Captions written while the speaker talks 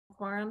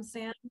quorum,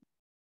 Sam?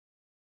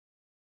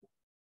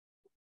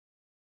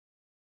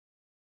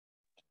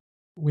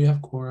 We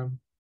have quorum.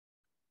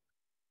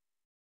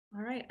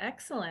 All right,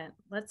 excellent.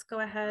 Let's go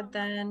ahead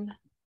then.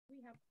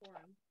 We have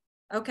quorum.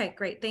 Okay,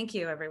 great. Thank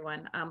you,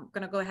 everyone. I'm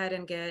going to go ahead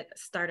and get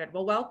started.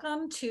 Well,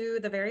 welcome to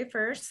the very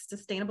first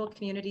Sustainable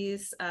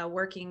Communities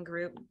Working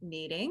Group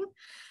meeting.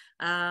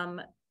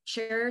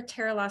 Chair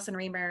Tara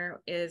Lawson-Remer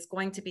is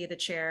going to be the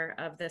chair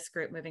of this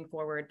group moving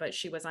forward, but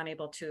she was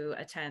unable to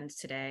attend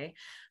today.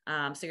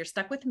 So you're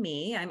stuck with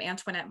me. I'm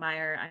Antoinette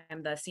Meyer.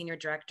 I'm the Senior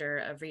Director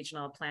of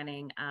Regional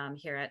Planning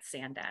here at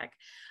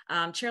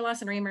SANDAG. Chair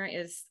Lawson-Remer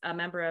is a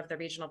member of the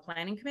Regional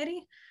Planning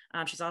Committee.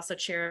 She's also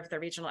chair of the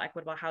Regional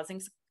Equitable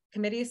Housing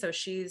Committee, so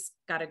she's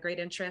got a great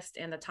interest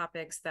in the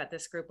topics that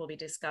this group will be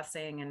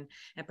discussing and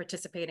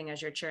participating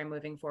as your chair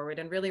moving forward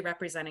and really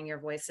representing your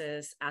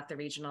voices at the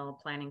Regional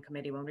Planning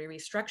Committee. When we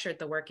restructured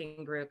the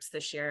working groups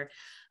this year,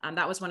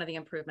 that was one of the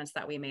improvements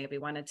that we made. We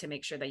wanted to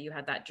make sure that you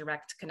had that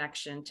direct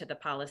connection to the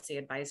Policy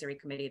Advisory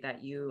Committee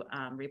that you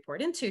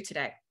report into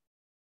today.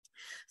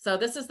 So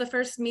this is the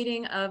first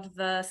meeting of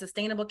the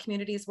Sustainable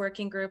Communities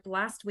Working Group.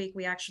 Last week,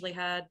 we actually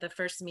had the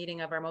first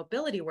meeting of our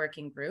Mobility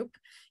Working Group.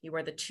 You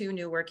were the two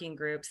new working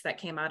groups that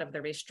came out of the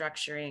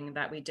restructuring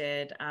that we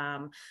did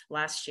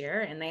last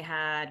year, and they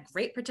had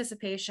great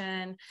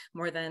participation,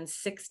 more than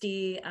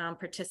 60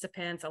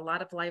 participants, a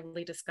lot of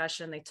lively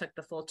discussion. They took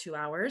the full 2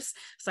 hours.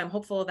 So I'm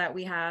hopeful that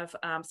we have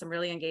some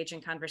really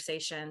engaging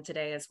conversation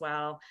today as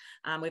well.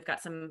 We've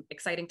got some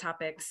exciting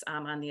topics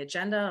on the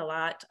agenda, a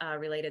lot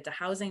related to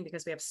housing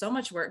because we have so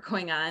much work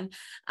going on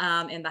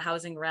in the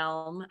housing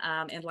realm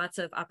and lots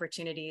of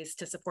opportunities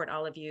to support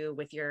all of you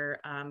with your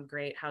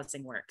great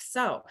housing work.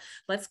 So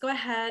let's go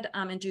ahead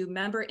and do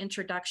member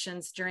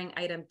introductions during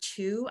item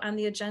 2 on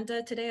the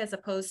agenda today, as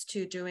opposed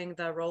to doing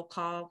the roll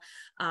call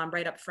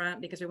right up front,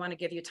 because we want to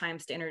give you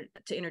times to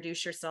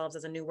introduce yourselves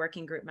as a new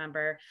working group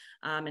member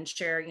and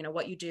share,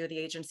 what you do, the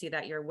agency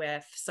that you're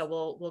with. So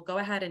we'll go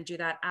ahead and do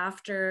that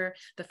after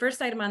the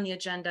first item on the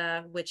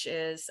agenda, which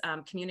is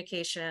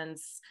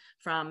communications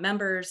from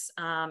members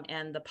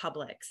and the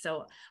public.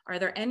 So are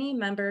there any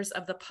members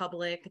of the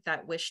public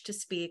that wish to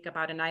speak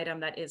about an item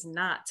that is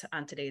not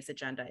on today's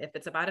agenda? If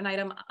it's about an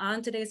item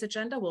on today's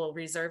agenda, we'll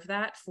reserve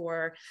that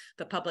for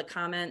the public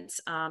comment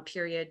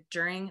period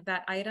during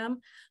that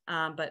item.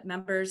 But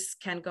members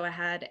can go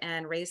ahead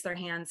and raise their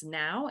hands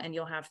now, and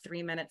you'll have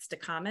 3 minutes to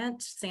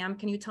comment. Sam,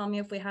 can you tell me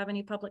if we have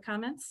any public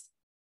comments?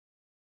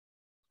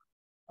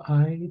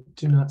 I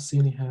do not see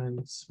any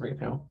hands right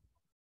now.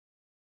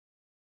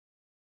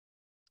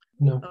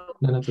 No,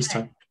 none at this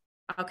time.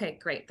 Okay,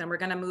 great. Then we're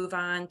going to move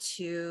on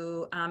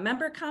to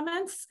member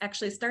comments.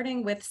 Actually,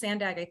 starting with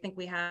SANDAG, I think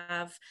we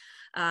have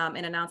an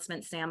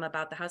announcement, Sam,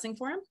 about the Housing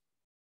Forum.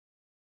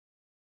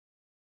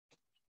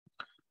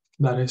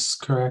 That is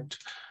correct.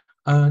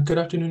 Good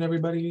afternoon,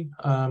 everybody.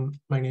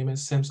 My name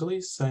is Sam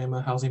Solis. I am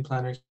a housing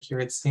planner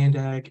here at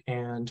SANDAG,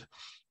 and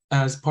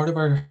as part of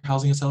our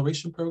Housing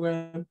Acceleration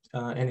Program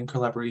and in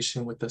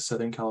collaboration with the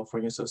Southern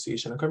California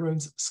Association of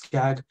Governments,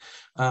 SCAG,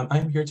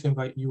 I'm here to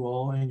invite you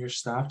all and your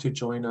staff to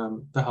join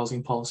the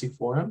Housing Policy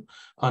Forum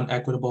on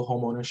equitable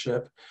home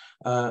ownership.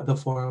 The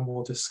forum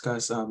will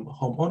discuss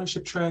home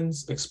ownership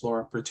trends,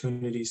 explore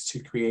opportunities to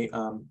create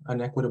an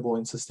equitable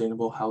and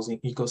sustainable housing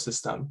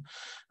ecosystem.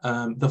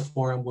 The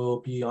forum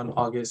will be on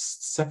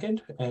August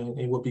 2nd, and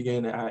it will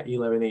begin at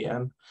 11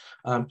 a.m.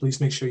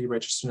 Please make sure you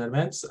register in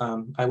advance.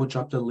 I will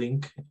drop the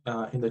link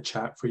in the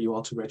chat for you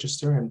all to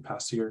register and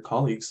pass to your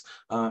colleagues.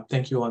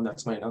 Thank you all, and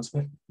that's my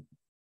announcement.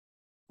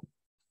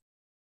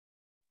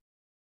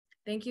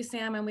 Thank you,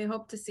 Sam, and we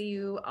hope to see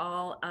you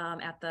all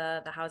at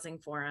the Housing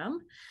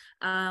Forum.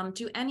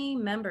 Do any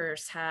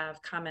members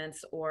have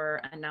comments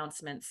or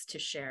announcements to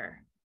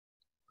share?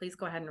 Please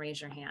go ahead and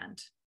raise your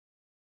hand.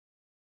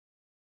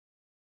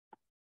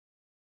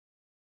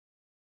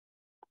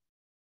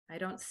 I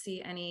don't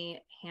see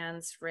any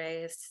hands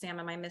raised. Sam,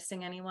 am I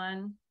missing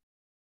anyone?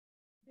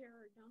 There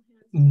are no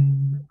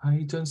hands.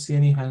 I don't see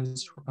any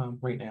hands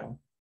right now.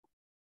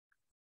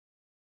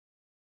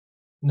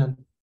 None.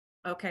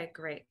 Okay,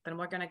 great. Then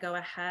we're going to go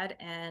ahead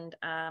and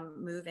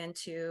move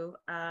into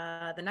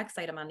the next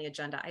item on the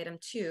agenda, item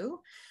 2,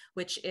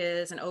 which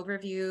is an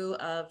overview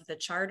of the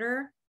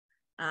charter,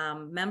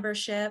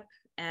 membership,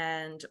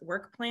 and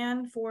work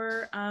plan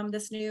for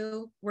this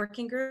new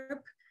working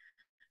group.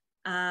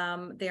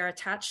 They are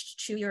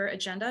attached to your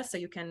agenda, so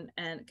you can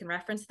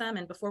reference them.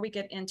 And before we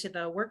get into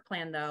the work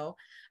plan, though,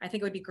 I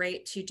think it would be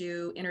great to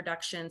do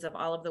introductions of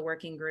all of the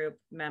working group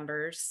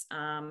members.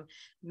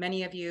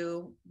 Many of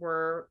you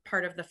were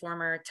part of the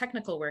former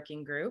technical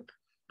working group,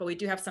 but we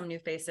do have some new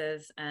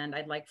faces, and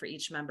I'd like for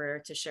each member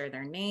to share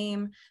their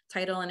name,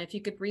 title, and if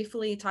you could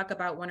briefly talk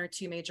about 1 or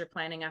 2 major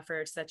planning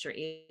efforts that your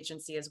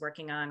agency is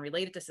working on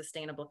related to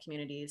sustainable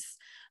communities,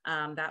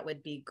 that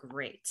would be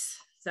great.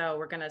 So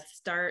we're going to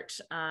start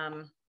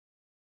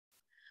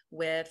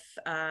with,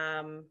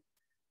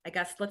 I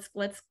guess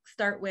let's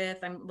start with,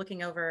 I'm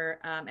looking over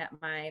at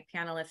my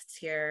panelists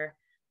here.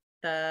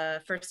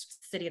 The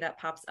first city that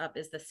pops up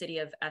is the city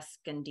of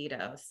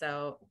Escondido.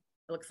 So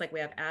It looks like we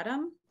have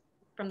Adam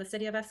from the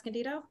city of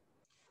Escondido.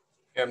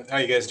 Yeah, how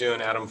you guys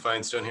doing? Adam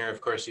Feinstone here.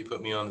 Of course, you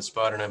put me on the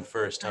spot and I'm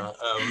first, huh?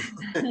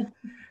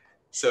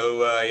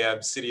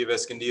 Yeah, City of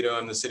Escondido,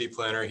 I'm the city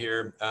planner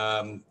here.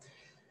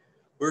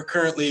 We're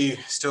currently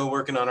still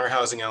working on our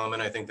housing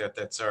element. I think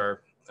that's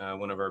our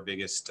one of our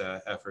biggest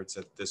efforts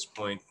at this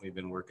point. We've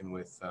been working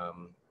with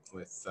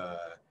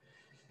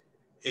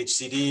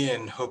HCD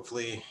and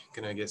hopefully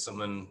gonna get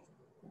something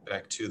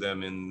back to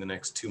them in the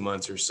next 2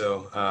 months or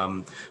so.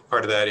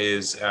 Part of that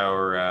is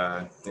our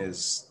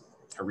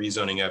a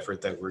rezoning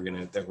effort that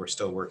we're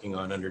still working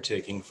on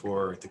undertaking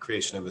for the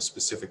creation of a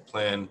specific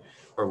plan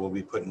where we'll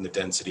be putting the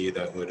density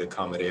that would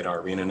accommodate our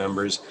arena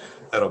numbers.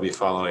 That'll be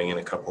following in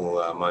a couple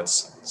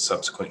months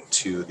subsequent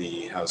to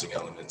the housing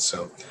element.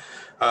 So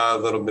a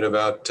little bit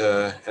about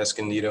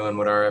Escondido and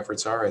what our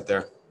efforts are right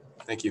there.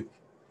 Thank you.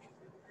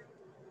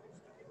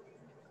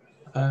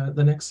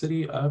 The next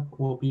city up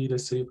will be the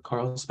city of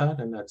Carlsbad,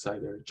 and that's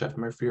either Jeff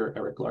Murphy or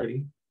Eric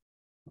Lardy.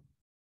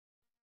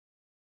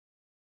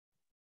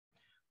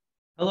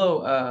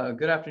 Hello,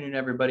 good afternoon,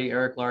 everybody.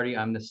 Eric Lardy,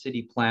 I'm the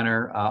city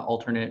planner,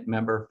 alternate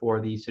member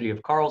for the city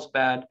of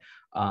Carlsbad.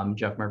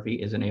 Jeff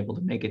Murphy isn't able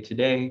to make it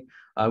today.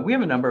 We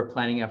have a number of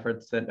planning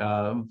efforts that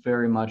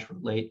very much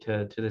relate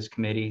to this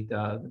committee.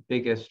 The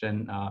biggest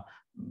and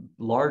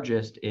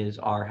largest is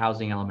our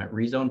housing element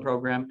rezone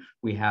program.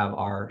 We have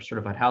our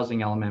certified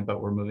housing element,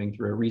 but we're moving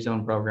through a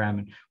rezone program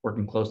and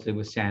working closely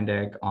with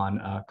Sandag on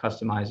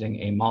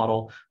customizing a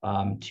model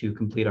to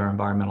complete our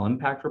environmental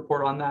impact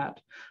report on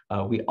that.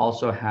 We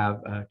also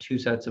have 2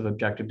 sets of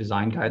objective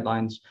design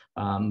guidelines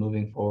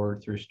moving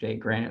forward through state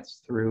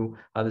grants through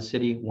the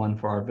city, one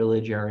for our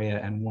village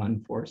area and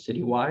one for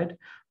citywide.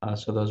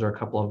 So those are a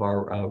couple of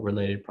our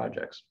related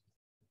projects.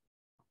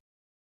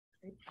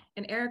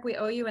 And Eric, we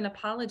owe you an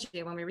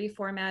apology. When we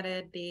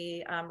reformatted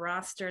the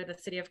roster, the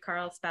city of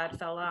Carlsbad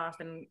fell off,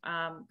 and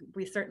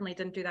we certainly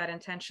didn't do that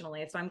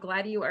intentionally. So I'm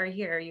glad you are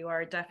here. You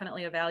are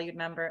definitely a valued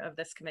member of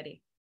this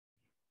committee.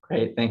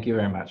 Great, thank you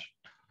very much.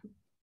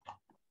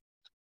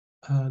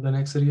 The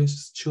next city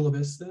is Chula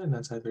Vista, and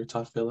that's either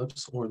Todd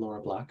Phillips or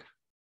Laura Black.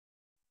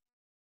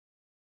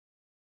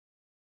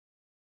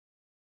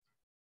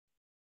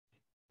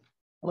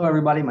 Hello,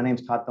 everybody. My name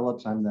is Todd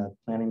Phillips. I'm the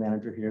planning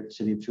manager here at the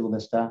city of Chula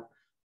Vista.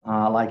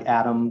 Like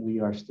Adam, we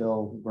are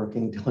still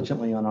working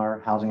diligently on our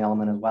housing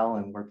element as well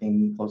and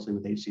working closely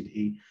with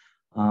HCD.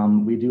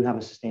 We do have a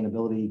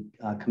sustainability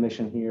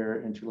commission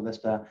here in Chula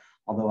Vista,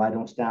 although I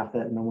don't staff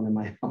it. No one in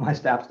my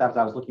staff.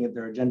 I was looking at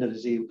their agenda to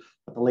see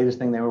what the latest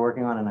thing they were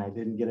working on, and I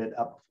didn't get it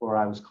up before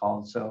I was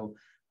called. So,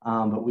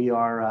 but we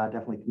are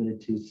definitely committed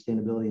to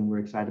sustainability, and we're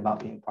excited about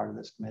being part of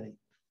this committee.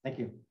 Thank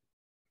you.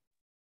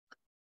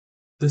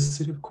 The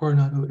city of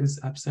Coronado is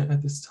absent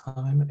at this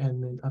time,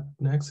 and then up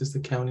next is the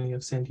county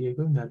of San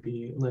Diego, and that'd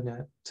be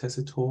Lynette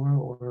Tessitore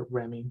or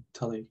Remy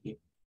Talehi.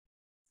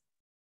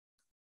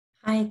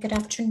 Hi, good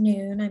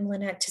afternoon. I'm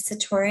Lynette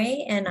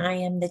Tessitore, and I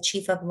am the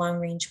Chief of Long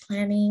Range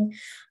Planning.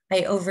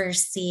 I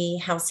oversee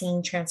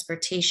housing,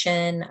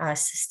 transportation,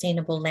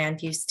 sustainable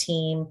land use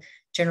team,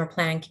 general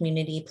plan,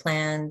 community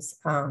plans,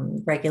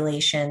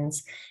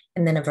 regulations,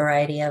 and then a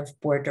variety of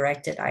board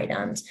directed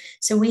items.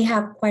 So we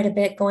have quite a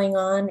bit going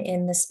on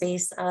in the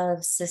space of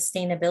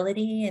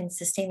sustainability and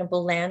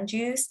sustainable land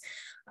use.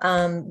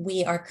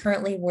 We are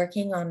currently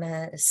working on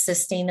a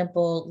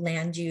sustainable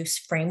land use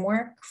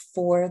framework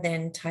for the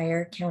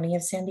entire county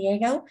of San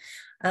Diego,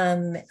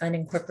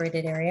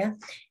 unincorporated area.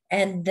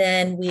 And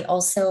then we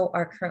also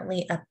are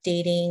currently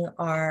updating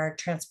our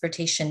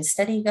transportation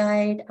study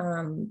guide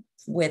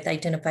with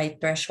identified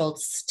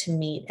thresholds to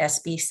meet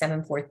SB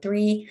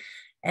 743.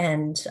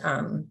 And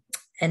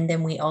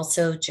then we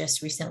also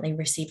just recently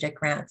received a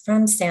grant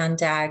from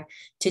Sandag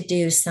to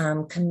do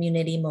some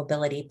community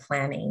mobility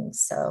planning.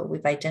 So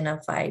we've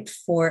identified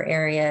 4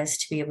 areas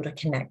to be able to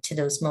connect to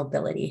those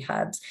mobility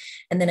hubs.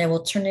 And then I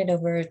will turn it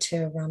over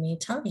to Rami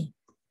Tali.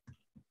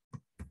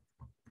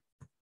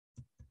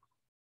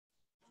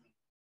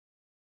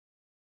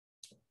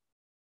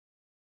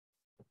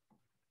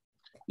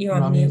 You're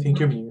on mute. I think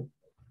you're mute.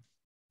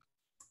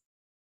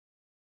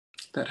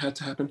 That had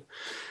to happen.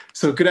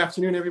 So good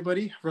afternoon,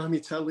 everybody. Rami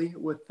Tali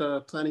with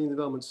Planning and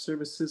Development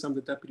Services. I'm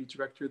the Deputy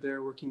Director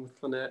there working with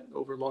Lynette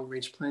over long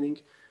range planning,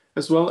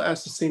 as well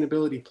as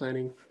sustainability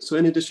planning. So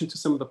in addition to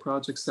some of the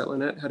projects that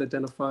Lynette had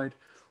identified,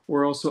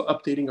 we're also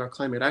updating our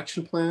climate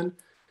action plan,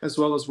 as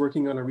well as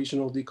working on a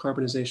regional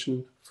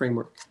decarbonization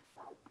framework.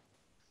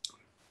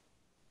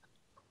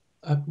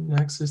 Up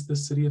next is the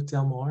city of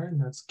Del Mar,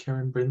 and that's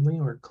Karen Brindley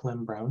or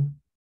Clem Brown.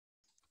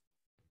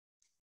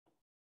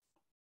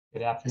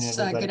 Good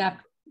afternoon,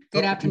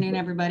 good afternoon,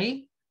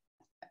 everybody.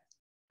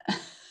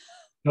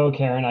 Go,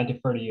 Karen, I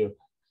defer to you.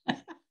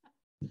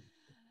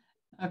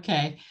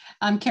 Okay,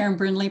 I'm Karen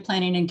Brindley,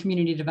 Planning and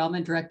Community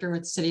Development Director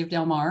with the City of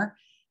Del Mar.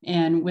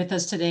 And with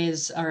us today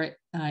is our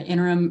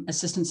interim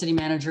Assistant City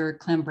Manager,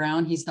 Clem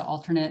Brown. He's the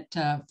alternate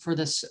for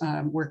this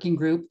working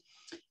group.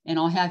 And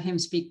I'll have him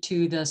speak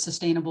to the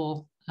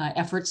sustainable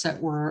efforts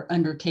that we're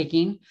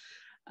undertaking.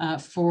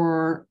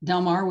 For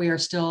Del Mar, we are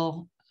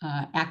still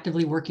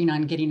actively working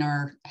on getting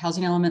our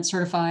housing element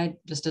certified,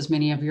 just as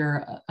many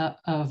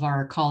of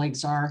our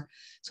colleagues are.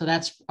 So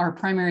that's our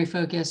primary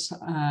focus.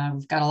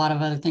 We've got a lot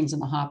of other things in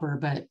the hopper,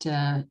 but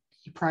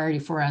priority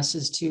for us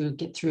is to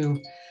get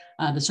through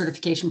the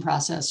certification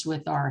process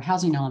with our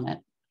housing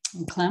element.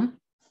 And Clem?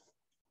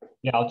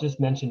 Yeah, I'll just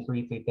mention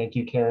briefly, thank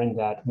you, Karen,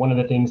 that one of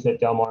the things that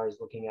Del Mar is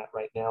looking at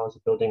right now is a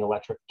building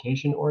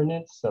electrification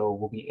ordinance. So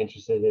we'll be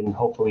interested in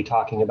hopefully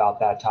talking about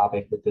that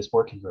topic with this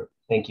working group.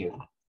 Thank you.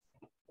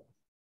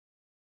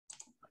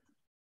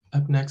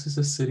 Up next is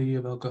the city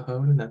of El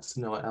Cajon, and that's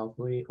Noah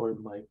Alvey or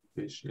Mike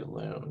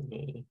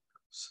Vigilone.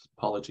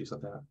 Apologies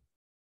on that.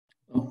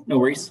 Oh, no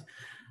worries.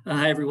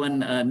 Hi, everyone.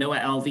 Noah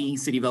Alvey,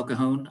 City of El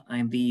Cajon.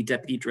 I'm the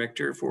Deputy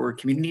Director for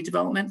Community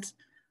Development.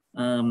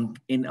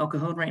 In El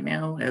Cajon right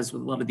now, as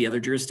with a lot of the other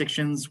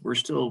jurisdictions, we're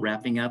still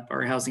wrapping up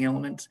our housing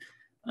element,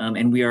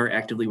 and we are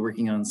actively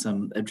working on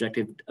some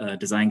objective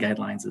design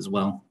guidelines as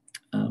well.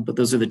 But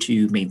those are the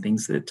two main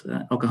things that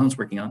El Cajon's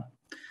working on.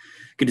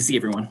 Good to see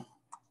everyone.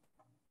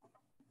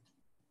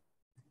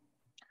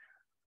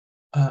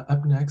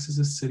 Up next is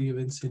the city of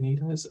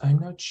Encinitas. I'm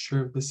not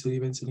sure if the city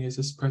of Encinitas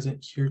is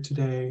present here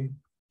today.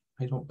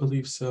 I don't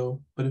believe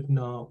so, but if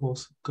not, we'll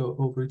go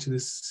over to the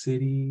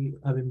city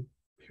of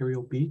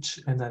Imperial Beach,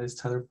 and that is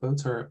Tyler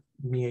Boats or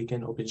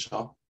Megan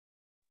Openshaw.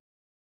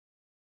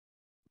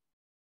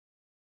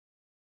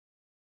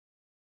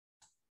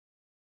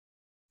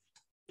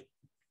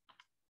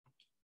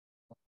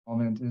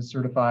 Element is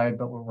certified,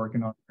 but we're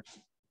working on it.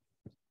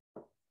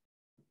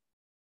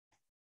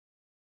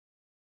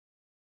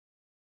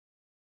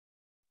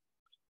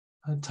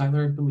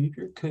 Tyler, I believe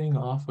you're cutting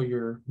off or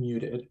you're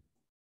muted.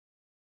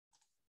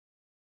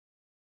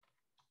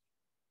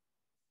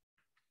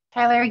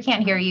 Tyler, we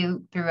can't hear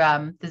you through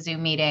the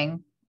Zoom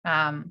meeting.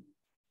 I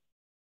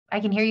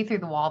can hear you through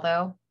the wall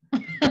though.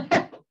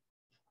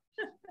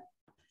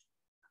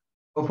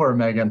 Go for it,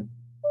 Megan.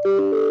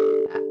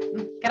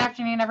 Good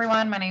afternoon,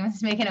 everyone. My name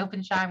is Megan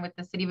Openshaw. I'm with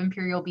the City of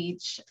Imperial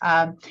Beach.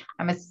 So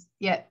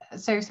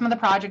some of the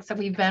projects that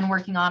we've been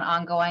working on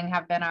ongoing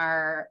have been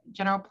our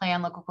general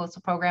plan local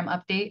coastal program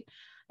update.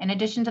 In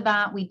addition to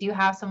that, we do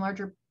have some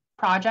larger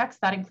projects.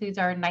 That includes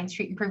our 9th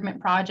Street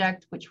Improvement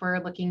Project, which we're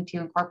looking to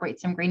incorporate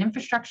some green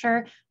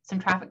infrastructure, some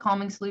traffic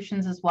calming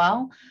solutions as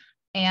well.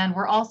 And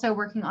we're also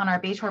working on our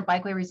Bayshore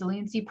Bikeway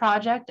Resiliency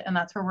Project, and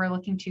that's where we're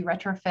looking to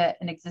retrofit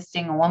an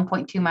existing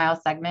 1.2 mile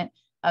segment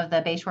of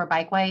the Bayshore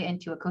Bikeway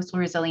into a coastal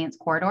resilience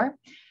corridor.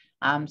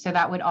 So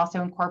that would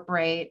also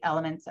incorporate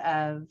elements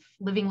of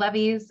living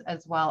levees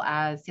as well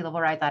as sea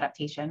level rise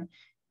adaptation.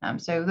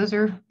 So those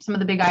are some of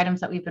the big items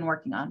that we've been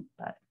working on,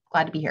 but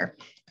glad to be here.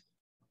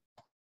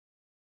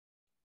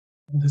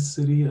 The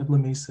city of La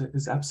Mesa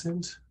is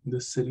absent.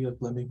 The city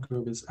of Lemon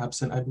Grove is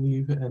absent, I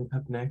believe. And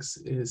up next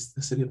is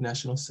the city of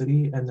National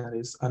City, and that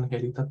is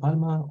Angelita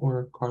Palma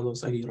or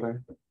Carlos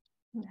Aguirre.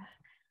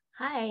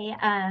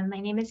 Hi, my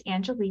name is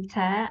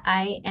Angelita.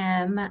 I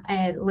am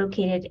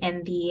located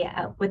in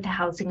with the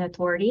Housing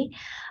Authority.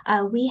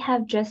 We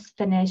have just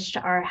finished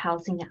our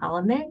housing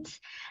element,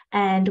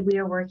 and we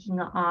are working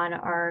on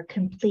our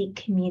complete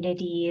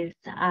communities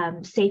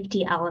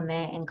safety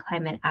element and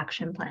climate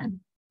action plan.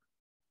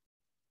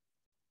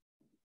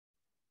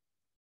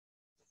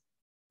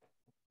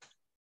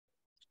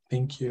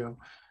 Thank you.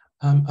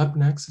 Up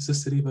next is the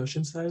city of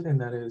Oceanside,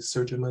 and that is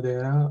Sergio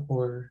Madera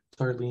or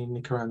Darlene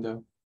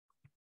Nicarando.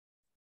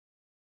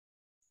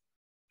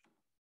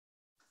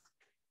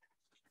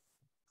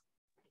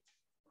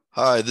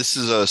 Hi, this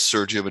is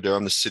Sergio Madera.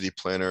 I'm the city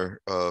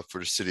planner for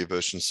the city of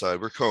Oceanside.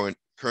 We're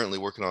currently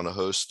working on a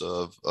host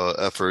of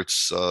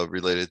efforts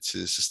related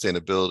to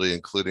sustainability,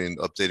 including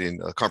updating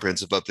a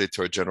comprehensive update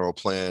to our general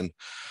plan,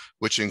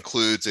 which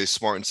includes a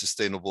smart and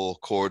sustainable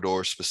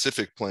corridor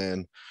specific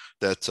plan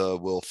that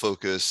will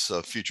focus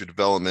future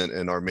development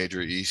in our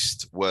major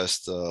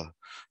east-west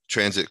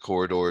transit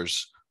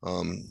corridors.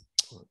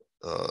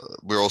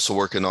 We're also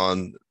working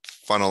on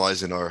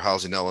finalizing our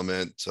housing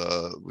element.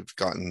 We've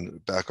gotten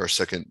back our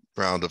second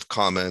round of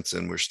comments,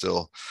 and we're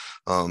still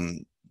I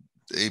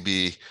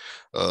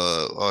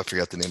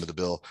forgot the name of the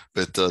bill,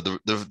 but the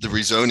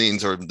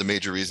rezonings are the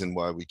major reason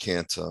why we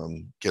can't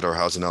get our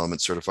housing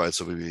element certified.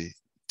 So we'll be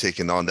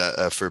taking on that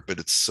effort, but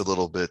it's a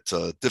little bit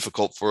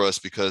difficult for us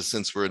because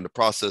since we're in the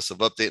process of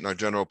updating our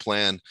general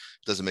plan, it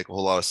doesn't make a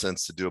whole lot of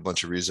sense to do a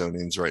bunch of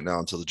rezonings right now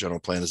until the general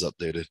plan is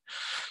updated.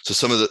 So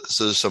some of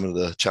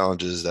the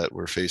challenges that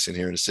we're facing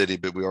here in the city,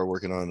 but we are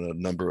working on a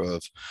number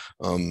of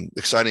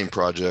exciting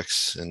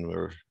projects, and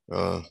we're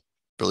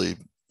really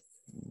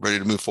ready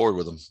to move forward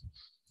with them.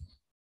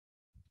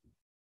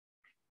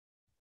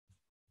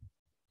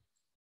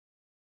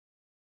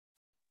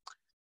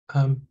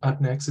 Up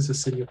next is the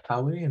city of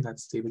Poway, and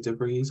that's David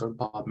DeVries or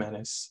Bob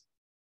Manis.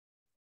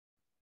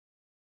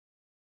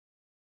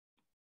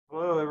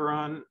 Hello,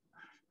 everyone.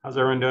 How's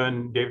everyone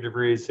doing? Dave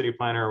DeVries, city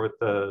planner with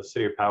the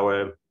city of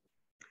Poway.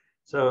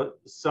 So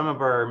some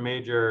of our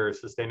major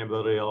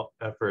sustainability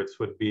efforts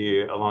would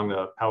be along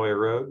the Poway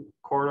Road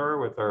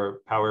corridor with our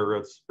Poway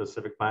Road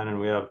specific plan,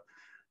 and we have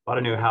lot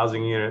of new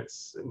housing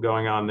units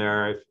going on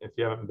there. If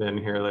you haven't been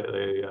here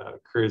lately,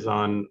 cruise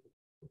on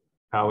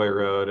Poway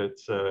Road.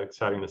 It's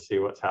exciting to see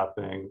what's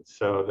happening.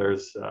 So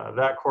there's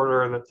that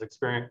corridor that's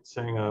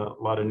experiencing a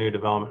lot of new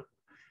development.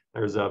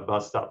 There's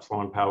bus stops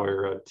along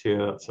Poway Road too.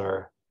 That's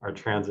our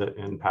transit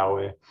in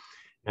Poway.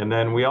 And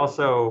then we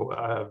also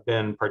have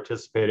been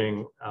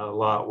participating a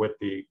lot with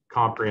the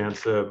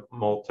comprehensive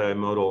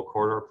multimodal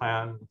corridor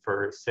plan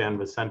for San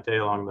Vicente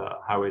along the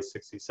Highway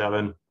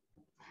 67.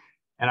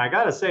 And I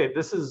gotta say,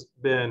 this has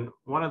been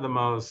one of the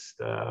most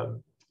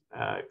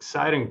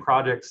exciting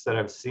projects that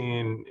I've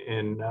seen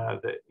in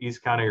the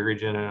East County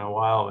region in a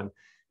while.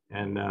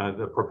 And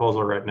the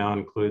proposal right now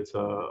includes a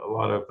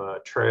lot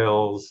of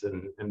trails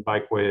and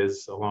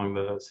bikeways along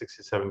the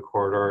 67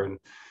 corridor, and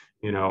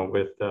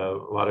with a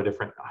lot of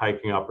different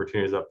hiking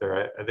opportunities up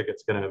there. I think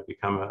it's going to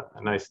become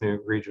a nice new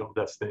regional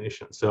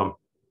destination. So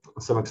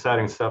some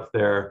exciting stuff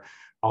there.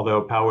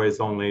 Although Poway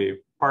is only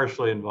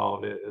partially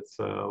involved, it's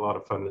a lot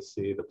of fun to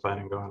see the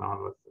planning going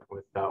on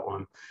with that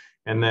one.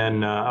 And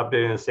then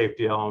updating the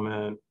safety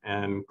element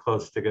and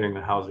close to getting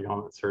the housing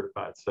element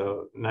certified.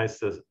 So nice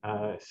to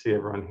see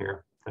everyone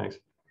here. Thanks.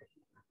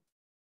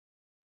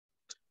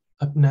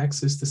 Up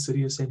next is the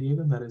City of San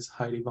Diego, and that is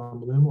Heidi Von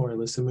Bloom or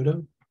Alyssa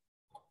Muto.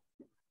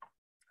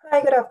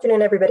 Hi, good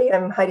afternoon, everybody.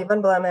 I'm Heidi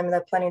Von Blum. I'm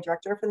the planning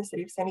director for the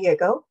City of San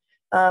Diego.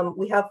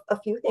 We have a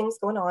few things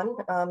going on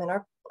in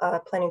our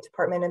planning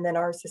department, and then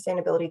our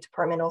sustainability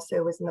department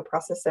also was in the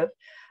process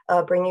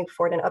of bringing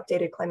forward an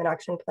updated climate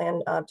action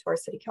plan to our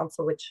city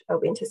council, which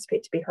we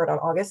anticipate to be heard on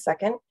August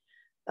 2nd.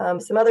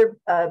 Some other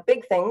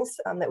big things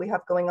that we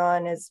have going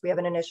on is we have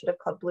an initiative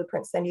called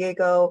Blueprint San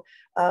Diego,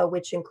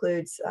 which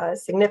includes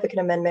significant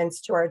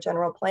amendments to our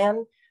general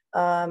plan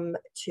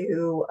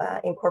to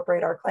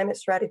incorporate our climate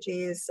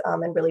strategies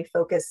and really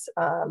focus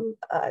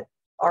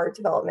our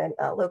development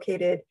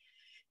located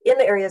in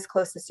the areas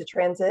closest to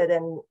transit,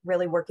 and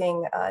really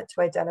working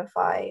to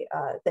identify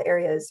the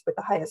areas with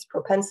the highest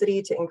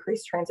propensity to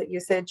increase transit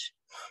usage.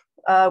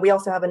 We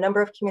also have a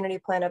number of community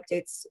plan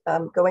updates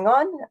going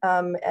on.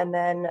 And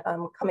then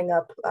coming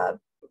up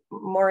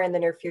more in the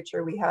near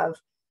future, we have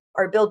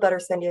our Build Better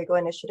San Diego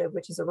initiative,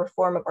 which is a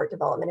reform of our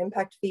development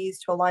impact fees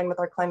to align with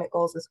our climate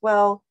goals as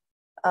well.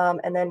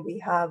 And then we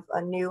have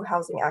a new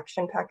housing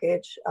action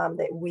package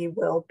that we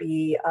will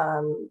be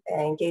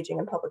engaging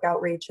in public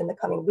outreach in the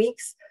coming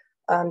weeks,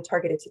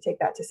 targeted to take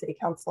that to City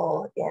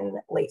Council in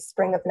late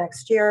spring of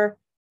next year.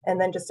 And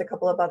then just a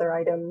couple of other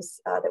items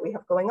that we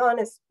have going on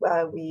is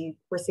we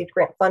received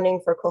grant funding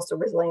for Coastal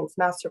Resilience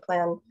Master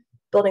Plan,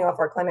 building off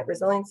our Climate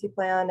Resiliency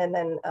Plan. And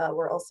then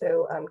we're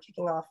also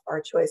kicking off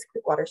our Choice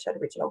Creek Watershed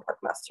Regional Park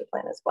Master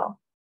Plan as well.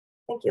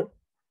 Thank you.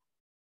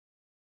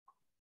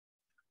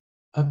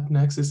 Up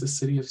next is the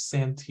City of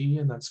Santee,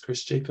 and that's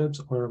Chris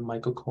Jacobs or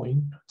Michael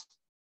Coyne.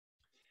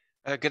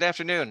 Good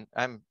afternoon.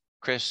 I'm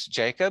Chris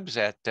Jacobs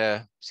at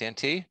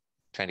Santee.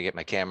 Trying to get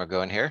my camera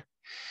going here.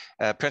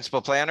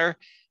 Principal planner.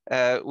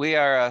 We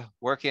are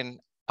working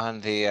on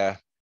the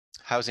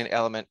housing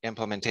element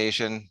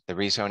implementation, the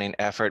rezoning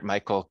effort.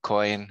 Michael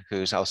Coyne,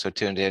 who's also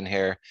tuned in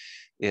here,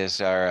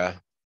 is our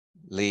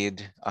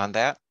lead on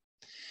that.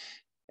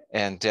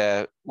 And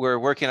we're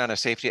working on a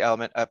safety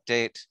element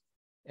update,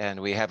 and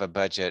we have a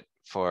budget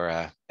for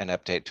an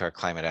update to our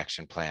climate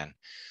action plan.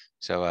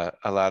 So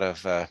a lot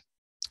of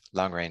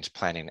long-range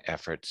planning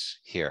efforts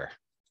here.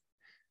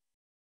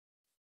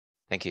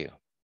 Thank you.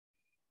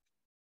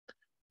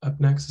 Up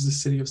next is the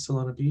City of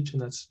Solana Beach,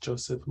 and that's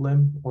Joseph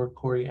Lim or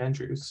Corey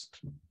Andrews.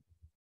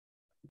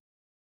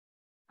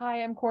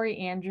 Hi, I'm Corey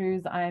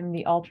Andrews. I'm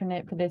the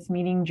alternate for this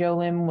meeting. Joe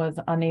Lim was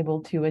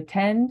unable to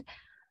attend.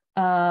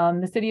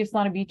 The City of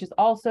Solana Beach is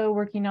also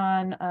working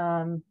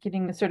on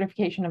getting the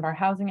certification of our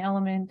housing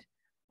element.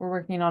 We're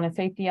working on a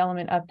safety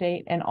element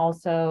update and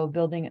also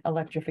building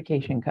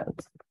electrification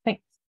codes.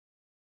 Thanks.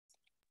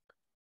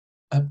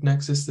 Up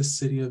next is the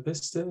City of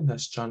Vista, and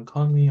that's John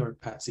Conley or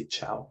Patsy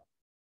Chow.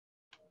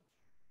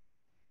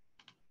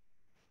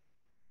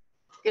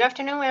 Good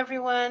afternoon,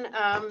 everyone.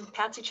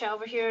 Patsy Chow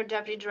over here,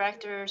 Deputy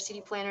Director,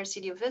 City Planner,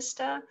 City of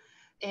Vista.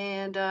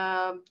 And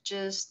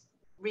just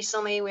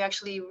recently, we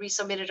actually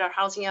resubmitted our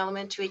housing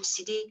element to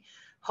HCD,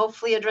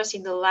 hopefully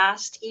addressing the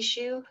last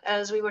issue,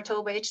 as we were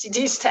told by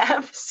HCD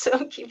staff.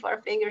 So keep our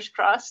fingers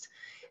crossed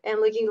and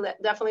looking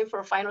definitely for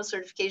a final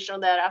certification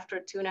on that after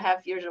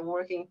 2.5 years of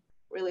working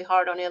really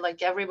hard on it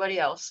like everybody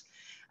else.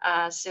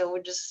 So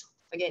we're just,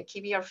 again,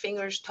 keeping our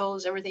fingers,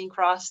 toes, everything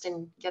crossed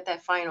and get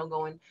that final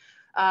going.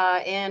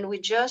 And we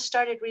just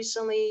started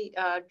recently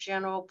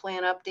general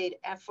plan update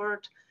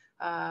effort.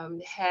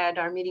 Had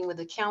our meeting with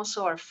the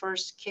council, our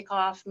first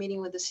kickoff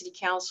meeting with the city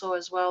council,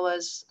 as well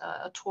as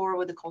a tour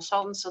with the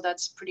consultants. So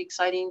that's pretty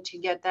exciting to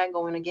get that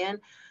going again.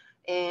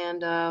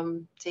 And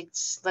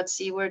let's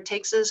see where it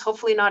takes us.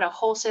 Hopefully not a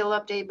wholesale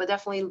update, but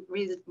definitely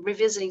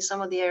revisiting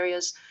some of the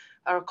areas,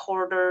 our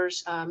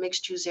corridors,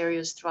 mixed use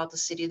areas throughout the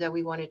city that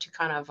we wanted to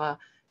kind of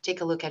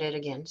take a look at it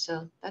again.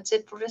 So that's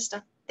it for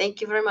Vista.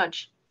 Thank you very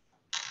much.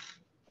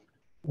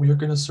 We are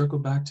going to circle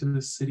back to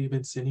the City of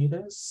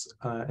Encinitas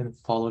and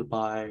followed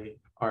by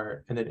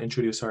and then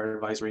introduce our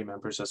advisory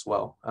members as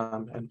well.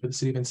 And for the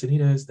City of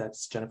Encinitas,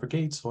 that's Jennifer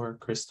Gates or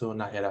Crystal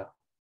Najera.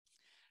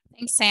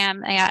 Thanks,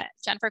 Sam.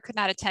 Jennifer could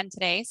not attend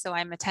today, so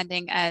I'm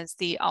attending as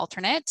the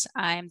alternate.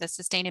 I'm the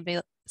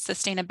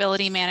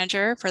sustainability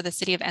manager for the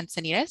City of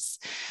Encinitas.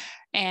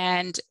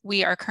 And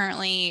we are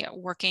currently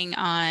working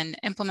on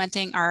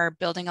implementing our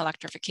building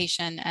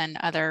electrification and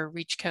other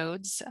REACH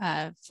codes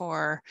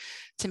to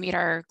meet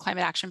our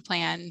climate action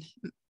plan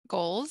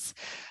goals.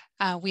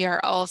 We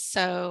are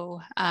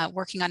also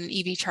working on an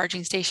EV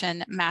charging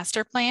station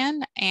master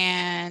plan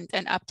and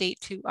an update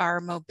to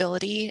our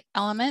mobility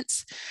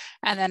elements,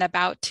 and then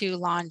about to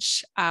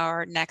launch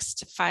our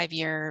next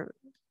 5-year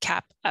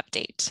CAP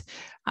update.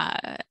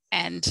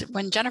 And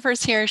when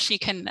Jennifer's here, she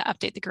can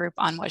update the group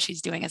on what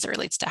she's doing as it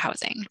relates to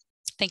housing.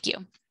 Thank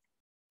you.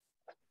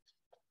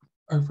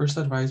 Our first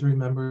advisory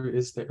member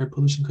is the Air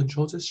Pollution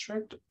Control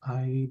District.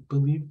 I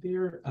believe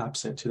they're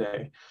absent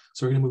today.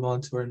 So we're going to move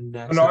on to our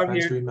next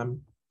advisory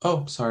member.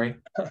 Oh, sorry.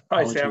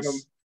 Hi, Sam.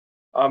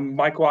 I'm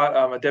Mike Watt.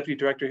 I'm a deputy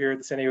director here at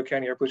the San Diego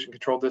County Air Pollution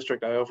Control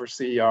District. I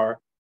oversee our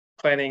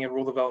planning and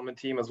rule development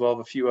team, as well as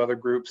a few other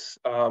groups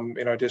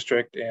in our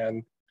district.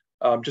 And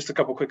just a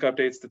couple quick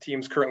updates. The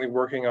team's currently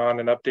working on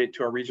an update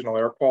to our regional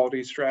air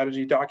quality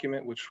strategy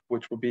document, which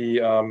will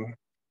be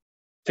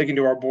taken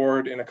to our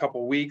board in a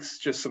couple weeks.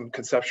 Just some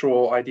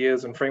conceptual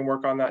ideas and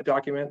framework on that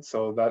document.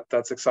 So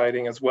that's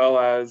exciting, as well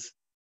as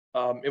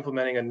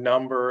implementing a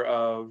number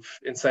of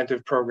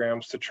incentive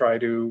programs to try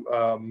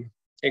to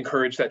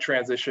encourage that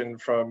transition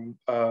from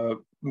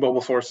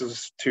mobile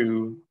sources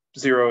to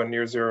zero and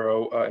near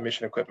zero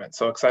emission equipment.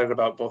 So excited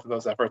about both of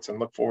those efforts and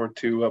look forward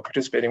to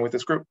participating with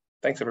this group.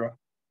 Thanks, everyone.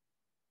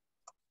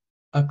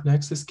 Up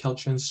next is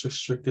Caltrans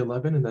District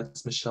 11, and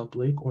that's Michelle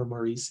Blake or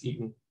Maurice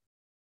Eaton.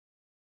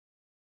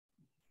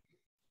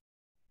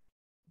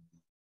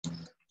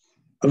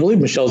 I believe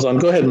Michelle's on.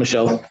 Go ahead,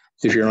 Michelle,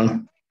 see if you're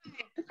on.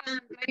 My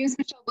name is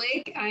Michelle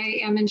Blake. I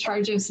am in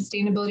charge of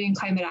sustainability and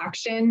climate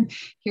action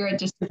here at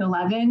District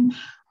 11.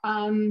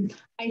 I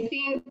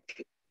think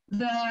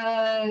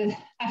the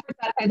efforts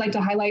that I'd like to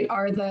highlight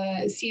are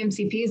the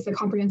CMCPs, the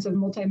Comprehensive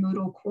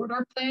Multimodal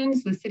Corridor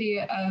Plans. The City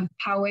of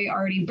Poway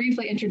already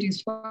briefly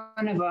introduced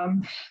one of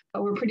them,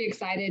 but we're pretty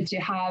excited to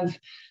have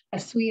a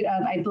suite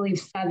of, I believe,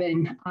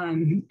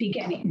 7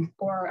 beginning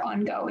or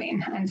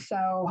ongoing. And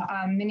so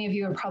many of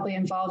you are probably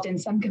involved in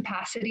some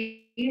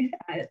capacity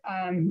at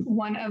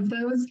one of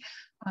those,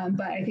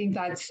 but I think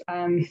that's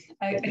a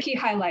key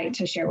highlight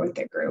to share with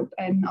the group.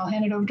 And I'll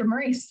hand it over to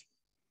Maurice.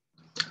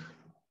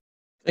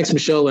 Thanks,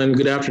 Michelle, and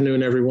good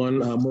afternoon, everyone.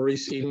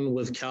 Maurice Eaton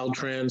with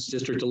Caltrans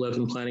District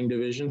 11 Planning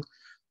Division.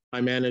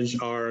 I manage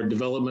our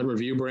development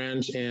review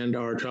branch and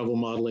our travel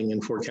modeling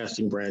and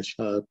forecasting branch.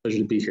 Pleasure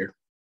to be here.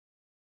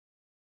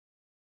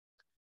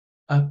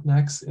 Up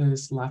next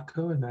is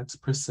LAFCO, and that's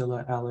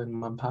Priscilla Allen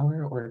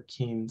Mumpower or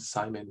Keen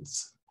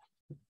Simons.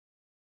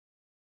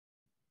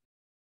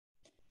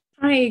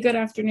 Hi, good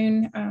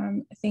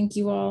afternoon. Thank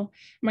you all.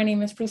 My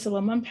name is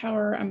Priscilla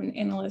Mumpower. I'm an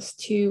analyst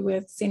too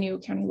with San Diego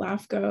County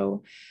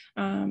LAFCO.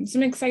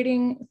 Some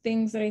exciting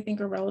things that I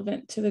think are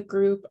relevant to the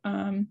group.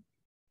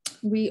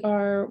 We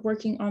are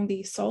working on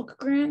the SALC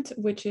grant,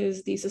 which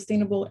is the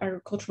Sustainable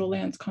Agricultural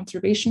Lands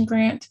Conservation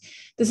Grant.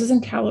 This is in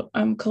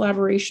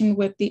collaboration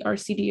with the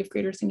RCD of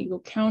Greater San Diego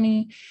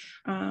County.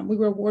 We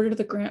were awarded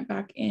the grant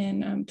back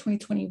in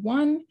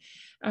 2021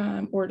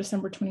 or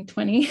December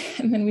 2020,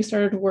 and then we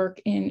started work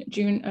in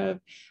June of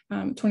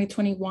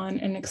 2021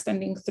 and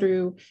extending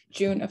through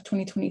June of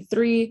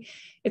 2023.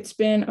 It's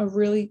been a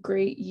really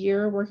great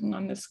year working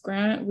on this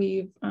grant.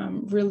 We've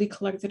really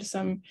collected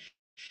some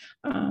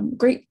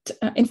great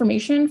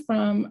information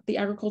from the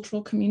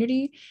agricultural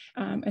community.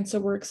 And so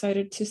we're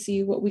excited to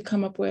see what we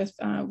come up with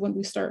when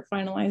we start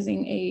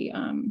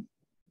finalizing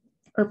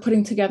or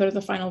putting together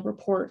the final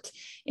report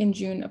in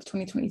June of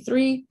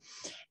 2023.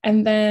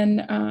 And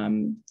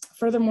then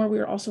furthermore, we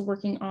are also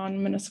working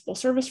on municipal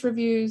service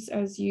reviews.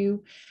 As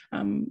you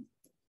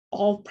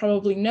all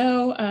probably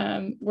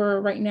know,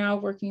 we're right now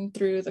working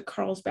through the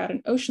Carlsbad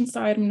and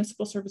Oceanside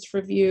municipal service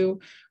review.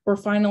 We're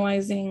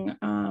finalizing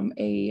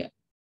a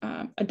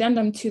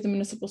addendum to the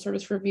municipal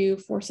service review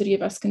for City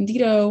of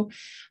Escondido,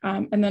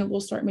 and then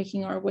we'll start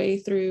making our way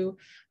through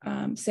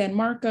San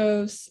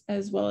Marcos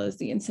as well as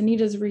the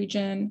Encinitas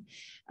region.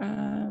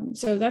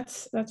 So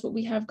that's what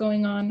we have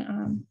going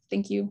on.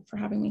 Thank you for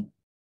having me.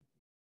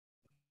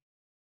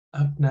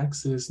 Up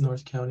next is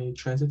North County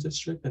Transit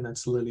District, and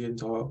that's Lillian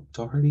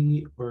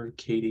Doherty or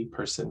Katie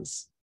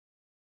Persons.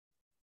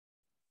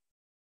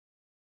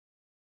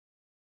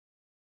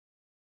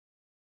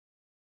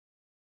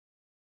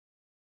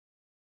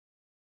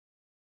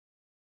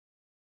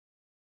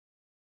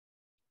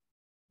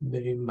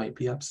 They might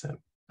be absent.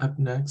 Up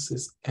next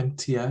is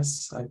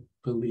MTS. I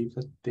believe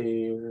that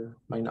they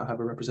might not have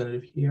a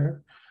representative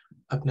here.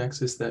 Up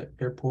next is the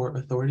Airport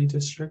Authority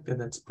District, and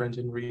that's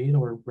Brendan Reed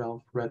or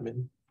Ralph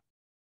Redmond.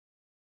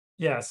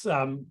 Yes,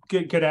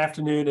 good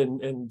afternoon.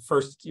 And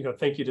first,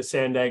 thank you to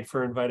SANDAG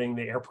for inviting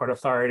the Airport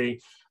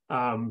Authority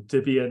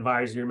to be an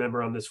advisory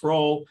member on this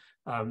role.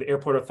 The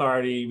Airport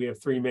Authority, we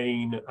have three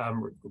main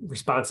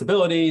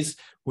responsibilities.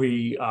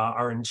 We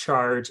are in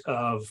charge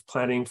of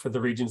planning for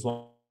the region's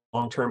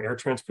long-term air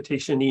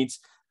transportation needs,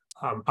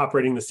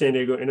 operating the San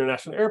Diego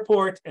International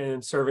Airport,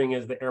 and serving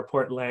as the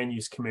Airport Land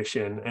Use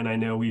Commission. And I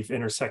know we've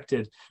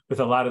intersected with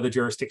a lot of the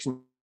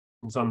jurisdictions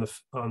on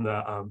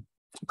the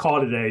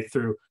call today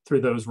through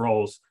those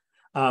roles.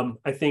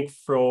 I think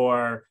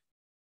for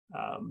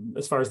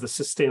as far as the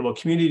Sustainable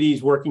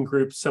Communities Working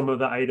Group, some of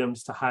the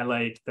items to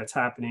highlight that's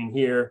happening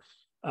here.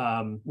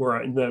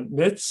 We're in the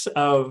midst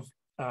of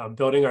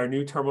building our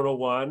new Terminal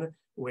 1,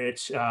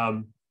 which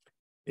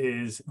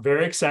is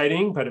very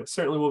exciting, but it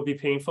certainly will be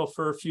painful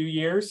for a few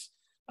years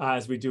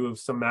as we do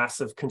some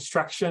massive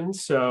construction.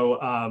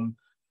 So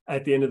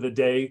at the end of the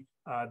day,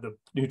 the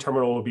new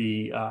terminal will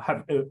be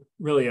have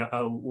really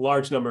a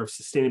large number of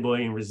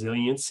sustainability and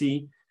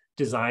resiliency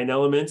design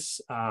elements.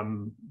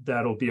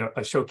 That'll be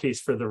a showcase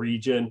for the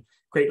region,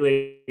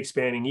 greatly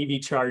expanding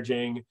EV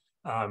charging,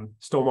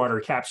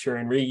 stormwater capture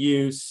and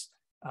reuse,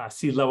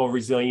 sea level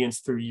resilience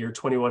through year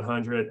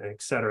 2100,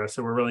 et cetera.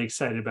 So we're really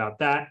excited about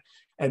that.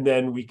 And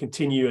then we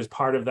continue as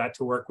part of that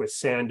to work with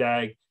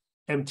SANDAG,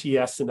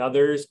 MTS, and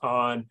others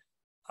on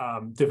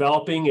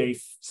developing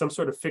some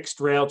sort of fixed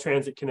rail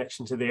transit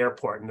connection to the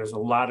airport. And there's a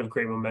lot of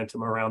great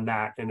momentum around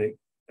that. And it,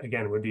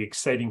 again, would be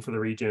exciting for the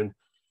region.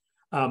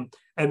 And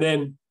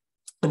then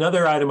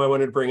another item I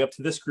wanted to bring up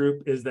to this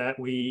group is that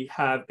we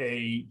have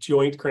a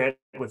joint grant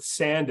with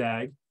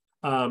SANDAG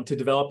to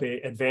develop an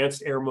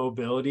advanced air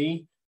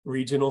mobility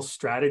regional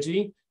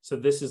strategy. So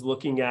this is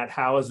looking at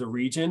how, as a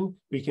region,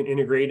 we can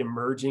integrate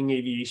emerging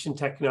aviation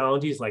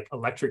technologies like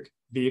electric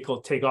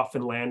vehicle takeoff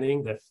and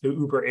landing, the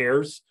Uber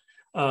Airs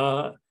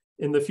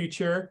in the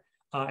future.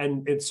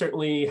 And it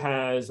certainly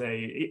has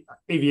a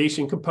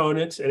aviation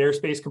component, an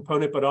airspace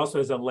component, but also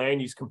has a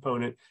land use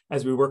component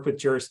as we work with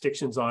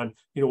jurisdictions on,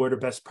 what are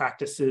best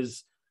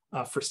practices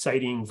for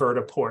siting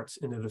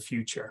vertiports into the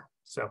future.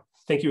 So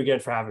thank you again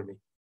for having me.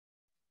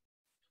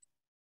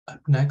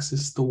 Up next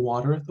is the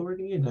Water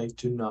Authority, and I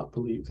do not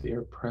believe they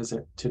are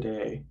present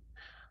today.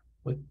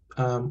 But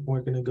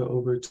we're going to go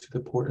over to the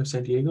Port of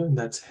San Diego, and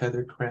that's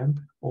Heather Cramp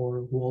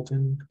or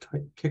Walden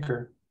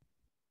Kicker.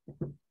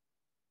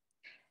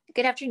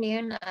 Good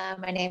afternoon.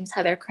 My name is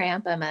Heather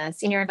Cramp. I'm a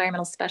senior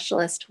environmental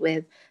specialist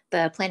with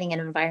the Planning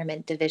and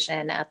Environment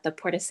Division at the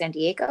Port of San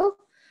Diego.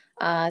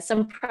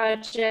 Some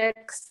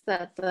projects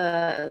that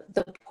the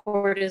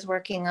port is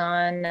working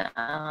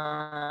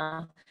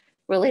on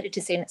related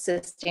to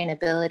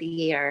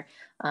sustainability are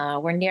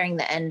we're nearing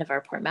the end of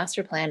our Port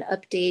Master Plan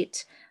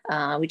update.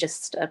 We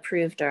just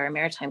approved our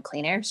Maritime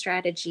Clean Air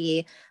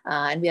Strategy,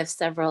 and we have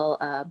several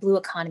blue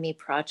economy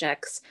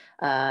projects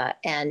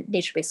and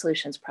nature-based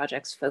solutions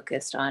projects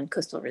focused on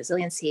coastal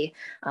resiliency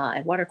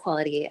and water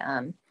quality.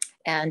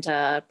 And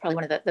probably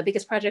one of the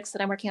biggest projects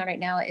that I'm working on right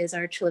now is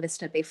our Chula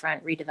Vista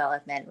Bayfront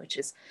redevelopment, which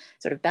is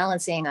sort of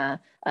balancing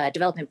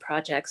development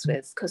projects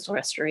with coastal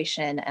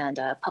restoration and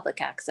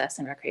public access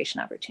and recreation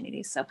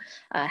opportunities. So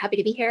happy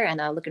to be here and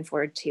looking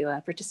forward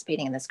to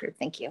participating in this group.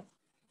 Thank you.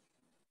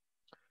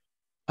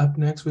 Up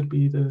next would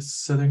be the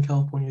Southern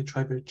California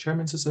Tri-Board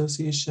Chairmen's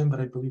Association, but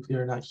I believe they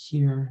are not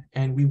here.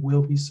 And we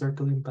will be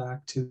circling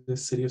back to the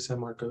City of San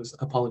Marcos.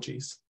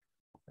 Apologies.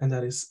 And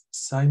that is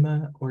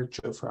Saima or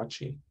Joe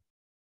Fracci.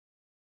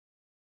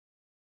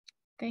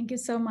 Thank you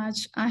so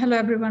much. Hello,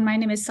 everyone. My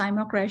name is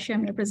Saima Qureshi.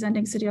 I'm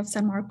representing City of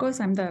San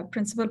Marcos. I'm the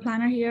principal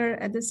planner here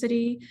at the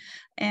city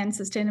and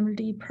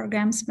sustainability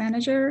programs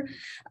manager.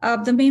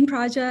 The main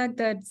project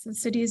that the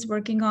city is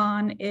working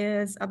on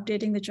is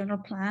updating the general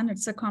plan.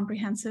 It's a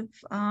comprehensive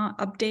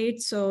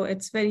update, so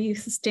it's very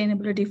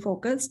sustainability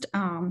focused.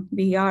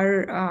 We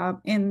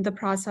are in the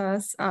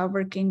process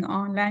working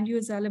on land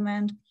use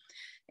element,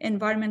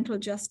 environmental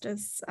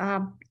justice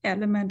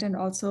element, and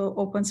also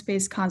open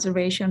space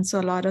conservation.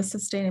 So a lot of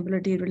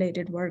sustainability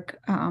related work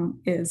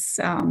is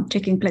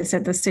taking place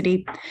at the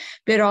city.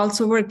 We're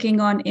also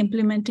working on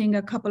implementing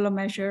a couple of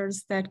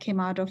measures that came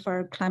out of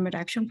our climate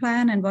action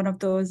plan. And one of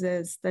those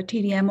is the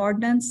TDM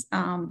ordinance,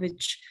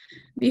 which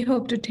we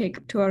hope to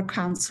take to our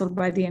council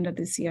by the end of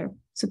this year.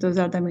 So those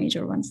are the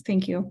major ones.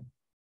 Thank you.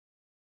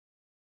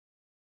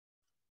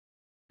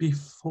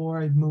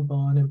 Before I move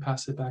on and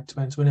pass it back to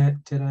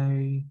Antoinette, did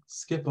I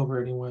skip over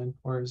anyone,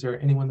 or is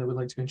there anyone that would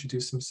like to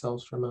introduce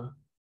themselves from a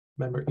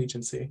member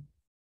agency?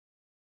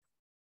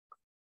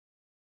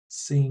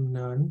 Seeing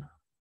none,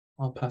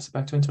 I'll pass it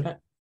back to Antoinette.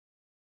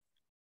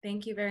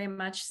 Thank you very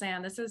much,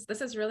 Sam. This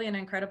is really an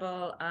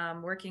incredible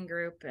working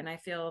group, and I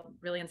feel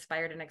really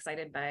inspired and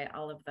excited by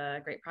all of the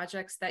great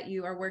projects that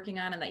you are working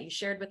on and that you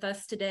shared with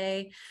us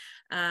today.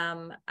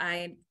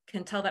 I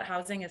can tell that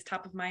housing is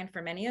top of mind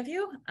for many of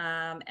you.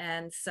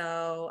 And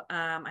so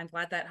I'm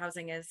glad that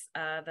housing is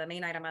the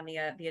main item on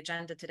the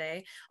agenda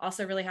today.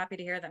 Also really happy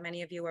to hear that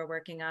many of you are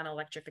working on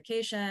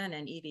electrification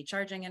and EV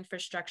charging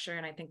infrastructure.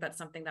 And I think that's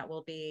something that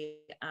we'll be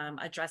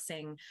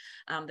addressing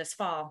this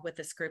fall with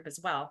this group as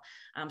well.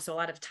 So a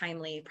lot of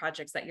timely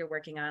projects that you're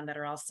working on that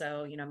are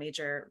also, you know,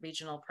 major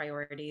regional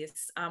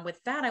priorities.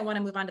 With that, I want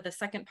to move on to the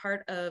second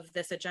part of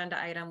this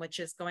agenda item, which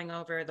is going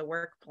over the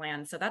work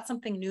plan. So that's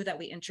something new that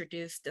we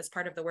introduced as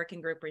part of the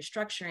working group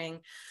restructuring,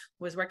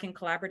 was working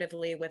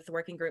collaboratively with the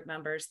working group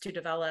members to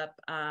develop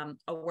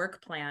a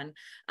work plan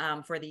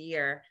for the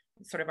year,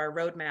 sort of our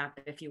roadmap,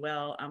 if you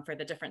will, for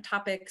the different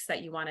topics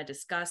that you want to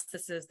discuss.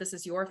 This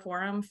is your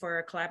forum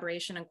for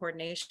collaboration and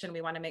coordination.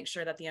 We want to make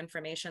sure that the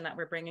information that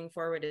we're bringing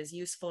forward is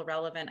useful,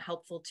 relevant,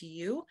 helpful to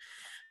you.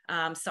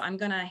 So I'm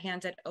going to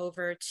hand it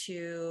over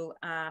to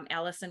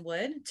Allison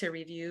Wood to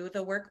review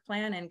the work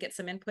plan and get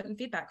some input and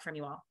feedback from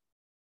you all.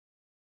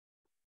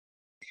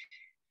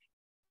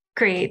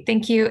 Great,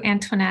 thank you,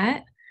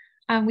 Antoinette.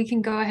 We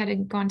can go ahead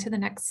and go on to the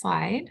next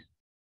slide.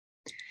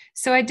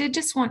 So I did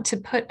just want to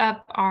put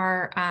up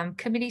our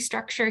committee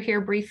structure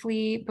here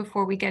briefly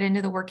before we get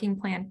into the working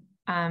plan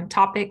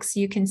topics.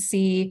 You can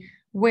see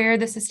where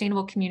the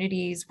Sustainable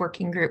Communities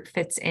Working Group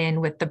fits in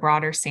with the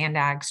broader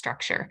SANDAG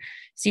structure.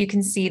 So you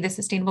can see the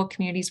Sustainable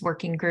Communities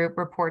Working Group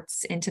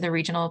reports into the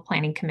Regional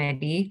Planning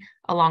Committee,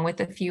 along with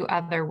a few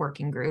other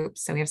working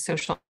groups. So we have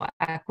social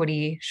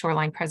equity,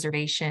 shoreline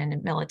preservation,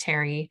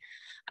 military.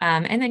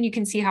 And then you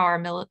can see how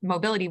our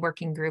mobility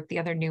working group, the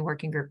other new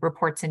working group,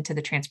 reports into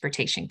the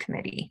Transportation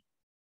Committee.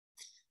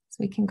 So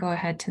we can go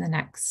ahead to the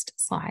next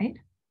slide.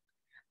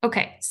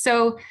 Okay,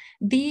 so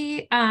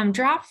the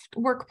draft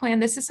work plan,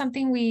 this is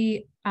something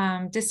we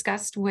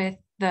discussed with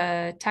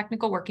the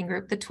technical working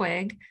group, the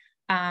TWIG,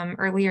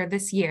 earlier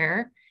this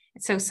year.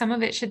 So some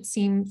of it should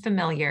seem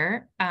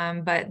familiar,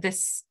 but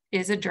this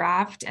is a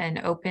draft and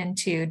open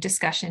to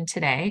discussion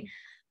today.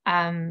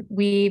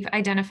 We've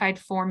identified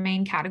 4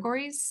 main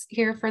categories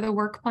here for the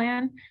work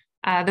plan.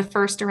 The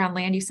first around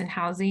land use and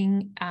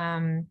housing,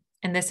 and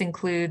this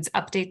includes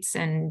updates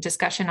and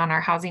discussion on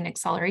our housing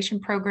acceleration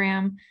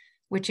program,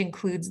 which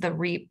includes the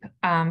REAP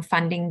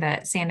funding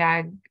that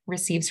SANDAG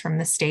receives from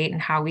the state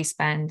and how we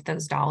spend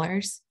those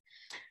dollars.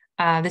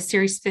 The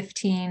Series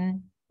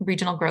 15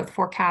 regional growth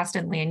forecast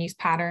and land use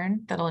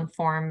pattern that'll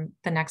inform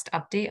the next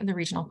update of the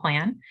regional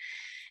plan,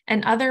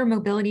 and other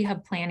mobility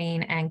hub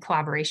planning and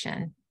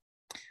collaboration.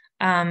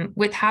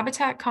 With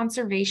habitat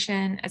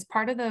conservation, as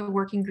part of the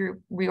working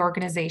group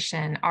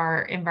reorganization,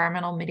 our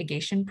environmental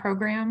mitigation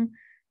program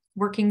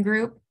working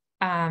group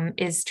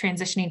is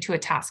transitioning to a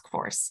task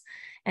force.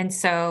 And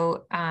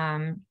so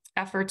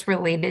efforts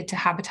related to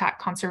habitat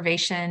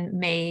conservation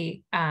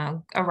may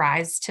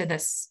arise to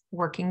this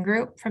working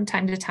group from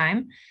time to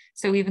time.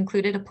 So we've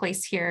included a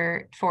place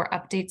here for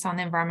updates on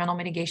the environmental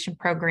mitigation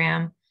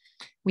program.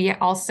 We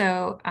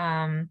also,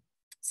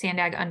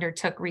 SANDAG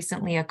undertook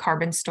recently a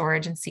carbon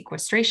storage and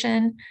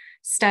sequestration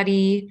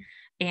study,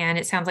 and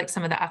it sounds like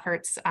some of the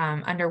efforts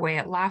underway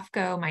at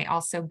LAFCO might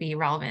also be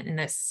relevant in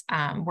this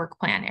work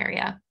plan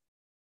area.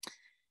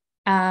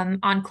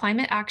 On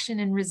climate action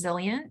and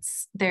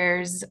resilience,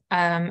 there's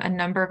a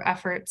number of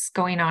efforts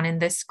going on in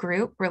this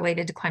group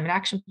related to climate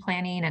action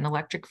planning and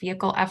electric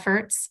vehicle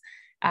efforts.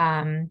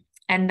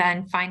 And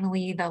then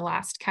finally, the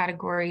last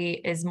category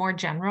is more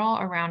general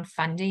around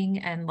funding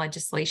and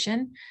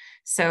legislation.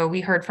 So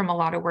we heard from a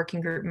lot of working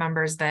group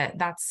members that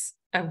that's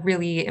a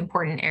really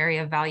important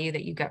area of value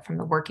that you get from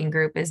the working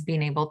group, is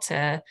being able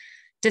to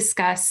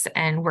discuss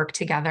and work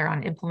together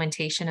on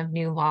implementation of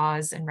new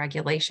laws and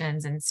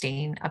regulations and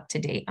staying up to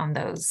date on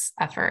those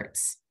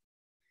efforts.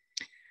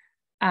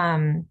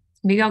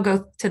 Maybe I'll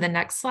go to the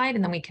next slide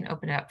and then we can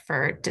open it up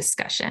for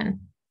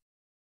discussion.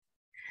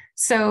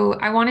 So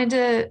I wanted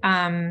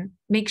to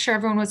make sure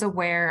everyone was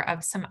aware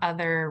of some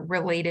other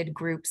related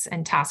groups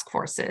and task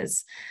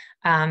forces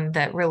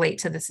that relate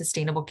to the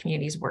Sustainable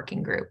Communities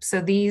Working Group.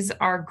 So these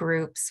are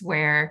groups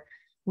where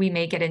we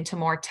may get into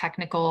more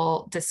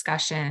technical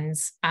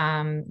discussions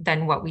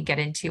than what we get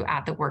into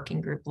at the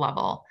working group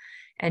level,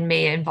 and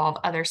may involve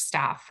other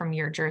staff from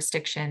your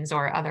jurisdictions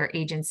or other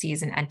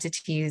agencies and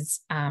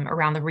entities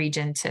around the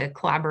region to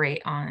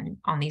collaborate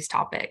on these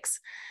topics.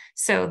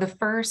 So the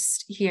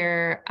first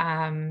here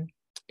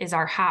is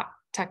our HAP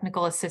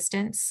technical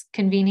assistance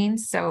convening.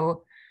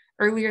 So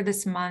earlier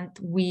this month,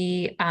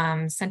 we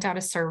sent out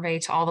a survey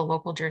to all the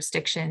local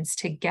jurisdictions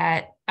to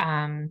get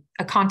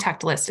a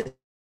contact list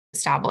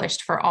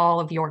established for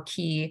all of your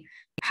key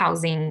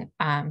housing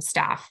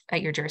staff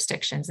at your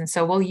jurisdictions. And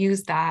so we'll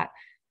use that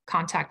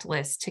contact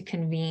list to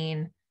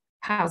convene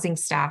housing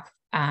staff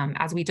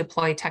as we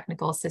deploy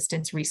technical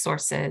assistance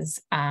resources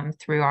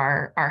through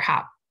our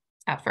HAP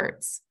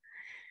efforts.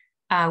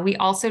 We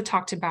also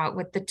talked about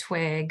with the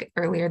TWIG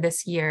earlier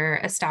this year,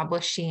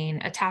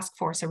 establishing a task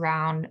force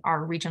around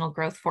our regional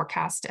growth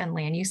forecast and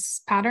land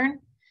use pattern.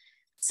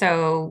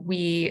 So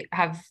we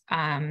have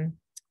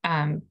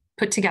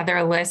put together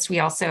a list. We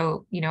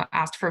also,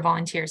 asked for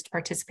volunteers to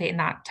participate in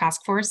that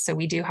task force. So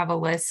we do have a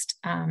list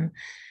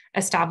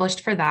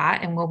established for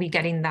that, and we'll be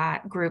getting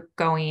that group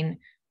going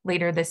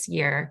later this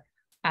year,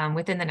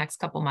 within the next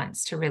couple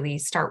months, to really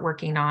start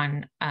working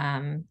on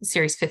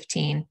Series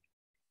 15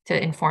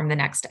 to inform the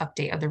next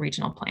update of the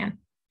regional plan.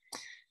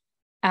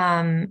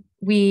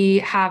 We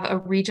have a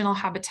regional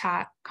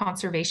habitat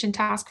conservation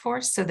task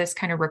force. So this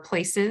kind of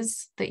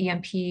replaces the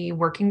EMP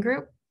working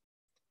group.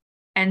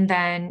 And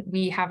then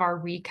we have our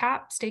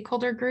recap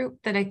stakeholder group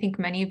that I think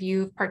many of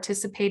you have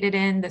participated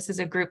in. This is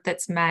a group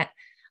that's met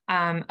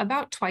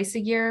about twice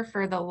a year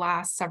for the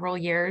last several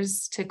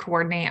years to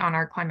coordinate on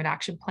our climate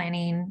action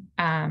planning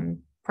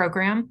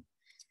program.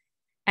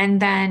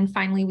 And then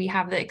finally, we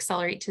have the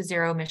Accelerate to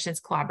Zero Emissions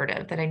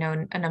Collaborative that I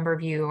know a number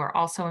of you are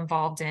also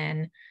involved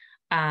in,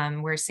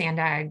 where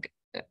SANDAG,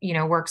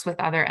 works with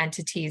other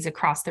entities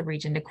across the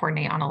region to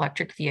coordinate on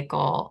electric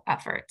vehicle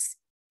efforts.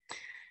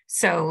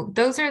 So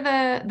those are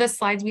the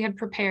slides we had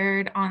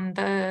prepared on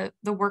the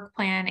work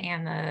plan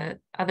and the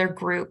other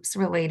groups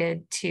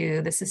related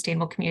to the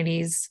Sustainable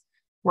Communities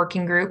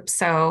Working Group.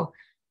 So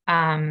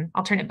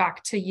I'll turn it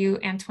back to you,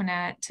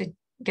 Antoinette, to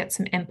get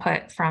some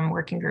input from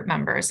working group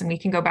members, and we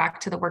can go back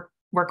to the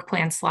work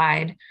plan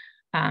slide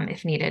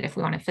if needed, if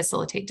we want to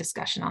facilitate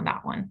discussion on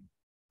that one.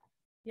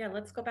 Yeah,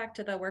 let's go back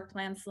to the work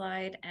plan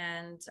slide,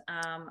 and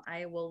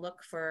I will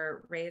look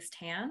for raised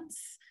hands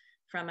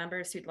from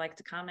members who'd like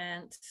to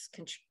comment.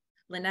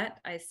 Lynette,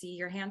 I see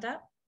your hand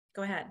up.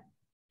 Go ahead.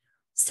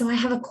 So I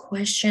have a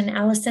question,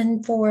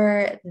 Allison,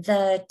 for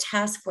the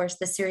task force,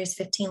 the Series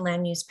 15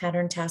 Land Use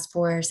Pattern Task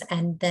Force,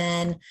 and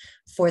then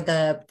for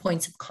the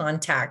points of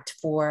contact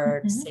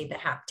for, say, the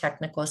HAP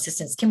technical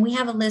assistance. Can we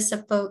have a list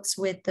of folks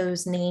with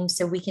those names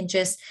so we can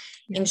just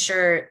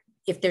ensure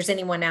if there's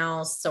anyone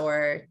else,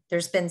 or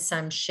there's been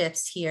some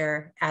shifts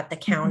here at the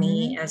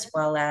county, as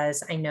well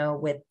as I know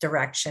with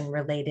direction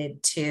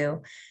related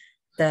to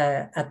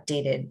the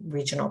updated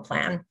regional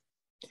plan?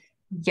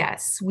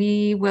 Yes,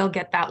 we will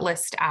get that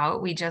list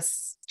out. We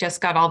just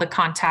got all the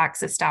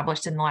contacts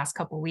established in the last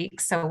couple of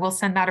weeks. So we'll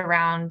send that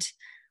around,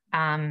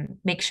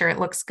 make sure it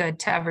looks good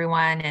to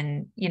everyone.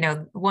 And,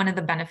 one of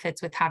the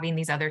benefits with having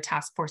these other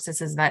task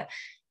forces is that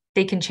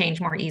they can change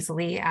more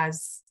easily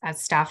as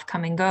staff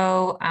come and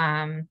go,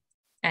 and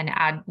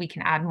we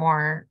can add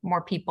more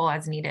people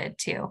as needed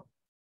too.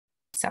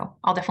 So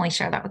I'll definitely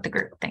share that with the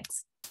group.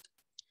 Thanks.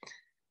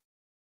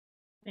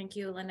 Thank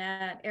you,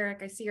 Lynette.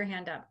 Eric, I see your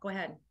hand up. Go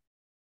ahead.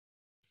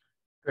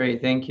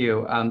 Great, thank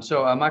you.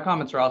 So my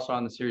comments are also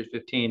on the Series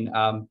 15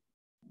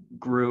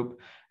 group,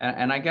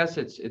 and I guess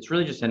it's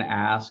really just an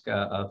ask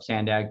of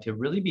SANDAG to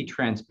really be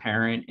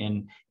transparent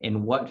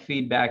in what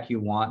feedback you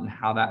want and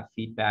how that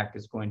feedback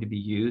is going to be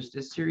used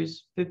as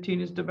Series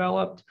 15 is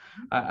developed.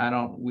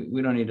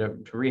 We don't need to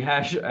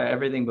rehash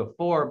everything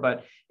before,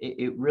 but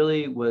it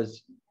really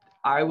was.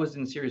 I was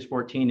in Series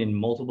 14 in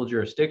multiple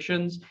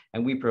jurisdictions,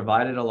 and we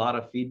provided a lot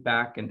of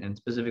feedback, and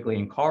specifically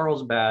in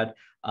Carlsbad,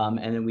 and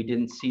then we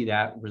didn't see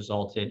that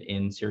resulted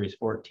in Series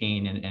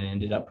 14 and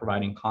ended up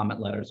providing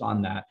comment letters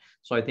on that.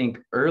 So I think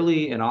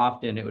early and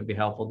often it would be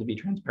helpful to be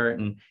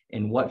transparent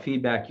in what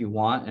feedback you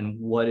want and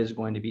what is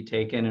going to be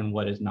taken and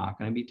what is not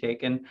going to be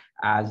taken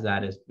as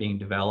that is being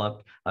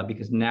developed,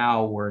 because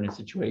now we're in a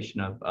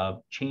situation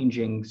of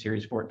changing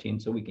Series 14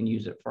 so we can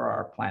use it for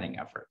our planning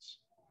efforts.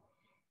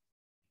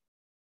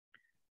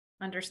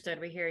 Understood.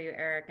 We hear you,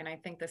 Eric. And I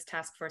think this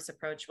task force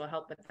approach will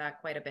help with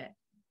that quite a bit.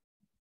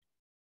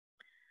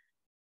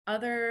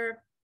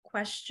 Other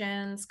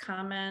questions,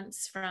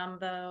 comments from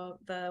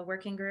the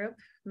working group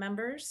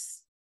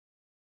members?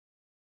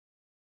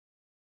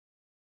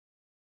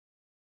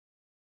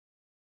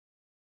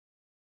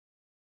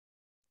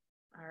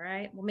 All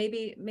right. Well,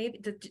 maybe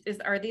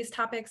are these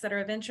topics that are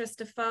of interest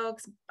to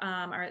folks?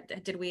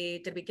 Did we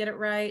get it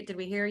right? Did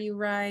we hear you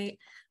right?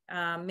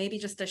 Maybe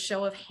just a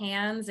show of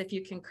hands if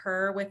you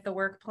concur with the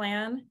work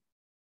plan.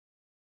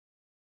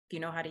 If you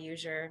know how to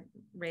use your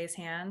raise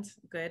hand.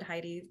 Good,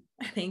 Heidi.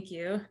 Thank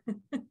you.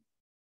 All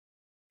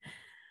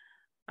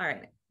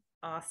right.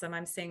 Awesome.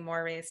 I'm seeing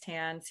more raised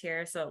hands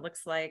here. So it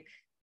looks like,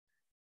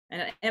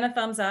 and a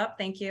thumbs up.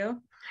 Thank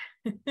you.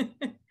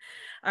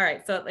 All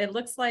right, so it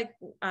looks like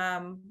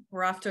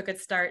we're off to a good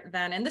start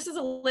then. And this is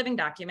a living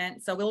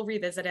document, so we'll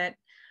revisit it.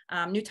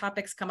 New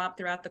topics come up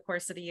throughout the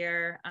course of the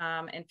year,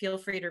 and feel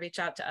free to reach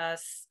out to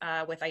us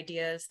with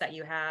ideas that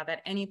you have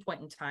at any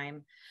point in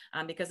time,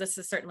 because this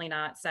is certainly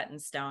not set in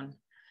stone.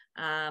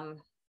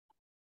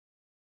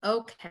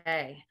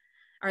 Okay.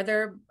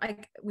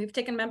 We've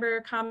taken member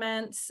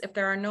comments. If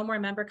there are no more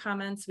member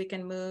comments, we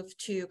can move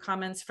to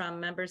comments from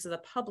members of the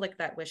public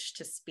that wish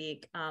to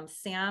speak.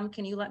 Sam,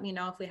 can you let me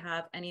know if we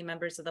have any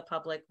members of the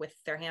public with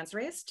their hands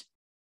raised?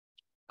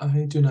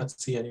 I do not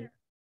see any.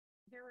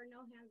 There are no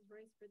hands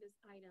raised for this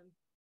item.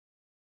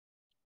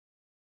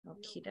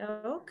 Okie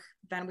doke.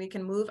 Then we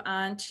can move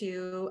on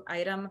to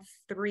item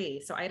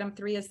 3. So item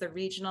 3 is the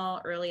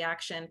regional early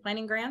action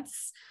planning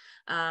grants.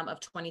 of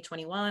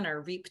 2021,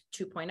 or REAP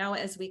 2.0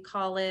 as we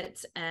call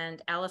it,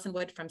 and Allison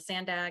Wood from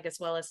Sandag, as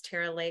well as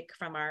Tara Lake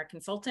from our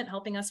consultant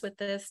helping us with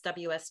this,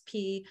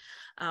 WSP,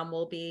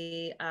 will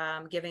be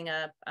giving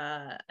an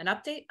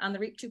update on the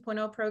REAP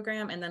 2.0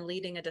 program and then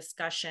leading a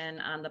discussion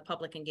on the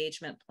public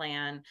engagement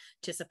plan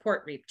to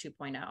support REAP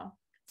 2.0.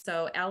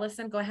 So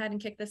Allison, go ahead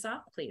and kick this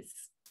off, please.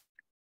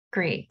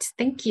 Great,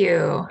 thank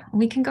you.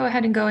 We can go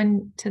ahead and go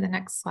into the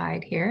next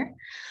slide here.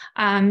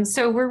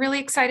 So we're really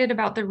excited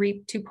about the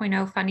REAP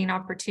 2.0 funding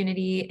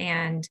opportunity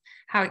and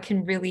how it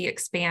can really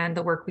expand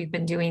the work we've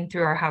been doing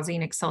through our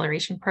Housing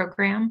Acceleration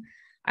Program.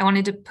 I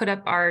wanted to put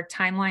up our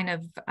timeline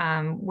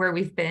of where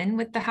we've been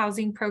with the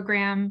housing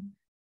program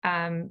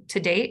to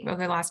date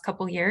over the last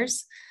couple of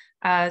years.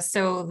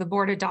 So the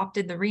board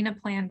adopted the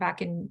RHNA plan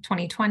back in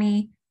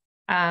 2020.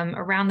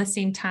 Around the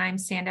same time,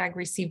 Sandag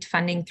received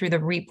funding through the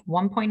REAP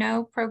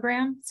 1.0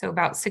 program. So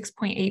about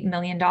 $6.8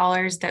 million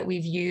that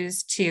we've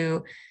used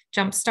to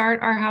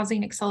jumpstart our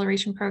housing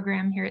acceleration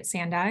program here at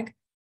Sandag.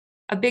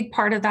 A big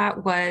part of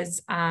that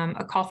was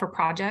a call for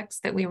projects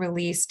that we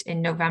released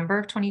in November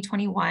of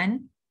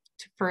 2021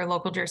 for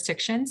local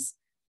jurisdictions.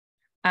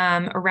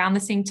 Around the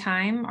same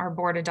time, our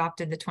board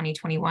adopted the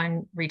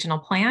 2021 regional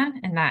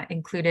plan, and that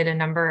included a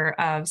number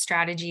of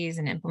strategies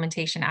and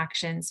implementation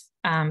actions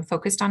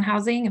focused on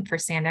housing and for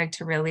Sandag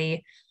to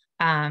really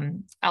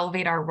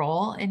elevate our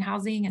role in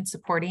housing and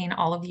supporting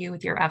all of you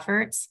with your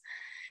efforts.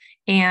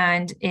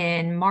 And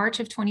in March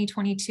of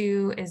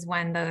 2022 is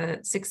when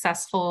the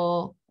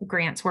successful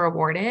grants were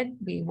awarded.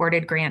 We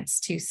awarded grants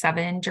to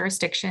 7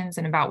 jurisdictions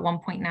and about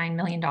 $1.9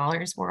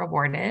 million were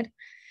awarded.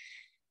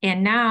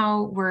 And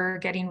now we're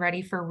getting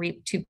ready for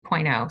REAP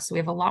 2.0. So we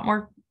have a lot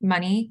more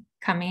money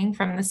coming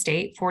from the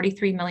state.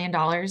 $43 million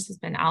has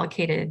been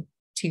allocated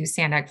to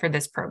Sandag for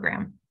this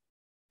program.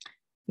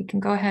 We can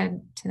go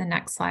ahead to the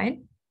next slide.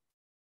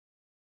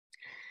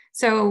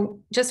 So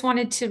just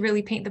wanted to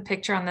really paint the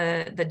picture on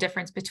the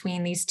difference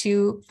between these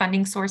two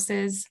funding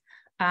sources.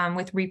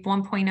 With REAP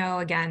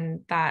 1.0,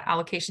 again, that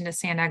allocation to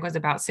Sandag was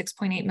about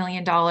 $6.8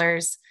 million.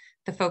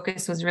 The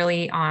focus was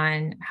really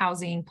on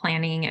housing,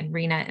 planning, and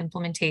RHNA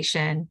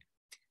implementation.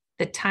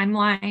 The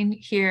timeline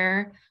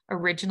here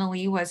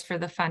originally was for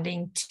the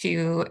funding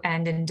to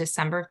end in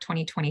December of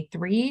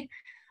 2023.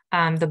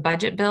 The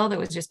budget bill that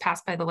was just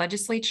passed by the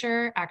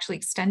legislature actually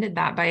extended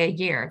that by a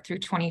year through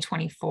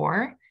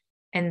 2024.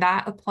 And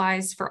that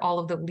applies for all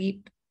of the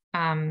LEAP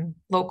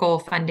local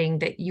funding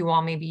that you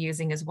all may be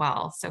using as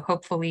well. So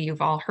hopefully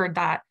you've all heard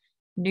that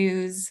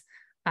news,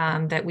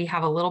 that we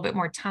have a little bit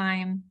more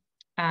time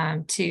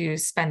to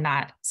spend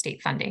that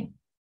state funding.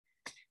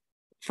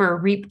 For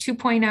REAP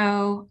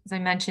 2.0, as I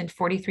mentioned,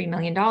 $43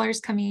 million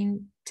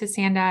coming to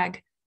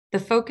Sandag. The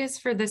focus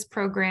for this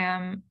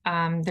program,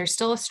 there's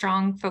still a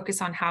strong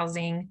focus on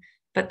housing,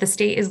 but the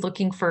state is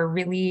looking for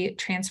really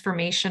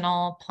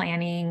transformational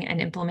planning and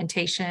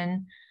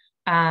implementation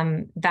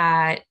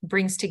that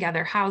brings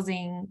together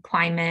housing,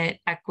 climate,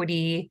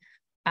 equity,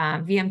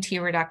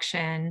 VMT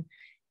reduction,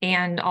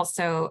 and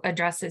also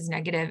addresses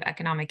negative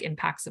economic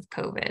impacts of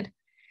COVID.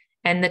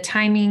 And the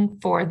timing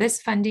for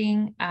this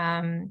funding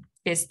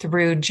is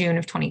through June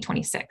of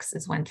 2026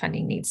 is when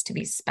funding needs to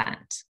be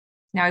spent.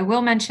 Now, I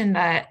will mention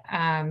that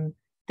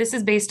this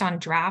is based on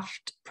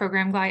draft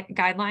program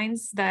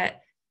guidelines that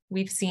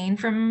we've seen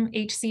from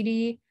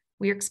HCD.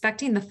 We're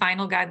expecting the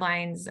final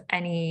guidelines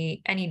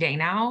any day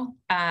now.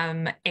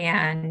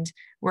 And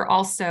we're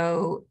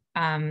also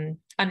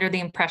under the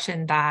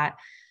impression that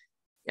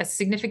a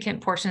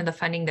significant portion of the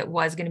funding that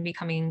was going to be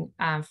coming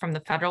from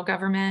the federal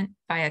government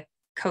via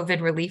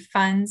COVID relief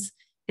funds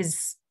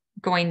is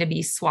going to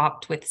be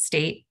swapped with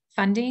state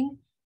funding,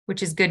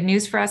 which is good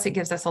news for us. It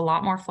gives us a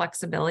lot more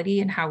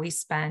flexibility in how we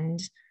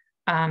spend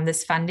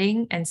this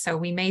funding. And so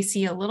we may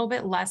see a little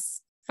bit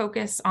less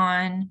focus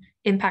on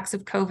impacts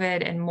of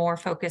COVID and more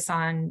focus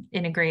on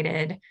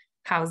integrated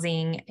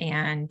housing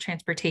and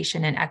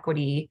transportation and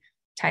equity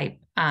type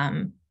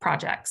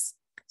projects.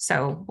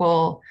 So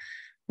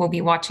we'll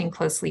be watching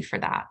closely for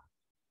that.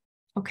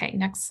 Okay,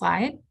 next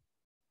slide.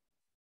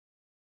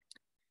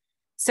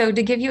 So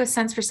to give you a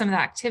sense for some of the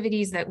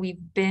activities that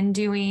we've been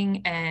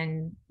doing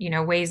and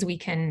ways we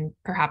can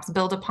perhaps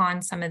build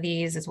upon some of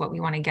these is what we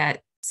want to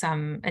get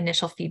some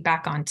initial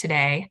feedback on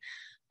today.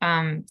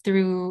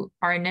 Through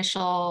our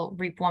initial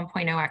REAP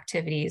 1.0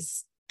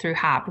 activities through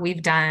HAP,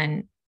 we've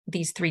done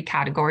these 3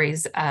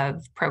 categories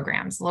of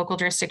programs: local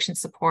jurisdiction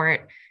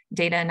support,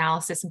 data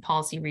analysis and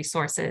policy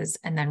resources,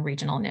 and then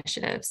regional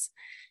initiatives.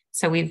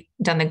 So we've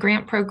done the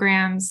grant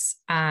programs.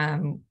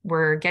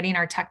 We're getting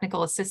our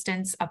technical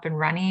assistance up and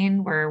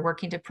running. We're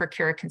working to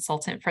procure a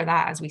consultant for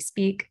that as we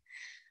speak.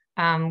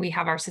 We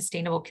have our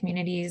sustainable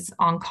communities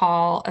on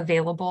call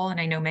available. And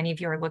I know many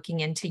of you are looking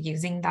into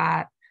using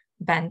that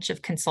bench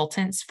of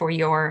consultants for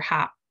your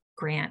HAP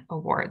grant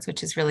awards,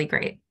 which is really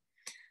great.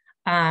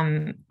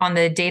 On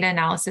the data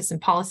analysis and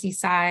policy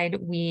side,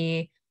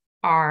 we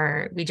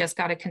just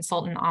got a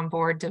consultant on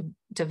board to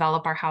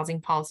develop our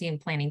housing policy and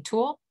planning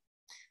tool.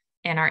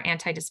 And our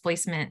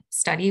anti-displacement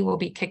study will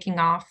be kicking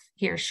off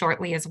here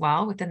shortly as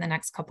well within the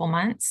next couple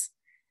months.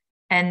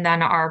 And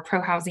then our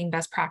pro-housing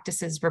best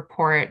practices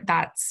report,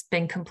 that's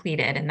been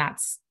completed, and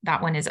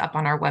that one is up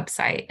on our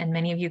website. And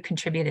many of you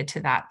contributed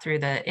to that through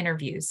the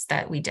interviews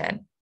that we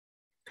did.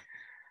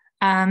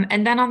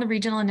 And then on the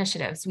regional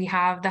initiatives, we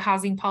have the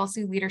Housing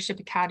Policy Leadership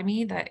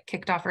Academy that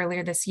kicked off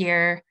earlier this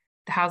year,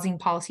 the Housing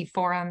Policy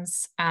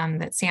Forums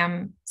that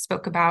Sam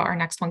spoke about, our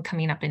next one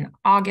coming up in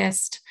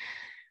August.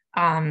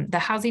 The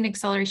Housing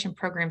Acceleration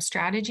Program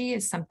strategy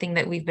is something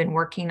that we've been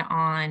working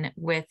on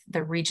with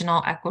the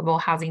Regional Equitable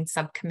Housing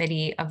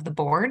Subcommittee of the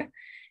board,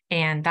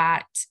 and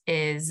that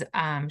is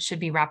should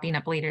be wrapping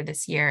up later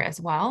this year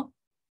as well.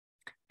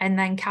 And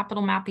then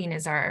capital mapping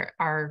is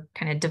our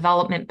kind of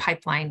development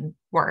pipeline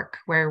work,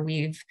 where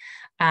we've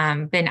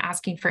been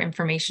asking for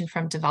information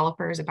from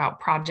developers about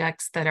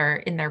projects that are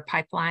in their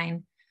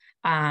pipeline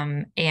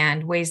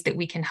and ways that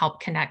we can help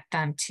connect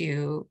them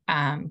to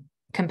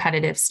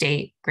competitive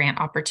state grant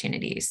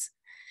opportunities.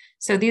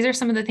 So these are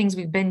some of the things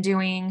we've been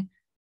doing.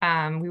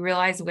 We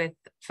realize with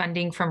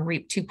funding from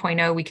REAP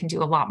 2.0, we can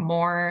do a lot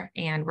more,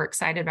 and we're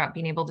excited about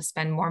being able to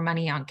spend more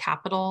money on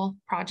capital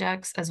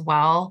projects as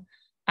well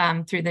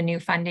through the new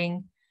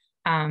funding.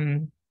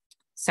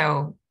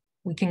 So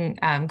we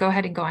can go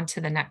ahead and go on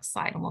to the next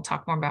slide, and we'll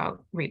talk more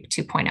about REAP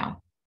 2.0.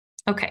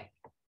 Okay.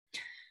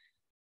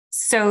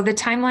 So the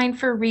timeline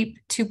for REAP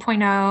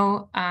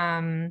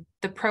 2.0,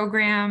 the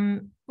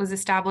program was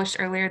established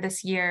earlier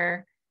this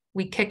year.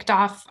 We kicked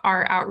off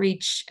our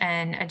outreach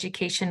and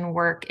education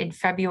work in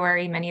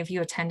February. Many of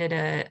you attended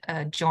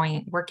a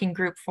joint working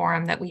group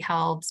forum that we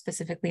held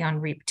specifically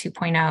on REAP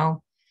 2.0.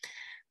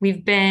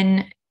 We've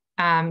been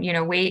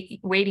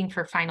waiting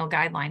for final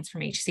guidelines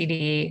from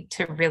HCD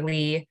to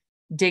really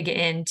dig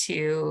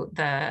into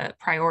the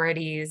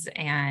priorities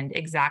and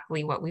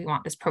exactly what we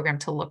want this program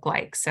to look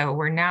like. So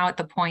we're now at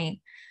the point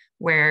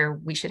where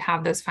we should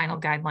have those final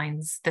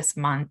guidelines this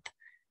month,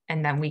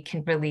 and then we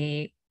can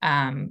really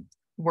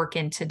work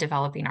into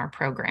developing our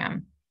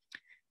program.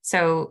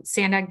 So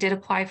SANDAG did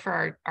apply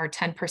for our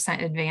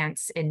 10%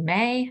 advance in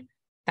May.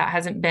 That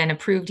hasn't been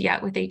approved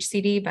yet with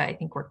HCD, but I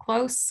think we're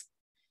close.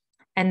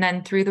 And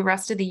then through the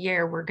rest of the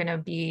year, we're going to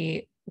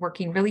be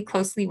working really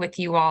closely with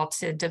you all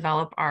to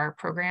develop our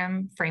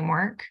program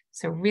framework.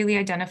 So really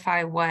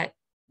identify what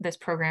this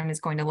program is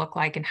going to look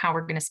like and how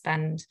we're going to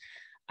spend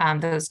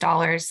those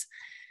dollars.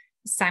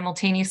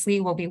 Simultaneously,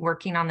 we'll be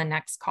working on the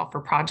next call for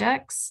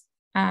projects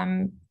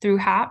through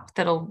HAP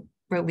that'll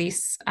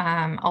release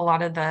a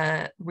lot of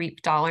the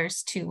REAP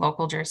dollars to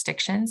local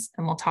jurisdictions.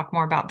 And we'll talk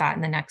more about that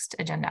in the next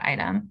agenda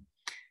item.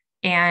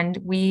 And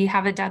we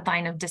have a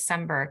deadline of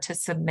December to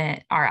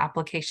submit our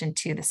application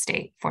to the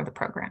state for the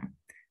program.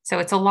 So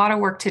it's a lot of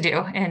work to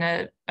do in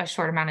a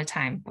short amount of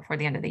time before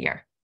the end of the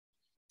year.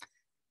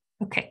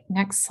 Okay,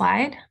 next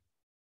slide.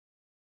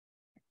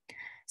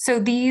 So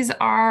these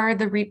are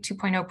the REAP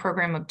 2.0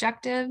 program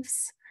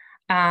objectives.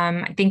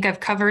 I think I've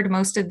covered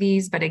most of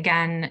these, but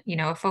again,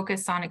 a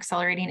focus on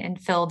accelerating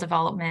infill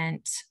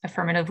development,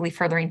 affirmatively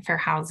furthering fair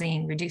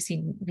housing,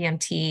 reducing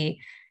VMT,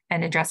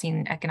 and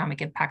addressing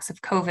economic impacts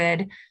of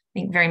COVID. I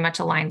think very much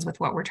aligns with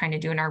what we're trying to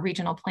do in our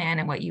regional plan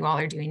and what you all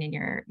are doing in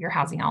your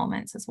housing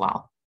elements as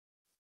well.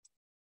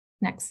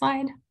 Next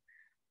slide.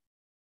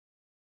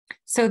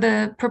 So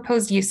the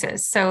proposed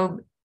uses. So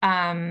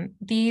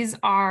these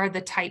are the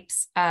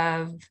types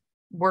of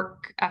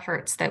work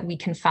efforts that we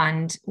can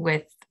fund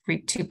with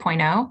REAP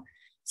 2.0.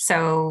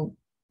 So,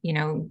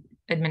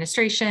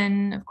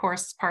 administration, of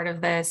course, is part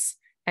of this.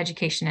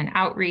 Education and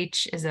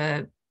outreach is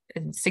a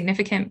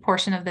significant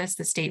portion of this.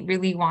 The state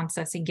really wants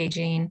us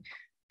engaging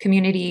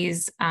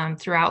communities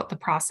throughout the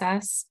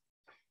process.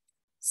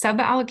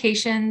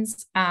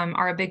 Sub-allocations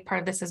are a big part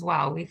of this as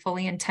well. We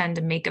fully intend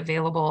to make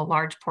available a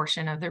large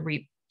portion of the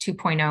REAP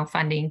 2.0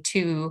 funding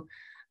to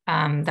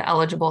the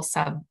eligible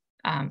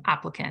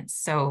applicants.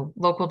 So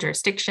local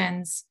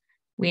jurisdictions,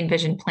 we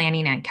envision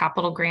planning and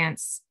capital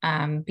grants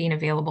being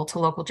available to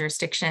local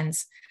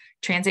jurisdictions.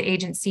 Transit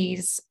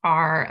agencies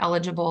are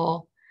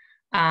eligible.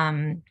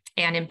 And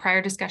in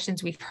prior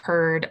discussions, we've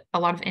heard a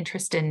lot of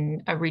interest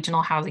in a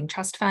regional housing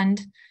trust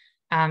fund.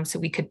 So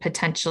we could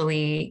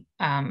potentially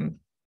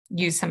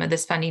use some of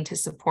this funding to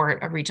support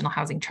a regional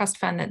housing trust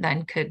fund that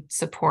then could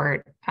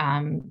support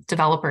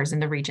developers in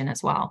the region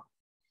as well.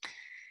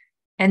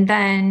 And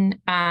then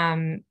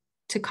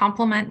to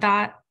complement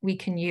that, we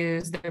can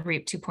use the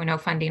REAP 2.0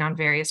 funding on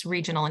various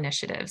regional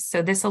initiatives.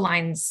 So this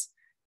aligns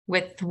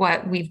with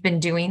what we've been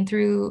doing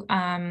through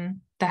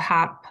the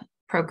HAP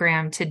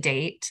program to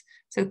date.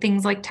 So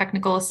things like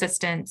technical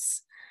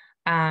assistance,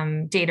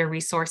 data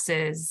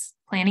resources,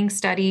 planning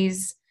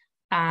studies,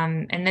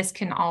 and this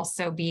can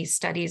also be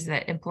studies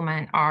that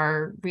implement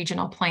our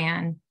regional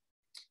plan,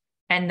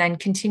 and then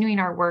continuing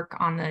our work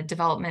on the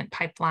development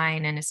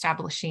pipeline and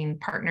establishing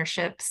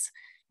partnerships.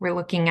 We're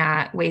looking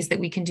at ways that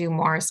we can do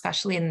more,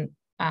 especially in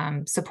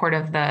support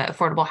of the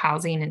Affordable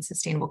Housing and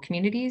Sustainable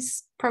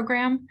Communities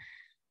program,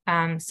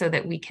 so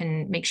that we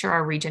can make sure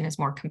our region is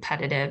more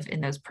competitive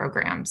in those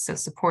programs. So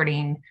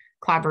supporting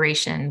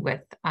collaboration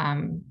with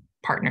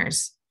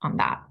partners on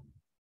that.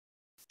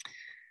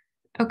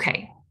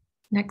 Okay,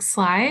 next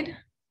slide.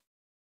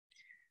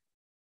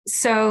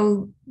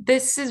 So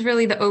this is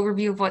really the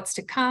overview of what's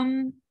to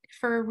come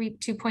for REAP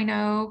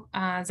 2.0.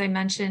 As I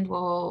mentioned,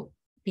 we'll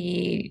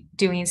be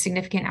doing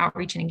significant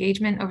outreach and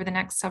engagement over the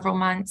next several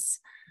months,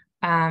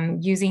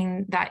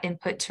 using that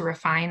input to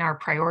refine our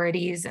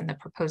priorities and the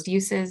proposed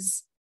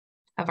uses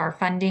of our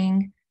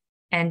funding,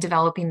 and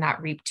developing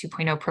that REAP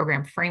 2.0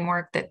 program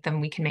framework that then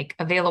we can make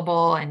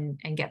available and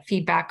get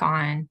feedback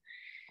on.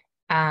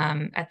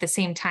 At the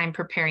same time,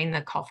 preparing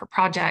the call for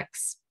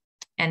projects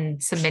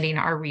and submitting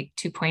our REAP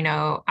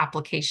 2.0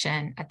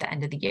 application at the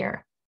end of the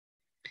year.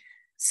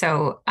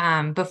 So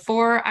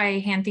before I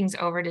hand things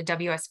over to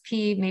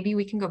WSP, maybe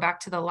we can go back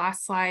to the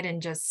last slide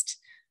and just,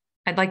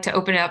 I'd like to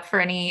open it up for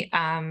any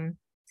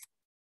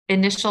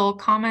initial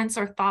comments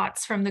or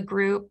thoughts from the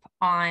group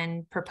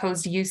on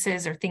proposed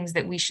uses or things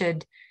that we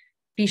should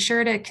be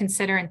sure to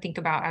consider and think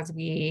about as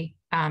we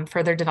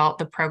further develop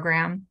the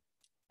program.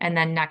 And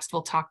then next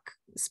we'll talk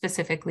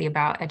specifically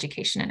about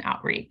education and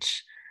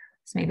outreach.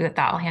 So maybe with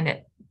that, I'll hand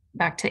it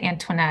back to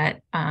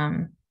Antoinette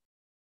to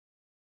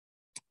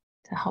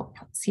help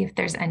see if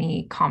there's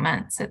any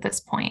comments at this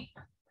point.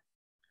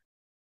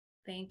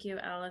 Thank you,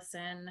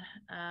 Allison.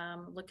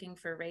 Looking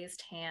for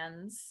raised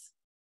hands.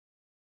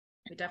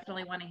 We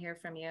definitely want to hear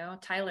from you.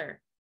 Tyler.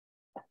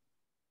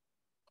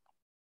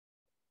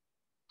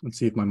 Let's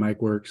see if my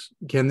mic works.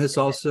 Can this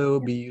also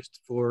be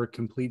used for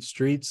complete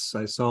streets?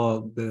 I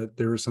saw that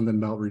there was something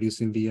about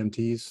reducing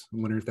VMTs. I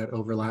wonder if that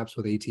overlaps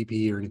with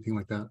ATP or anything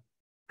like that.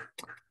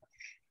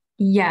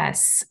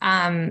 Yes,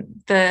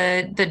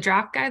 the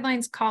draft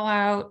guidelines call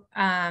out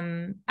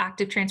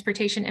active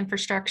transportation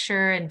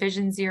infrastructure and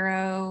Vision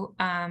Zero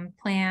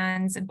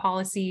plans and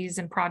policies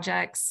and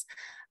projects.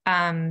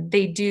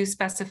 They do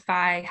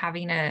specify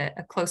having a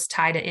close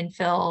tie to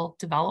infill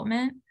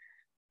development.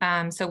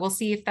 So we'll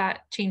see if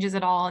that changes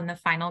at all in the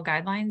final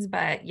guidelines,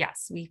 but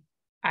yes,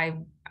 I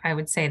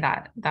would say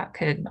that that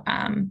could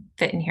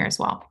fit in here as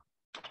well.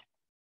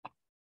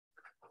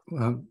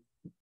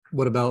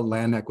 What about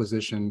land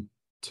acquisition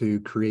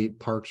to create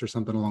parks or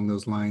something along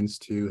those lines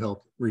to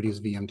help reduce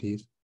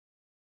VMTs?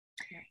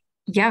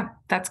 Yeah,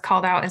 that's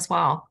called out as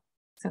well.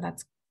 So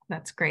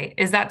that's great.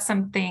 Is that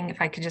something, if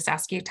I could just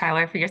ask you,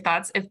 Tyler, for your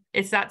thoughts,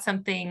 is that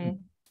something,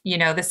 you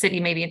know, the city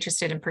may be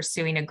interested in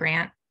pursuing a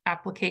grant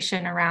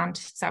application around?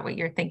 Is that what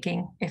you're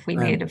thinking if we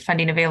made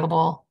funding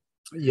available?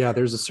 Yeah,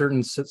 there's a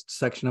certain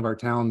section of our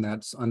town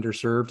that's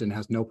underserved and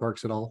has no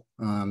parks at all.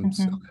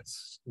 So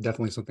that's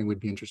definitely something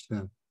we'd be interested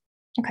in.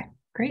 Okay,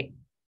 great.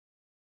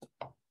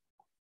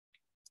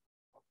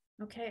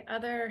 Okay,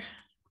 other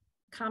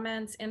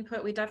comments,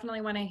 input? We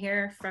definitely want to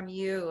hear from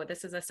you.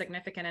 This is a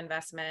significant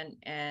investment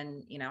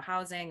in, you know,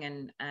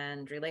 housing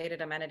and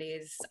related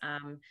amenities,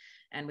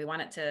 and we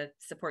want it to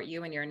support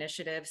you and your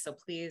initiative. So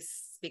please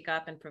speak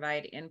up and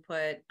provide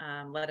input.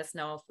 Let us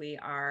know if we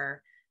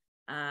are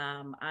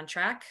on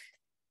track,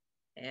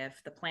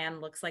 if the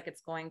plan looks like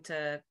it's going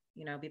to,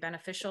 you know, be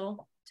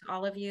beneficial to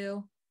all of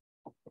you.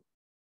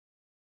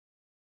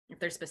 If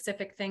there's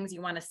specific things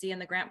you want to see in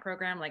the grant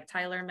program, like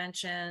Tyler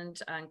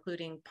mentioned,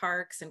 including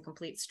parks and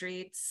complete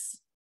streets.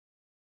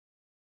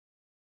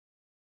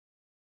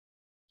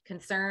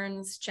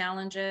 Concerns,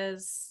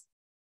 challenges.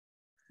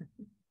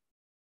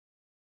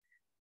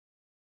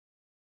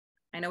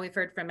 I know we've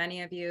heard from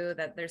many of you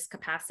that there's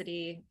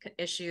capacity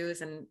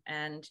issues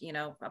and you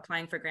know,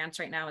 applying for grants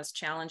right now is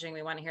challenging.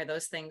 We want to hear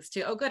those things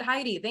too. Oh, good,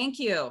 Heidi, thank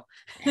you.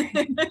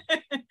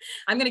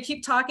 I'm going to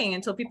keep talking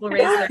until people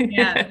raise their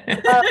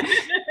hand.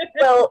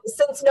 Well,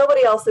 since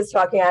nobody else is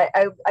talking,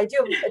 I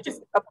do have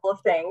just a couple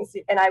of things,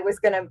 and I was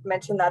going to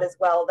mention that as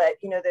well, that,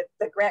 you know,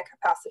 the grant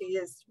capacity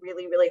is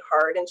really, really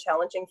hard and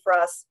challenging for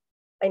us.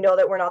 I know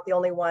that we're not the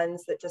only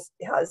ones that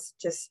has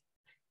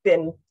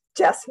been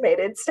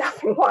decimated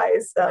staffing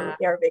wise.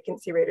 Our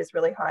vacancy rate is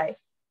really high.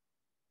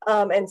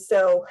 And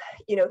so,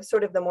 you know,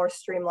 sort of the more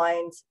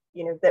streamlined,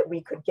 you know, that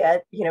we could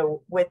get, you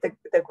know, with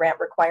the grant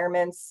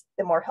requirements,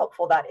 the more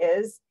helpful that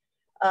is.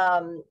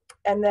 And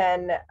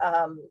then,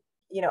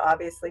 you know,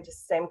 obviously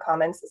just same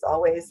comments as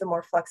always, the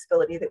more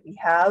flexibility that we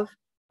have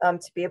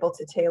to be able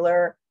to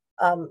tailor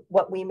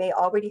what we may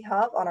already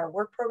have on our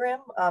work program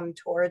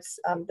towards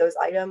those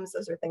items.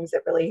 Those are things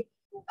that really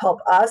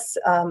help us,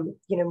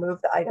 you know, move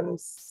the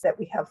items that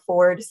we have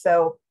forward.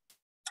 So,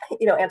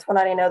 you know,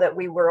 Antoinette, I know that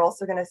we were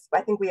also going to,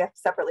 I think we have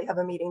separately have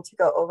a meeting to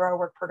go over our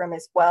work program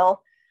as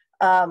well.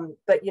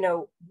 But, you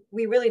know,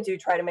 we really do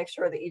try to make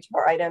sure that each of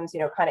our items,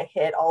 you know, kind of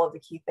hit all of the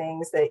key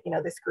things that, you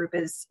know, this group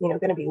is, you know,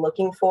 going to be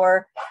looking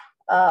for.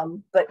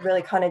 But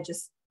really kind of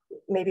just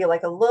maybe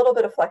like a little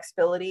bit of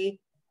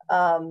flexibility,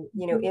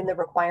 you know, in the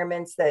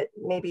requirements, that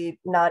maybe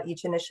not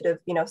each initiative,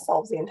 you know,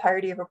 solves the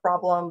entirety of a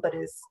problem, but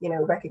is, you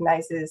know,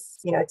 recognizes,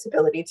 you know, its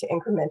ability to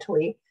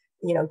incrementally,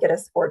 you know, get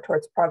us forward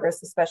towards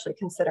progress, especially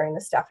considering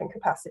the staffing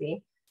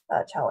capacity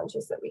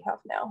challenges that we have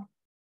now.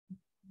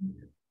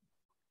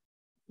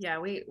 Yeah,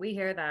 we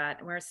hear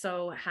that. We're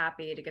so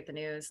happy to get the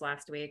news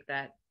last week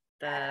that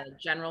the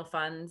general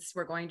funds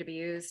were going to be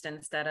used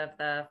instead of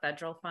the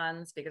federal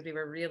funds, because we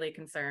were really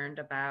concerned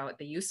about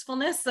the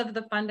usefulness of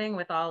the funding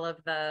with all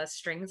of the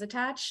strings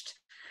attached.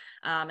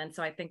 And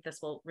so I think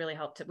this will really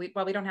help to,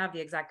 well, we don't have the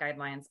exact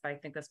guidelines, but I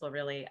think this will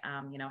really,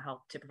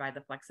 help to provide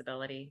the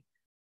flexibility.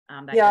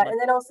 Yeah, and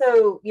then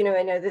also,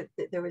 I know that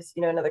there was,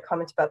 another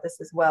comment about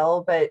this as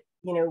well, but,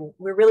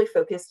 we're really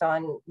focused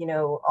on,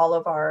 all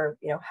of our,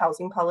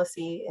 housing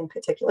policy in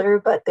particular,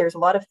 but there's a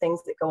lot of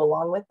things that go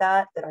along with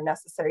that are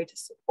necessary to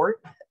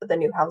support the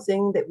new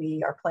housing that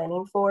we are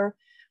planning for.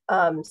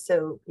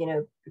 So,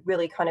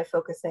 really kind of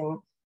focusing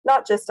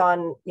not just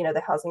on,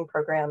 the housing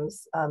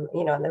programs, and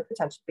their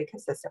potential to be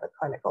consistent with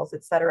climate goals,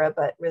 et cetera,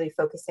 but really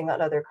focusing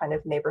on other kind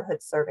of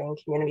neighborhood serving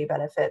community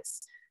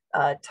benefits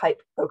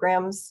type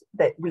programs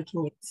that we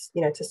can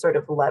use, to sort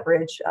of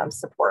leverage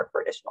support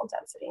for additional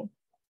density.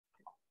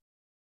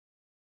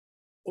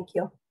 Thank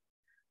you.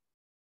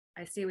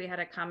 I see we had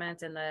a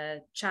comment in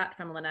the chat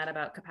from Lynette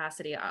about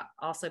capacity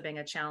also being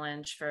a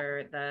challenge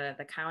for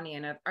the county.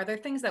 And are there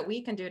things that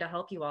we can do to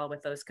help you all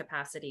with those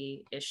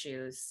capacity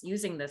issues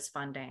using this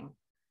funding?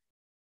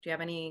 Do you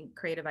have any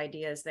creative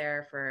ideas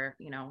there for,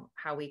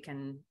 how we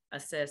can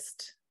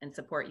assist and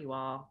support you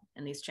all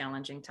in these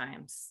challenging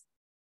times?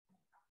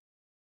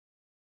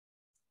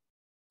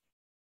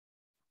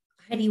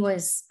 Heidi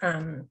was,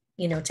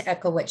 to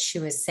echo what she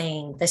was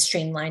saying, the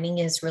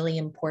streamlining is really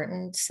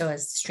important. So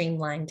as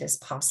streamlined as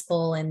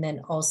possible. And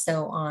then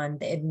also on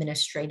the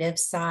administrative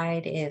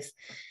side, if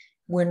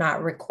we're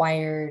not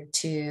required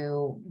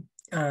to,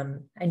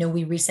 I know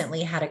we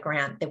recently had a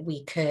grant that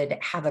we could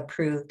have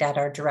approved at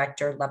our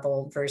director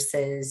level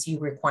versus you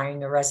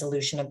requiring a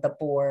resolution of the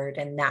board,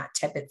 and that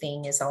type of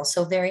thing is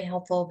also very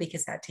helpful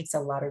because that takes a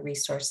lot of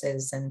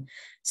resources and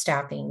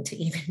staffing to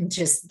even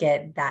just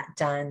get that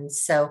done.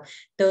 So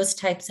those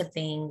types of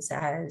things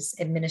as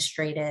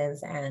administrative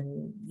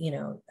and,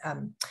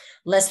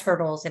 less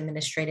hurdles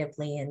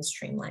administratively and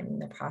streamlining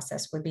the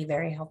process would be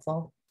very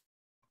helpful.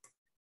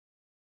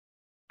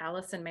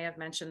 Allison may have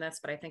mentioned this,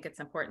 but I think it's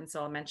important,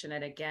 so I'll mention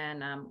it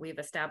again. We've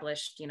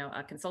established,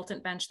 a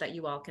consultant bench that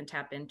you all can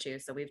tap into.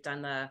 So we've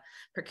done the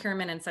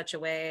procurement in such a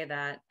way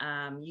that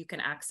you can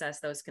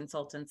access those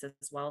consultants as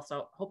well.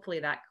 So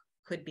hopefully that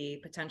could be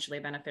potentially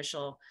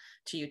beneficial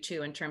to you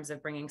too, in terms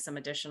of bringing some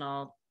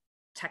additional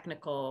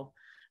technical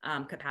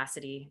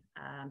capacity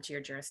to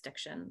your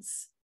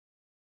jurisdictions.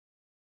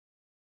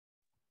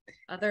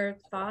 Other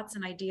thoughts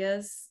and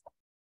ideas?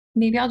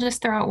 Maybe I'll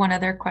just throw out one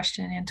other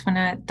question,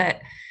 Antoinette,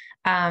 that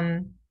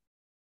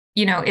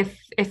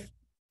if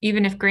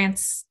even if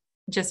grants,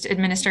 just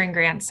administering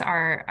grants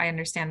I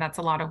understand that's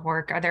a lot of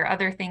work. Are there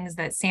other things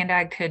that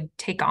SANDAG could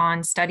take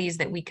on, studies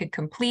that we could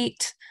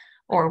complete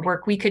or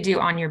work we could do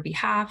on your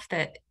behalf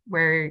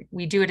where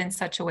we do it in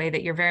such a way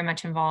that you're very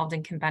much involved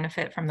and can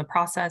benefit from the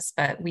process,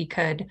 but we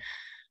could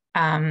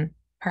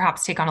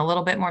perhaps take on a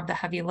little bit more of the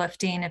heavy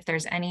lifting if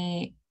there's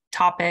any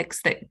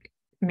topics that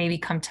maybe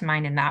come to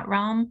mind in that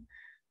realm?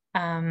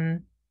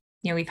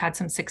 We've had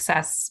some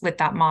success with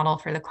that model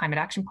for the climate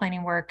action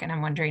planning work. And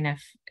I'm wondering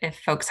if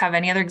folks have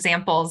any other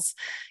examples,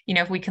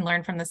 if we can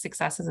learn from the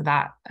successes of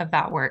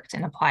that work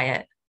and apply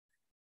it.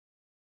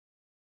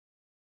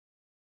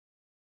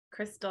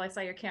 Crystal, I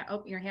saw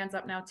your hands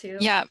up now too.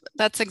 Yeah,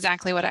 that's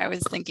exactly what I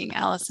was thinking,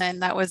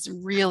 Allison. That was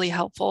really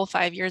helpful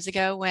 5 years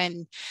ago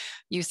when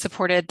you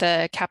supported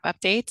the CAP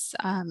updates.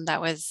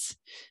 That was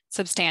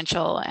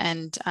substantial.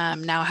 And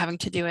now having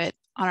to do it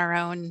on our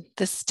own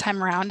this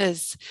time around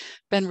has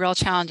been real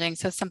challenging.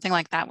 So something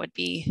like that would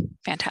be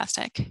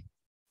fantastic.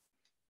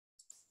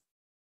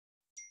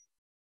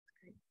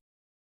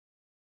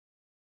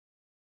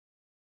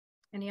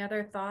 Any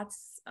other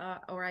thoughts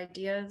or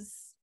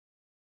ideas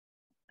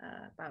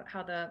about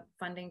how the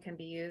funding can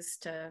be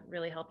used to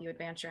really help you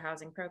advance your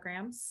housing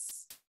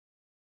programs?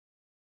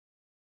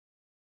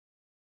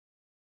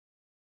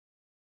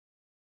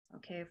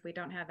 Okay, if we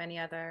don't have any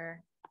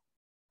other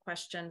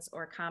questions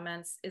or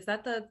comments, is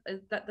that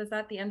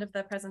the end of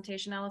the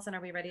presentation, Allison? Are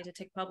we ready to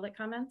take public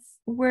comments?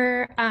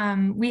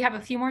 We have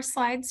a few more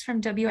slides from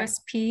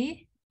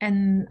WSP,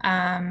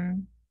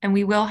 and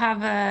we will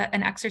have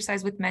an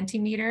exercise with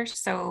Mentimeter,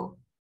 so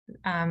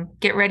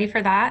get ready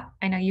for that.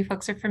 I know you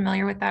folks are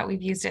familiar with that.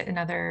 We've used it in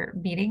other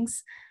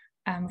meetings.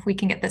 If we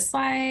can get the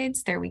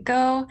slides, there we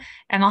go.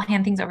 And I'll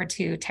hand things over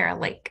to Tara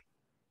Lake.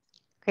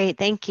 Great,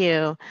 thank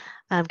you.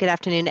 Good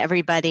afternoon,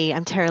 everybody.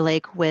 I'm Tara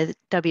Lake with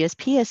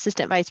WSP,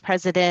 Assistant Vice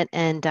President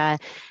and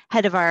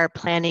head of our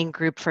planning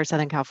group for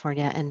Southern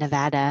California and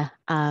Nevada.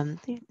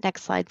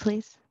 Next slide,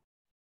 please.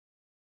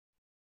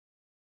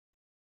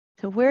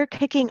 So we're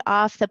kicking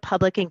off the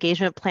public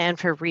engagement plan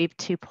for REAP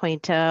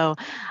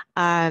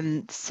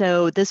 2.0.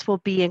 So this will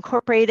be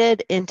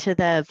incorporated into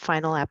the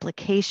final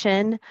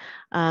application.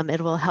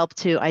 It will help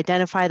to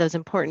identify those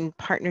important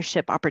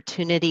partnership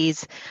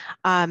opportunities.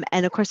 And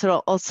of course,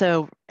 it'll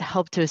also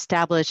help to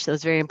establish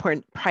those very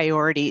important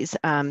priorities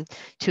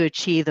to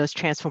achieve those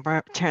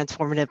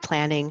transformative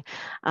planning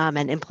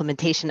and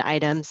implementation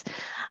items.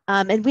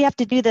 And we have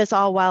to do this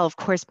all while, of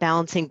course,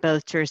 balancing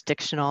both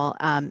jurisdictional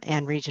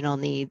and regional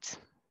needs.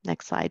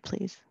 Next slide,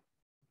 please.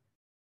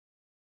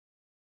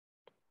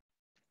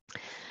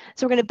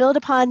 So we're going to build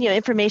upon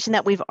information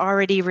that we've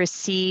already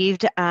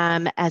received.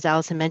 As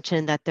Allison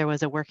mentioned, that there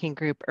was a working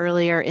group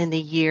earlier in the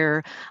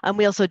year.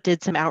 We also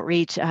did some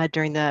outreach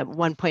during the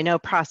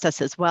 1.0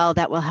 process as well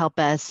that will help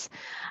us.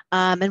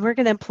 And we're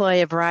going to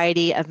employ a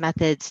variety of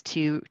methods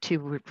to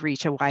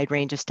reach a wide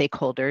range of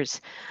stakeholders.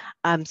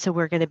 So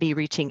we're going to be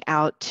reaching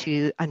out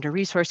to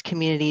under-resourced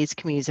communities,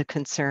 communities of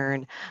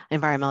concern,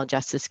 environmental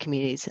justice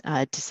communities,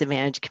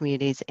 disadvantaged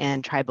communities,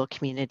 and tribal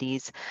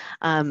communities.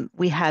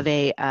 We have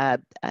a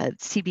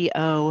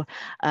CBO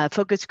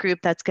focus group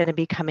that's going to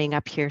be coming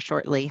up here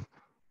shortly.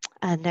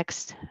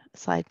 Next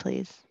slide,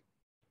 please.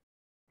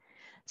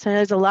 So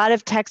there's a lot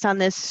of text on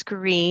this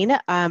screen,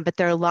 but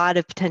there are a lot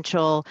of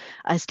potential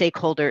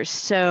stakeholders.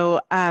 So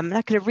I'm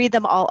not going to read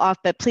them all off,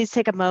 but please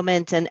take a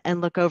moment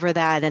and look over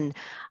that, and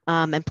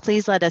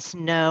please let us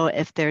know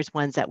if there's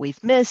ones that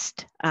we've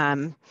missed,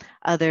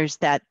 others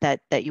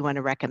that you want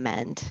to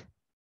recommend.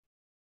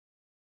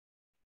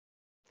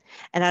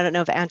 And I don't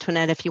know if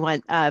Antoinette, if you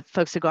want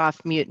folks to go off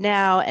mute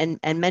now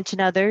and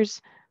mention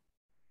others.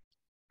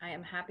 I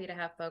am happy to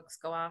have folks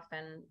go off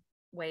and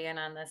weigh in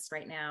on this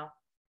right now.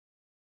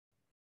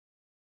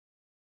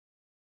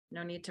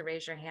 No need to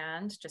raise your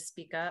hand, just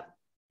speak up.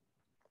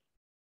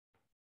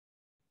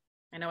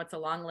 I know it's a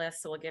long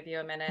list, so we'll give you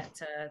a minute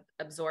to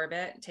absorb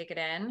it, take it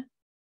in.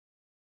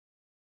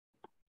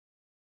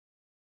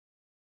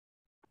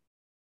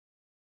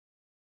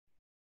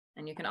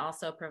 And you can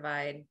also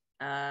provide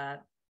a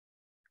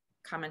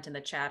comment in the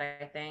chat,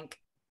 I think.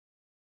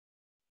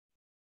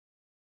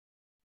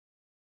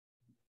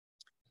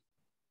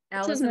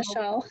 This is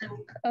Michelle.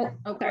 Oh,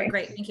 sorry.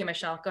 Great. Thank you,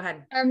 Michelle. Go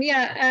ahead.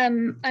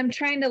 I'm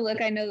trying to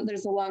look. I know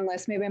there's a long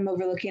list. Maybe I'm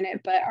overlooking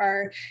it, but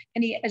are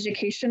any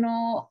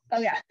educational,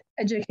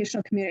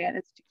 educational community and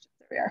institutions.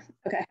 There we are.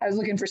 Okay. I was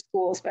looking for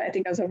schools, but I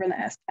think I was over in the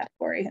S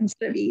category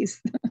instead of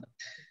E's.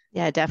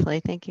 Yeah,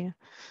 definitely. Thank you.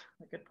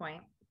 Good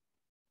point.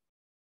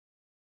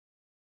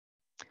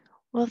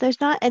 Well, if there's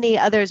not any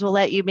others, we'll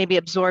let you maybe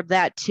absorb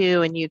that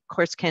too. And you, of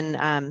course,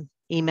 can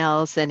email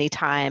us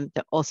anytime.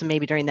 Also,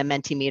 maybe during the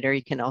Mentimeter,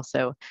 you can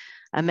also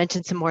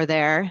mention some more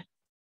there.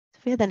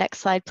 If we have the next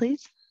slide,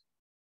 please.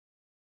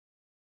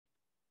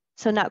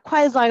 So not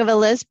quite as long of a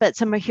list, but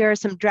here are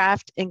some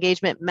draft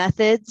engagement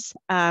methods.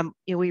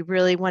 We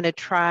really want to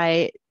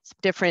try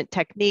different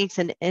techniques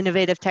and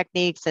innovative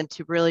techniques and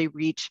to really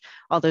reach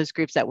all those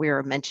groups that we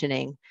were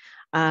mentioning.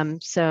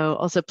 So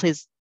also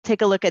please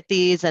take a look at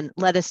these and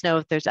let us know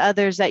if there's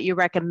others that you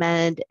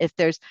recommend, if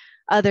there's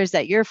others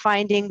that you're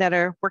finding that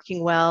are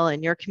working well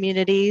in your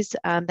communities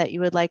that you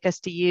would like us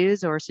to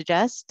use or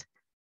suggest,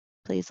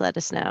 please let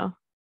us know.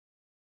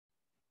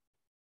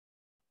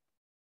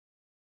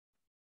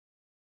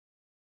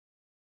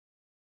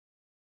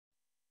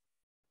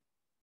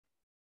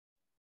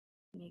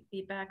 Any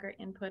feedback or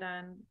input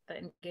on the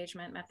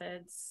engagement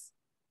methods?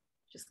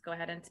 Just go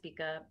ahead and speak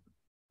up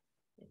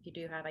if you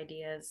do have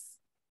ideas.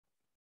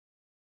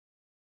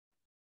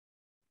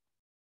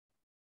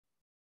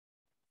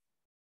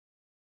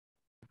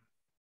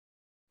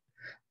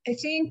 I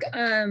think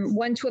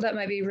one tool that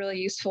might be really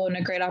useful and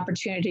a great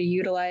opportunity to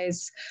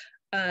utilize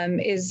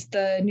is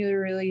the newly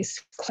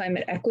released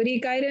climate equity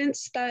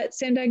guidance that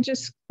SANDAG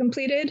just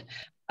completed.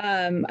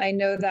 I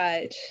know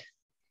that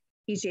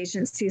each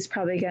agency is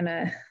probably going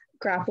to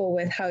grapple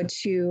with how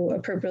to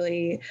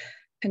appropriately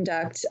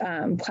conduct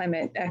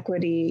climate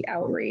equity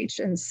outreach.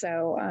 And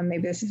so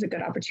maybe this is a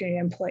good opportunity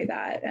to employ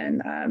that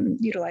and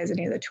utilize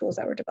any of the tools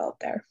that were developed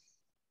there.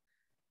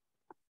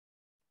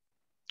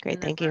 Great,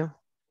 thank you.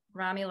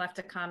 Rami left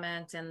a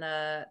comment in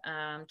the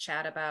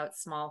chat about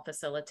small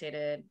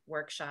facilitated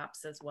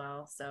workshops as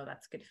well. So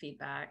that's good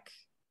feedback.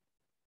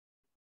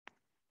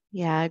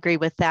 Yeah, I agree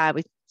with that.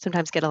 We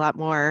sometimes get a lot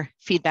more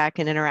feedback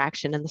and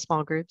interaction in the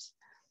small groups.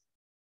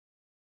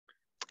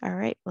 All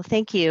right, well,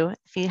 thank you.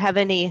 If you have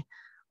any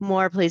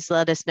more, please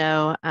let us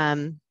know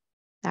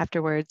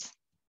afterwards.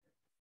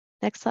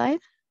 Next slide.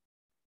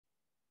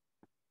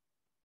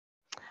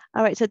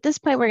 All right, so at this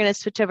point, we're going to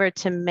switch over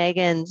to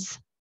Megan's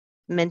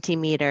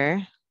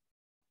Mentimeter.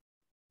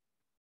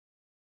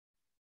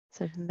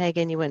 So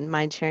Megan, you wouldn't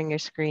mind sharing your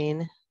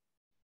screen?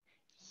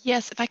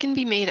 Yes, if I can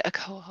be made a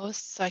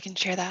co-host so I can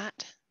share that.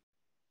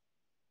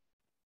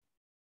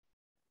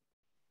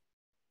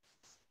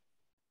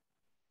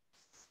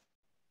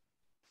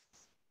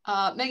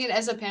 Megan,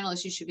 as a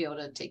panelist, you should be able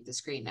to take the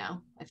screen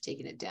now. I've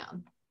taken it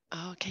down.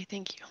 Okay,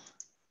 thank you.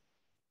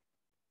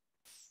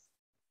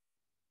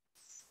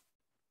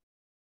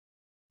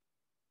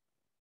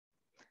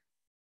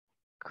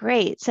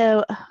 Great.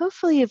 So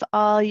hopefully you've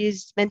all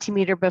used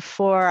Mentimeter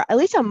before, at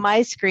least on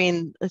my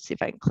screen. Let's see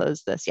if I can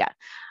close this. Yeah.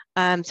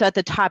 So at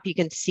the top, you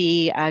can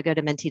see, go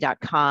to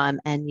menti.com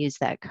and use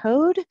that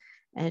code,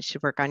 and it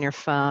should work on your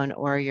phone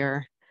or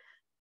your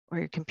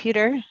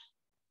computer.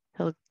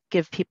 He'll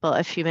give people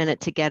a few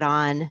minutes to get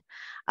on.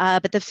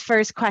 But the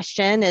first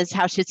question is,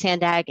 how should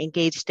SANDAG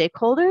engage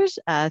stakeholders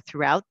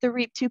throughout the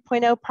REAP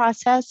 2.0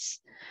 process?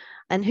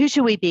 And who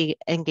should we be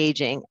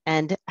engaging?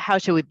 And how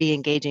should we be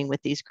engaging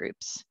with these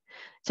groups?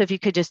 So if you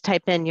could just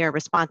type in your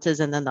responses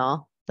and then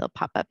they'll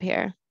pop up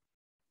here.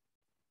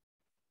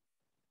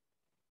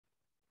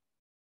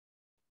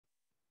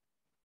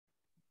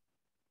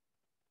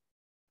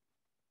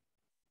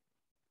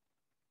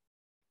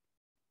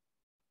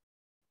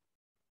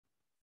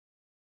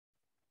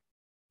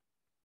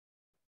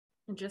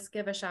 And just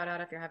give a shout out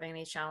if you're having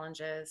any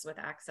challenges with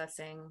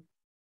accessing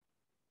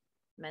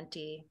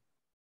Menti.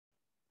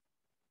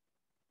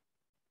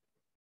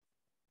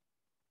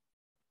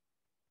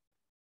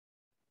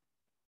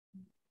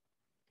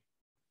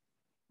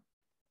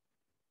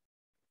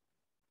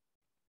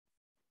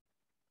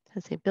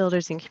 Let's say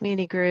builders and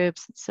community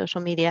groups, social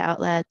media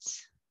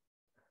outlets,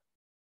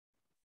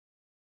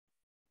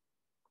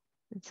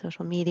 and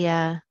social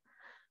media,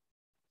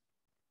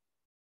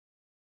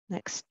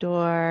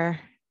 Nextdoor,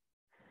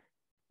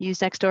 use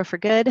Nextdoor for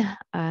good,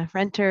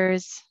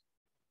 renters.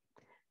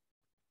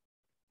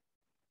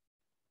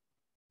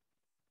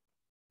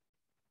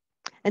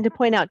 And to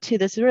point out too,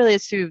 this really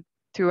is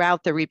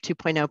throughout the REAP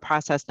 2.0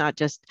 process, not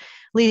just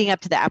leading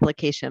up to the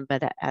application,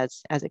 but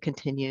as it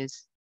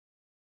continues.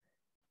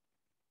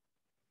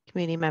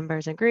 Community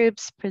members and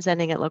groups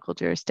presenting at local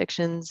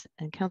jurisdictions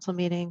and council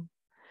meeting.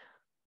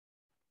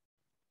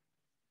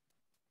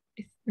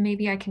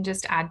 Maybe I can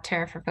just add,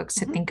 Tara, for folks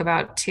to think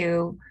about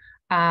too.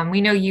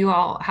 We know you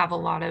all have a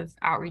lot of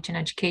outreach and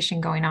education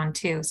going on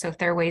too. So if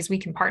there are ways we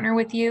can partner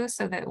with you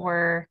so that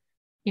we're,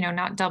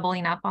 not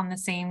doubling up on the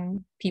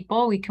same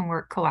people, we can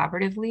work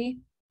collaboratively.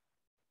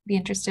 Be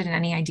interested in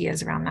any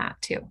ideas around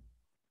that too.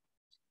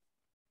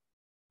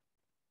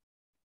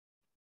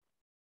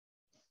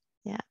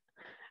 Yeah.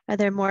 Are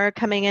there more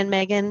coming in,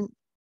 Megan?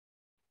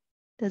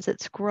 Does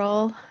it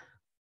scroll?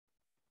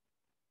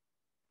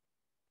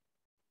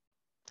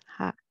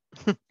 Ha.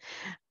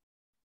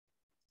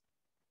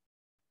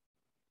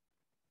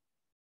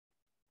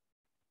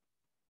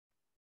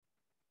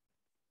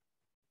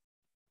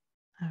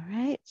 All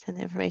right, send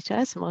the information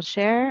to us and we'll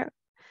share,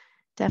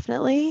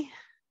 definitely.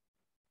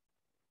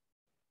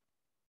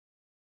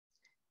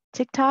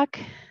 TikTok,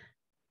 we'll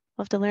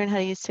have to learn how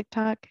to use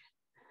TikTok.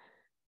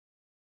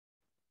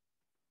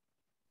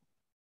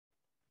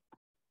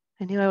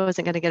 I knew I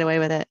wasn't gonna get away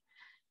with it.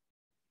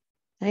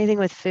 Anything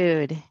with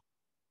food.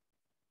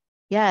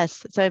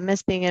 Yes, so I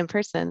miss being in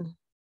person.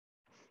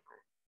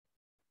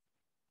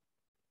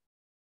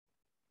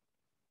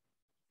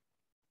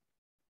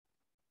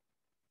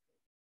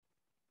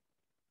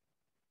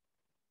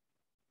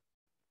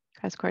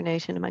 Cross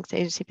coordination amongst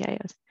agency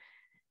PIOs.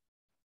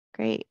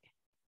 Great.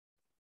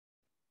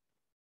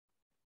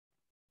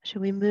 Should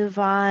we move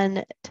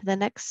on to the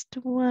next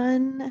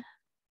one?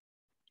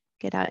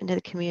 Get out into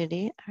the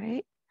community, all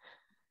right.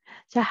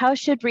 So how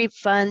should REAP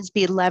funds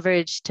be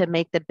leveraged to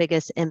make the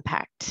biggest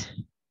impact?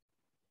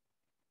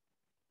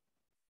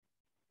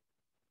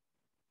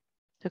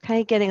 So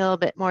kind of getting a little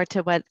bit more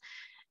to what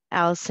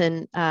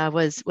Allison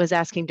was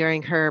asking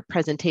during her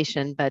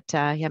presentation, but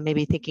yeah,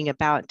 maybe thinking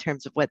about in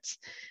terms of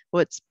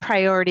what's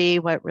priority,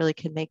 what really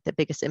can make the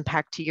biggest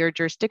impact to your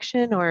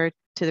jurisdiction or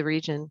to the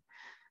region.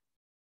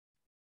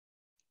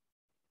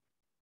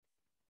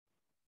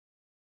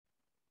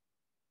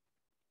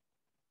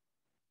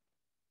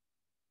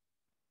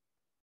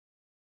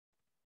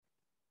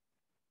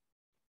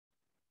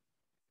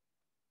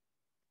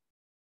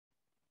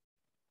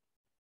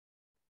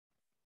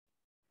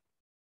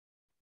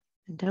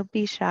 And don't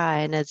be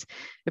shy. And as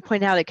you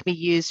point out, it can be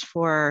used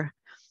for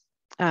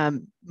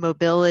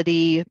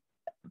mobility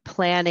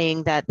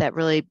planning that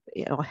really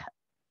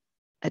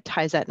it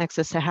ties that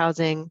nexus to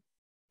housing.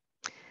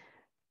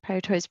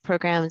 Prioritize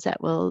programs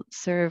that will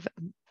serve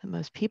the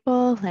most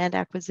people, land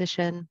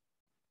acquisition.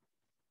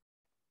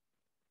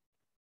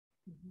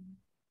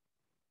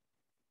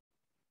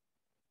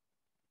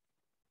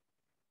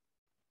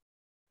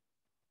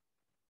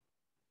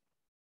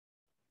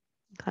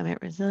 Climate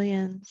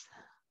resilience.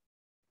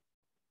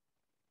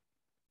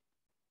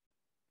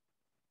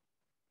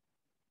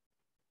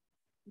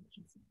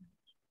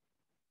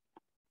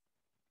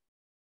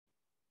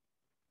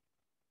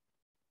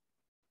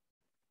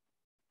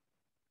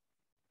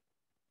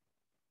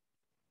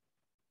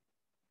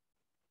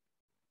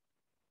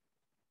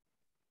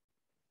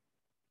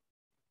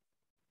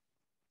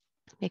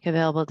 Make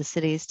available to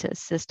cities to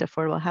assist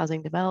affordable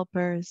housing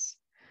developers.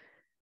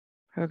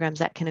 Programs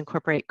that can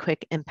incorporate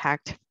quick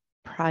impact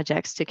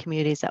projects to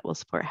communities that will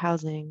support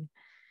housing.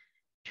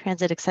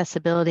 Transit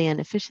accessibility and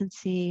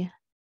efficiency.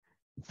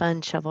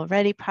 Fund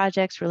shovel-ready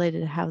projects related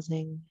to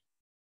housing.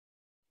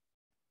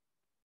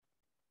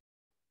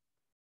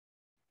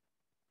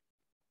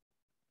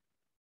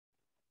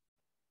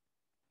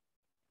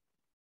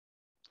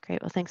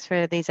 Great, well, thanks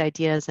for these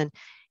ideas, and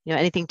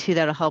anything too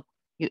that'll help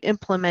you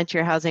implement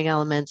your housing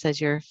elements as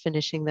you're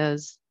finishing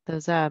those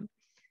up.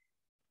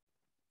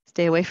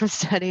 Stay away from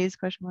studies,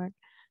 question mark.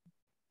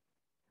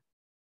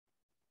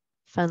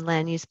 Fund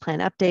land use plan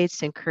updates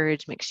to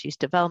encourage mixed use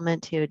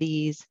development,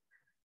 TODs.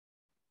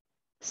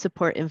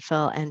 Support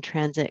infill and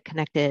transit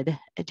connected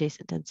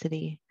adjacent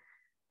density.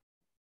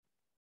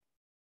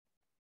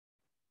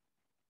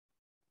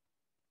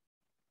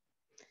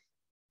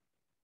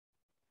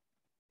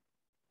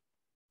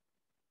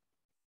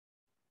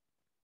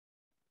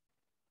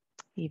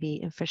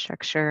 EV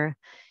infrastructure,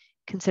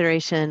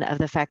 consideration of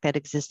the fact that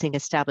existing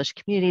established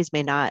communities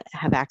may not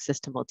have access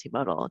to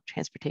multimodal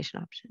transportation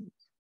options.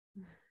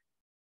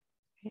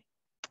 Okay.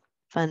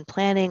 Fund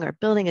planning or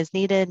building is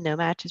needed. No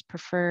match is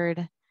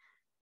preferred.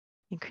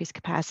 Increase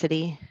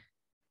capacity.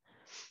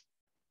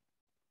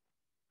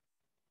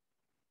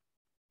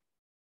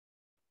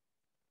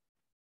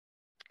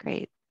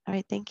 Great. All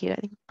right, thank you. I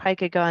think probably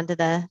could go on to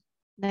the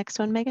next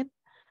one, Megan.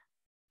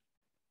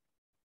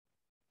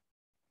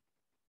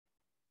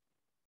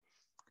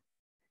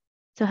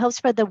 So help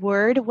spread the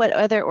word. What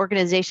other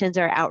organizations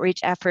or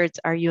outreach efforts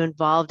are you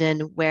involved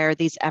in where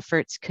these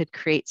efforts could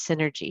create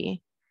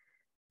synergy?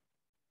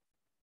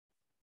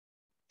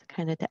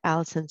 Kind of to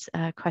Allison's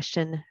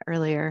question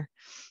earlier.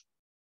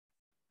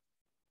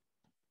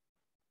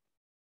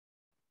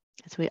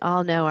 As we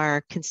all know,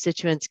 our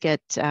constituents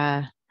get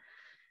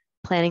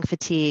planning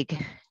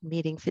fatigue,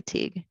 meeting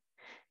fatigue.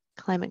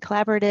 Climate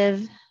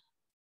Collaborative.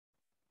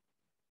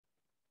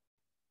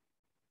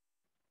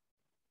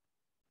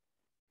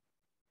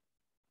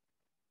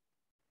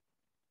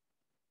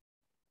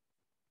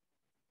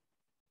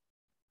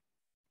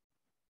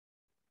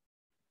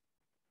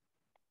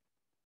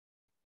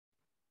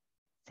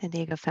 San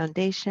Diego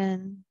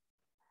Foundation.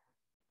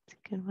 It's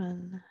a good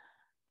one.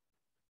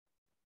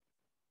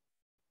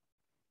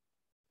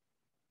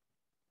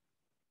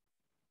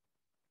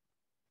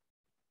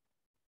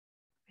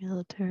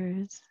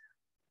 Realtors.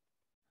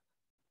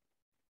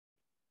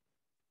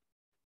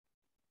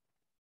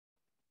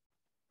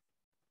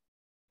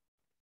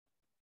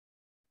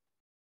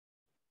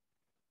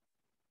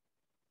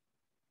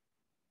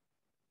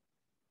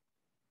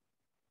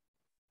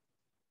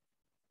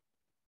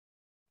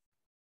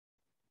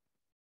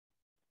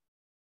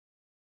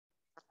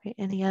 Right,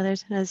 any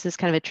others? I know this is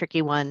kind of a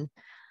tricky one,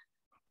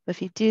 but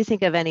if you do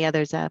think of any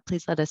others,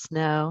 please let us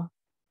know.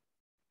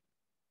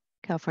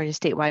 California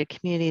Statewide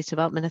Communities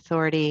Development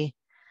Authority.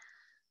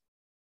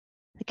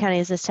 The county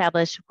has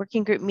established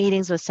working group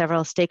meetings with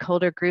several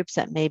stakeholder groups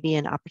that may be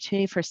an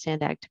opportunity for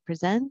SANDAG to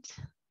present.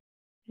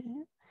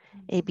 Okay.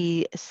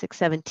 AB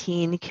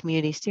 617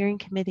 Community Steering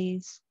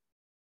Committees.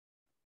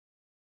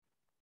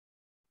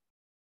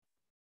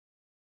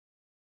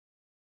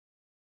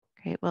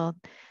 Great, well,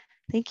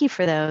 thank you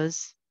for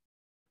those.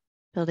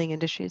 Building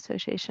Industry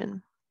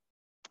Association.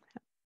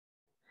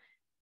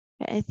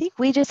 I think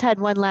we just had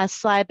one last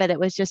slide, but it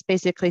was just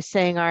basically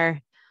saying our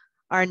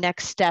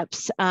next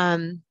steps.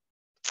 And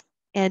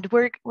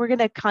we're going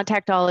to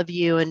contact all of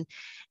you and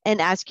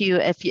ask you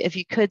if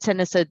you could send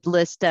us a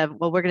list of,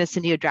 well, we're going to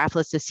send you a draft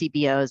list of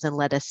CBOs and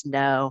let us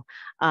know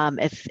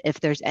if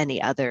there's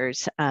any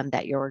others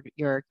that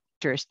your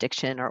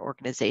jurisdiction or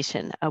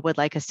organization would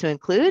like us to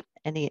include.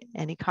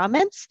 Any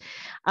comments?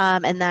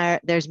 And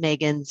there's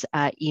Megan's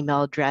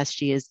email address.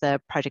 She is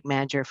the project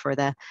manager for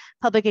the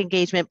public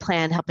engagement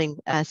plan helping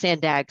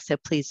SANDAG. So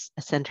please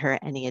send her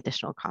any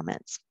additional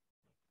comments.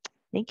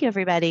 Thank you,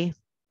 everybody.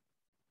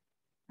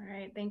 All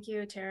right, thank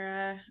you,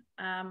 Tara.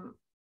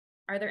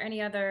 Are there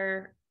any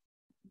other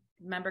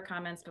member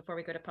comments before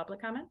we go to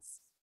public comments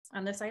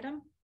on this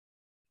item?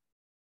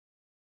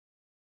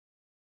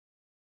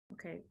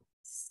 Okay.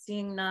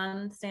 Seeing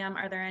none, Sam,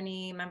 are there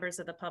any members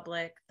of the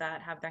public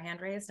that have their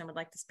hand raised and would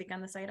like to speak on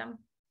this item?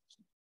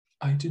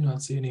 I do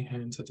not see any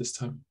hands at this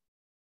time.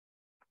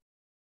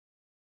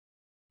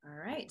 All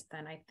right,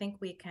 then I think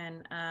we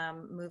can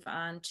move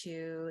on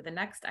to the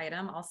next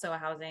item, also a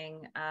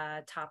housing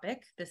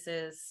topic. This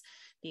is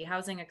the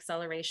Housing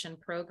Acceleration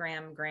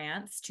Program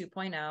Grants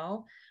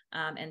 2.0,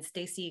 and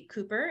Stacy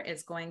Cooper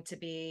is going to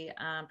be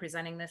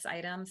presenting this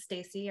item.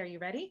 Stacy, are you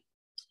ready?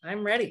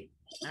 I'm ready.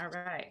 All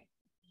right.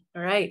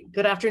 All right.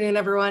 Good afternoon,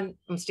 everyone.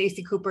 I'm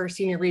Stacy Cooper,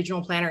 Senior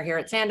Regional Planner here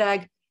at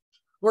SANDAG,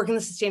 working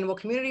the Sustainable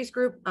Communities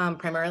Group,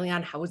 primarily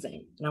on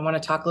housing. And I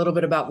want to talk a little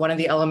bit about one of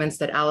the elements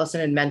that Allison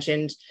had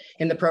mentioned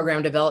in the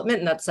program development,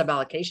 and that's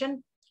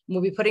suballocation.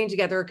 We'll be putting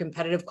together a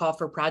competitive call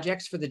for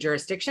projects for the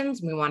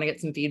jurisdictions. We want to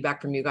get some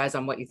feedback from you guys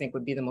on what you think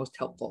would be the most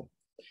helpful.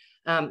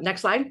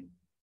 Next slide.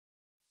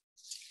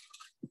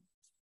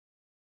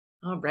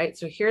 All right,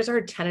 so here's our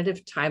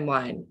tentative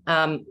timeline.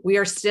 We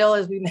are still,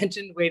 as we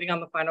mentioned, waiting on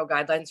the final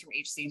guidelines from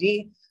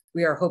HCD.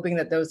 We are hoping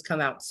that those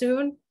come out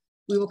soon.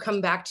 We will come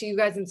back to you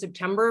guys in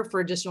September for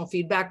additional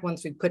feedback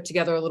once we put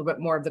together a little bit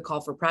more of the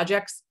call for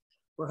projects.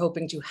 We're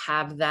hoping to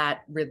have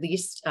that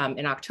released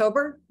in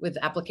October with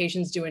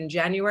applications due in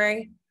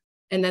January.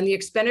 And then the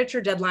expenditure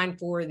deadline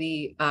for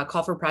the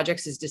call for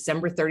projects is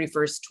December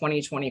 31st,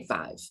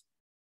 2025.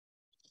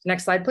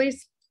 Next slide,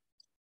 please.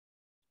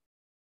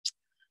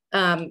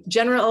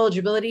 General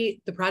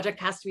eligibility, the project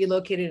has to be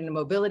located in a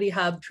mobility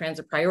hub,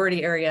 transit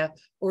priority area,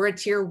 or a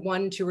tier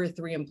 1, 2, or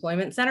 3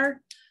 employment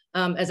center.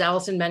 As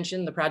Allison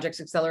mentioned, the project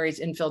accelerates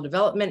infill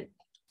development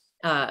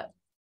and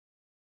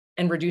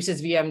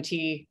reduces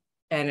VMT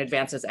and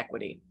advances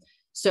equity.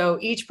 So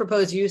each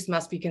proposed use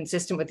must be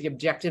consistent with the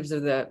objectives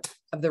of the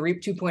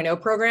REAP 2.0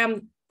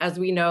 program. As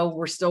we know,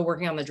 we're still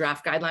working on the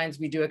draft guidelines.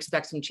 We do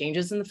expect some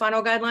changes in the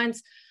final guidelines,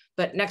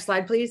 but next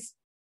slide, please.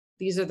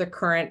 These are the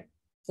current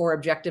 4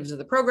 objectives of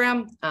the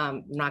program.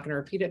 I'm not going to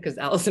repeat it because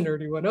Allison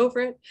already went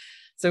over it.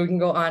 So we can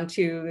go on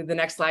to the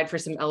next slide for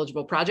some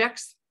eligible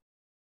projects.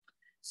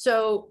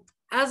 So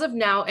as of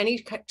now, any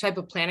type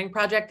of planning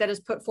project that is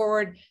put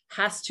forward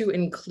has to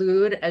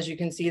include, as you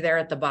can see there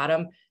at the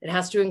bottom, it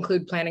has to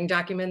include planning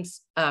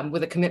documents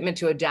with a commitment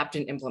to adapt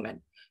and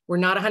implement. We're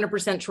not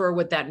 100% sure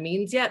what that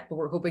means yet, but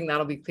we're hoping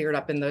that'll be cleared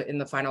up in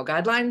the final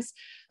guidelines.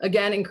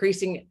 Again,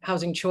 increasing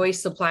housing choice,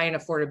 supply, and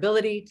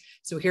affordability.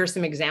 So here's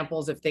some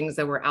examples of things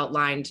that were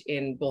outlined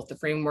in both the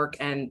framework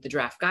and the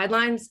draft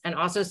guidelines, and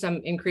also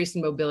some increase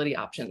in mobility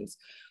options.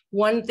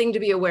 One thing to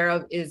be aware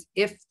of is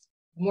if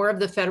more of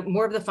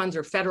the funds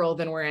are federal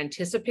than we're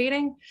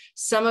anticipating,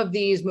 some of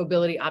these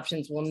mobility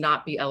options will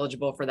not be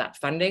eligible for that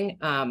funding.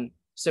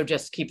 So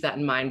just keep that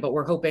in mind. But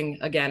we're hoping,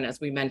 again, as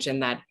we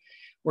mentioned, that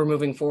we're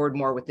moving forward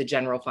more with the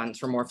general funds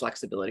for more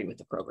flexibility with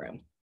the program.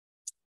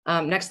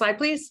 Next slide,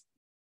 please.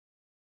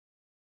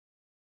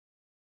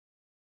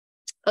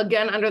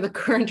 Again, under the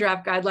current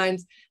draft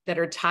guidelines that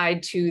are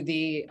tied to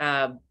the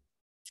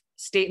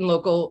state and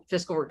local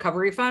fiscal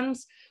recovery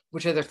funds,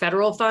 which are the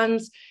federal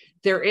funds,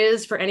 there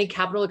is, for any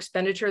capital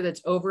expenditure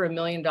that's over $1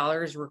 million,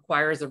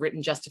 requires a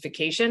written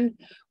justification.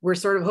 We're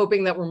sort of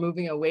hoping that we're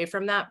moving away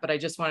from that, but I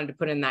just wanted to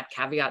put in that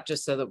caveat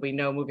just so that we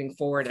know moving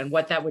forward. And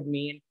what that would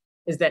mean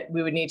is that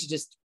we would need to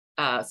just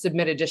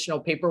submit additional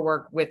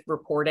paperwork with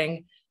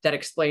reporting that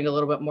explained a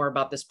little bit more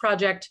about this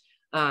project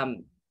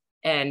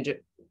and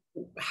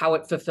how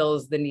it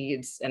fulfills the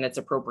needs and it's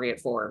appropriate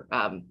for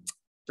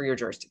your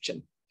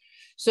jurisdiction.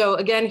 So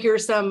again,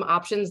 here's some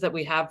options that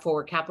we have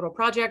for capital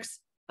projects.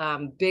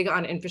 Big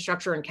on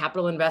infrastructure and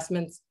capital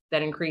investments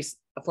that increase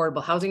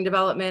affordable housing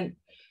development.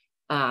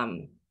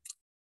 And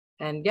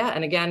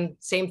again,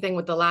 same thing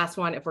with the last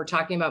one. If we're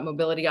talking about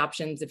mobility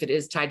options, if it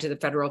is tied to the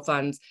federal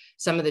funds,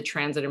 some of the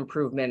transit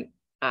improvement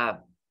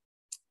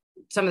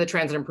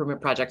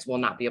projects will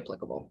not be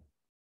applicable.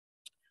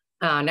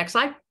 Next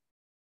slide.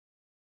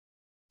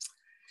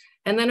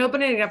 And then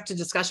opening it up to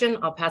discussion,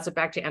 I'll pass it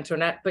back to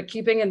Antoinette, but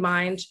keeping in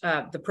mind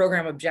the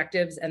program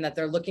objectives and that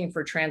they're looking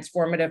for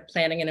transformative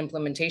planning and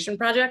implementation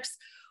projects,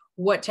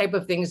 what type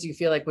of things do you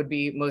feel like would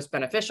be most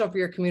beneficial for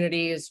your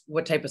communities?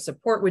 What type of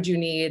support would you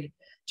need?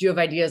 Do you have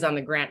ideas on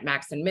the grant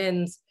max and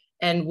mins?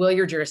 And will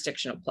your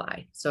jurisdiction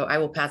apply? So I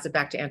will pass it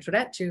back to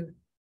Antoinette to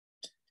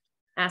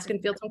ask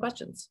and field some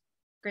questions.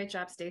 Great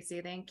job,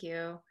 Stacy. Thank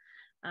you.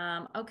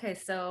 Okay,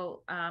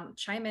 so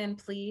chime in,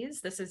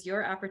 please. This is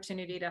your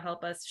opportunity to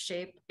help us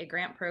shape a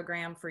grant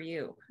program for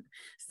you.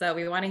 So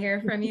we want to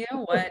hear from you.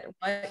 What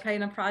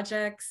kind of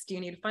projects do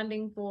you need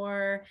funding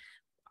for?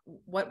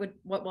 What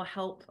will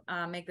help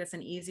make this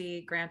an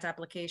easy grant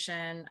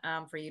application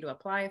for you to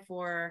apply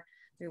for?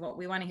 We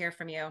want to hear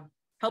from you.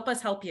 Help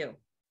us help you.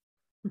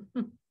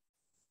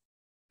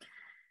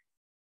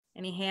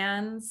 Any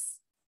hands?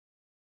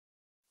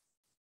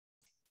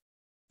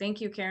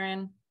 Thank you,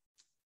 Karen.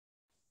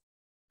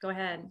 Go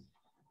ahead.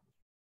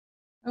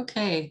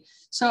 Okay,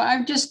 so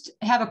I just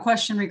have a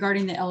question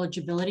regarding the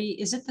eligibility.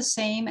 Is it the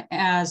same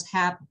as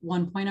HAP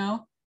 1.0?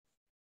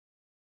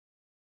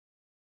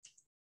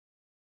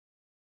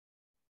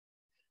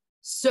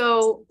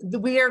 So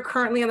we are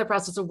currently in the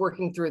process of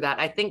working through that.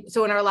 I think,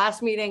 so in our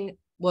last meeting,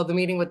 well, the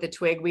meeting with the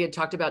TWIG, we had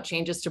talked about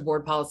changes to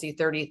Board Policy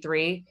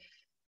 33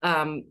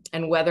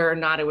 and whether or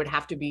not it would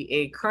have to be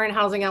a current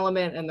housing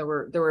element. And there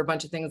were a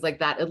bunch of things like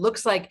that. It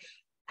looks like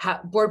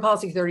Board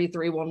Policy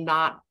 33 will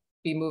not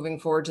be moving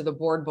forward to the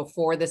board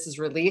before this is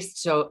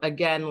released. So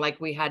again, like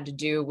we had to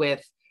do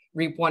with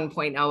REAP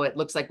 1.0, it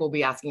looks like we'll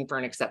be asking for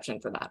an exception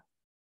for that.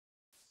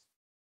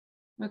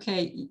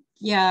 Okay,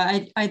 yeah,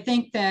 I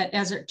think that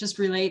as it just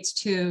relates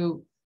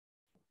to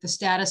the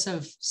status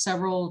of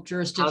several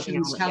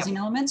jurisdictions, housing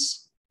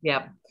elements.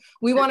 Yeah,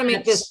 we want to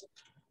make this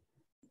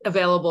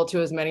available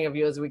to as many of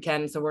you as we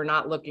can. So we're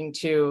not looking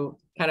to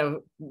kind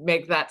of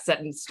make that set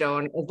in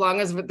stone. As long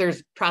as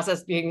there's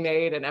process being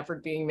made and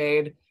effort being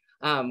made,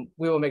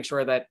 we will make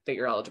sure that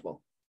you're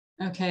eligible.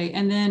 Okay,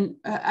 and then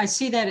I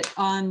see that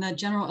on the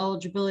general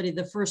eligibility,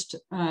 the first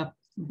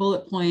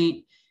bullet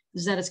point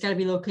is that it's got to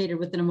be located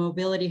within a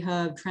mobility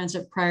hub,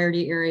 transit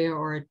priority area,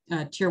 or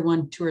a tier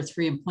 1, 2, or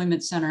 3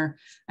 employment center.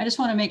 I just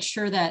want to make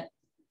sure that,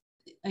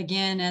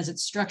 again, as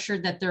it's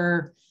structured, that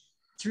they're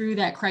through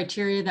that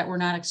criteria, that we're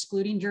not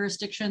excluding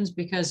jurisdictions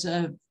because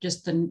of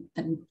just the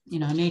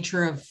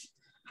nature of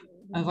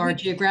our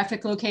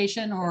geographic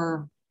location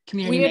or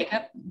community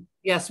makeup.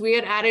 Yes, we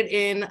had added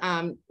in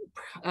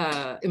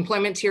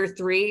employment tier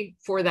 3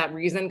 for that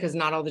reason, because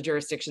not all the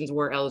jurisdictions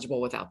were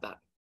eligible without that.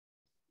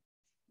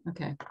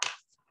 Okay.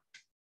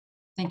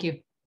 Thank you.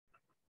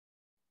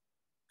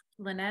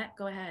 Lynette,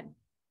 go ahead.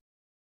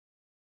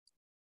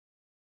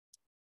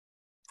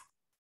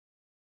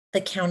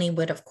 The county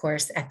would, of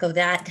course, echo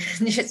that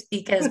just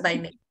because by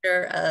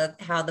nature of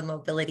how the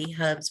mobility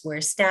hubs were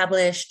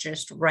established,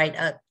 just right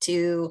up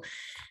to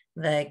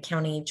the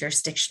county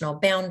jurisdictional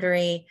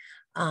boundary.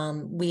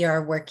 We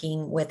are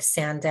working with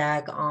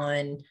SANDAG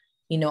on,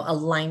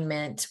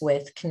 alignment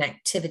with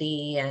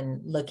connectivity and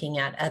looking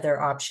at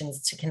other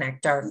options to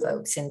connect our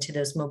folks into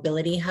those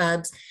mobility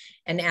hubs.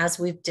 And as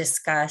we've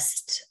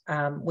discussed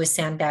with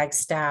SANDAG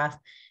staff,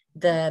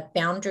 the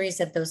boundaries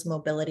of those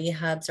mobility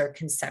hubs are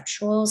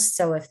conceptual.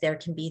 So if there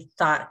can be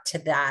thought to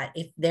that,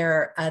 if there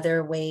are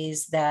other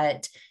ways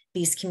that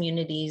these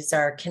communities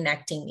are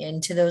connecting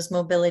into those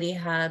mobility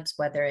hubs,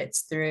 whether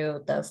it's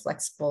through the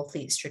flexible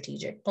fleet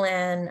strategic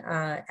plan,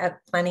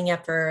 planning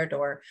effort,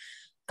 or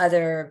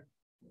other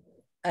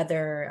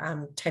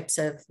types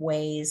of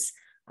ways.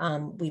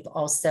 We've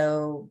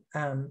also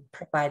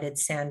provided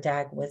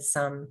SANDAG with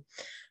some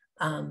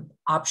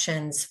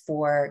options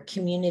for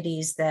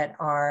communities that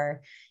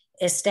are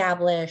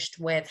established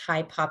with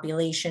high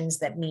populations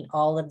that meet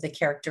all of the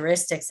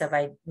characteristics of,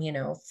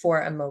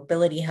 for a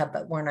mobility hub,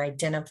 but weren't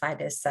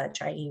identified as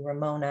such, i.e.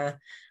 Ramona,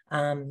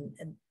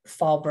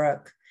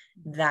 Fallbrook,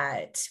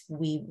 that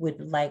we would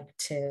like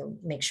to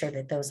make sure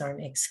that those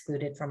aren't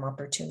excluded from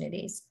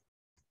opportunities.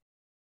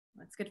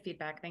 That's good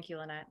feedback. Thank you,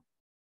 Lynette.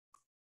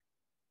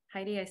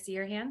 Heidi, I see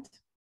your hand.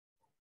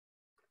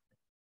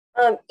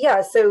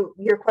 Yeah, so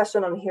your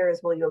question on here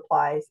is, will you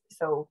apply?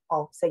 So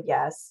I'll say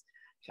yes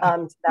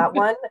to that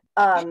one.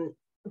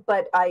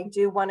 But I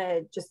do want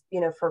to just,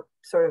 for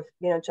sort of,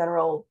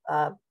 general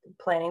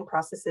planning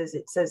processes,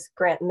 it says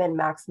grant min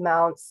max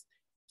amounts.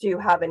 Do you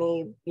have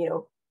any,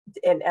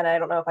 and I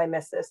don't know if I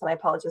missed this, and I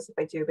apologize if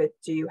I do, but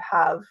do you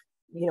have,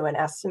 an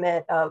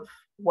estimate of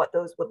what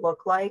those would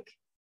look like,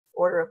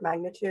 order of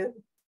magnitude?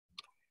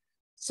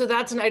 So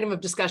that's an item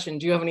of discussion.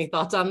 Do you have any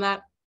thoughts on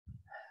that?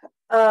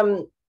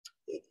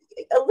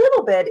 A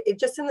little bit,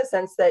 just in the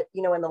sense that,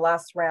 in the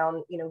last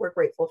round, we're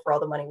grateful for all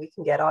the money we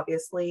can get,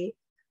 obviously,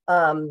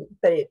 but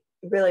it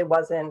really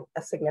wasn't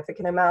a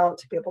significant amount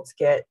to be able to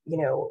get,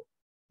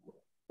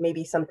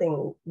 maybe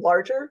something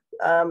larger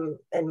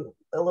and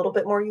a little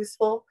bit more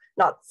useful.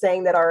 Not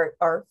saying that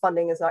our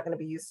funding is not going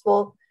to be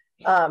useful,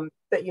 but,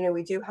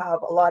 we do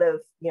have a lot of,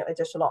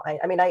 additional,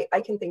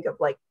 I can think of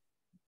like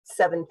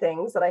 7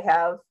 things that I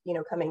have,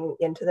 coming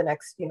into the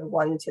next,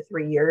 1 to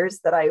 3 years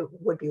that I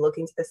would be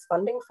looking to this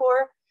funding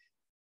for.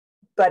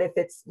 But if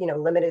it's,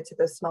 limited to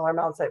those smaller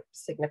amounts, that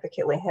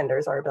significantly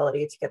hinders our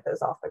ability to get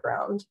those off the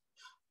ground.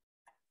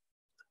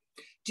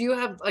 Do you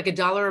have like a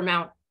dollar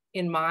amount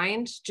in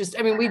mind? Just,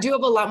 we do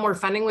have a lot more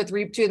funding with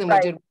REAP 2 than we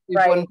did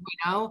with REAP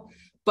 1.0,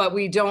 but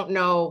we don't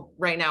know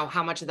right now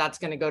how much of that's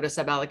going to go to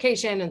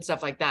sub-allocation and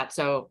stuff like that.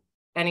 So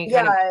any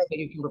kind of that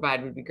you can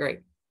provide would be great.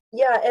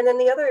 Yeah, and then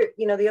the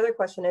other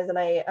question is, and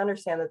I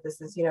understand that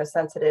this is,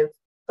 sensitive,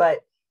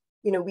 but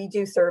we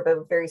do serve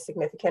a very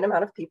significant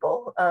amount of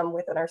people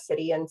within our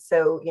city. And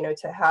so,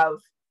 to have,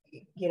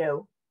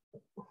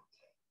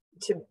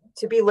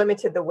 to be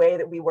limited the way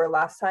that we were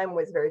last time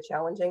was very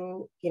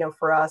challenging,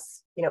 for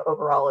us,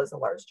 overall as a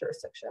large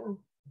jurisdiction.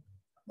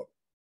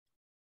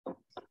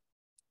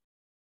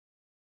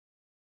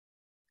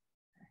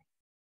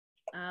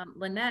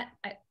 Lynette,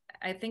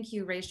 I think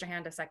you raised your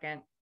hand a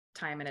second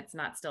time and it's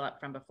not still up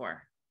from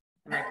before.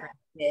 Am I correct?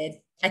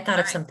 I thought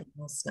of something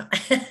else. No.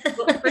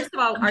 Well, first of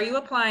all, are you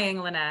applying,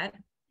 Lynette?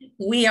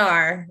 We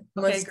are.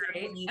 Okay,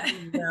 great.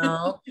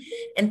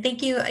 And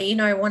thank you.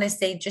 I want to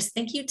say just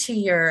thank you to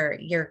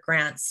your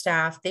grant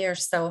staff. They are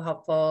so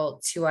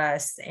helpful to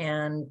us,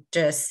 and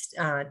just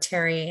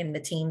Terry and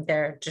the team,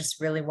 they're just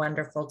really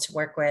wonderful to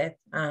work with.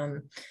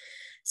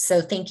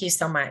 So thank you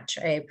so much.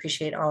 I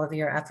appreciate all of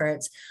your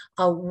efforts.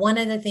 One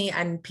of the things,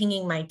 I'm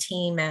pinging my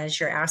team as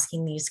you're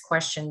asking these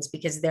questions,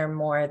 because they're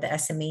more the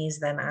SMEs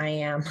than I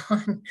am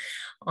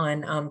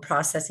on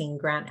processing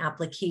grant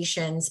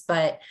applications.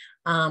 But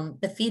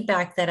the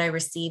feedback that I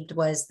received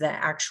was the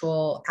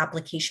actual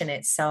application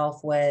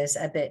itself was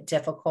a bit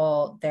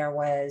difficult. There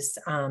was,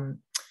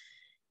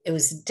 it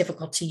was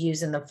difficult to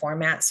use in the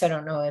format. So I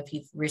don't know if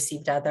you've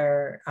received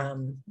other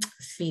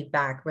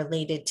feedback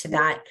related to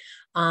that.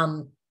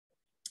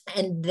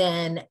 And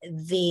then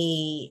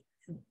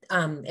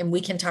and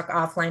we can talk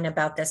offline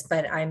about this,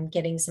 but I'm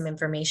getting some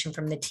information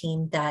from the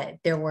team that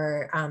there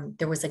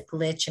was a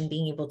glitch in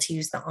being able to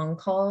use the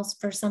on-calls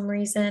for some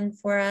reason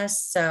for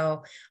us.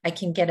 So I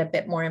can get a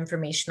bit more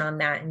information on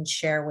that and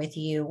share with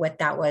you what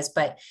that was,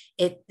 but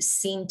it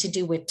seemed to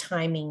do with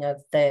timing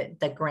of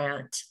the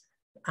grant,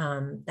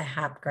 the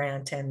HAP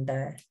grant and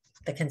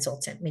the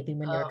consultant, maybe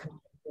when they're coming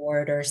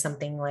board or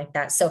something like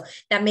that. So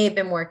that may have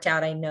been worked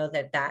out. I know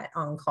that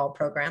on-call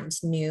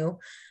program's new.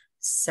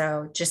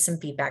 So just some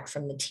feedback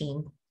from the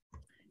team.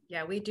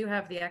 Yeah, we do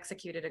have the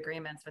executed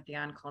agreements with the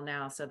on-call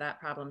now, so that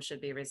problem should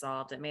be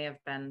resolved. It may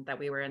have been that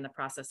we were in the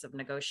process of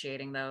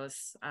negotiating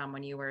those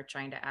when you were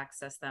trying to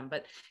access them,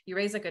 but you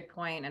raise a good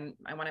point, and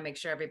I want to make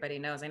sure everybody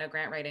knows. I know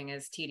grant writing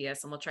is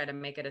tedious, and we'll try to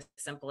make it as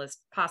simple as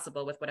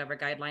possible with whatever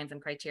guidelines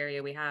and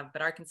criteria we have,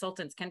 but our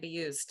consultants can be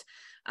used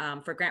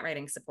for grant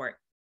writing support.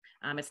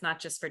 It's not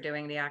just for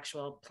doing the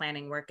actual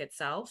planning work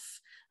itself.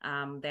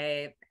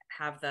 They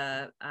have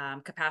the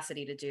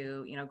capacity to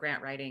do,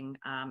 grant writing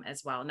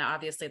as well. Now,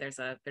 obviously, there's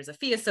a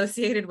fee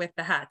associated with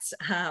that,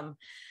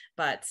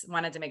 but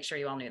wanted to make sure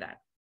you all knew that.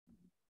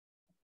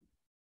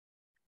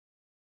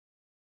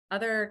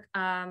 Other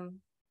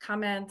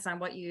comments on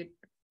what you'd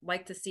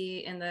like to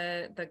see in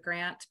the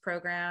grant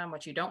program,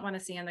 what you don't want to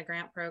see in the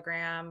grant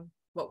program,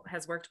 what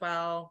has worked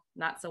well,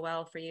 not so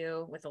well for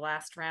you with the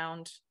last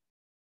round?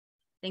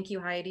 Thank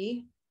you,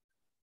 Heidi.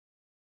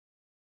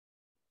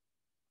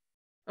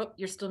 Oh,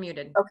 you're still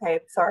muted. Okay,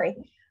 sorry.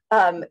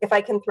 If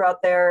I can throw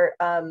out there,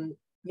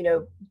 you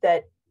know,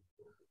 that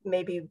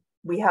maybe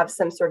we have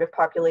some sort of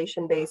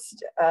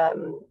population-based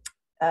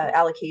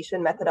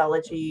allocation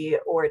methodology,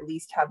 or at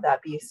least have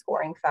that be a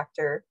scoring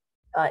factor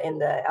in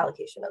the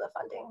allocation of the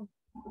funding.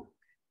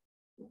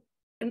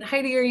 And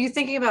Heidi, are you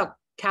thinking about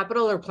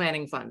capital or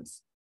planning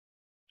funds?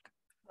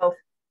 Both.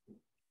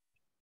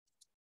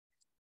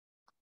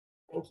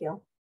 Thank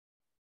you.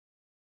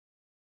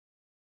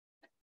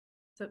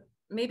 So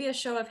maybe a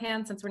show of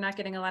hands, since we're not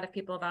getting a lot of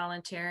people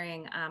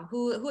volunteering,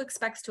 who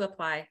expects to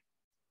apply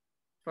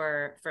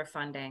for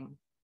funding?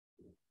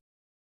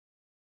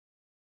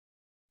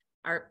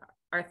 Our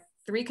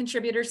 3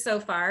 contributors so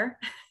far.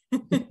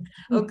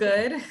 Oh,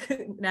 good.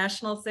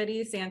 National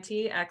City,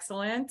 Santee,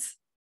 excellent.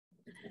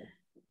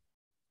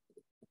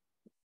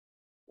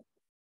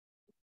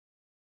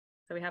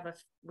 So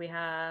we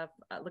have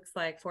looks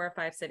like 4 or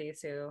 5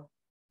 cities who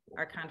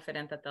are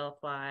confident that they'll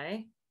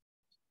apply.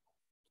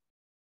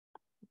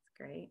 That's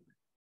great.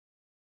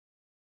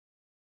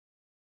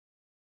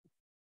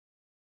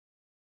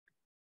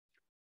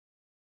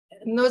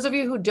 And those of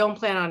you who don't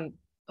plan on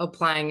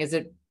applying, is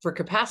it for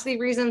capacity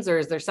reasons, or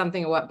is there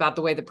something about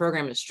the way the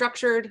program is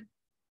structured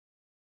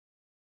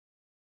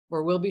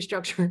or will be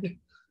structured?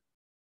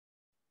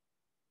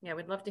 Yeah,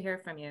 we'd love to hear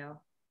from you.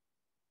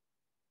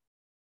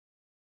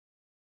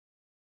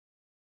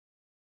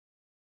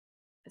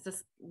 Is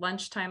this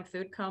lunchtime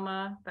food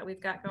coma that we've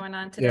got going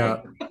on today?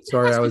 Yeah,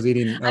 sorry, I was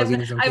eating some candy.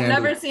 I've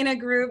never seen a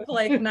group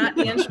like not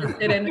be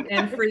interested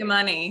in free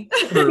money.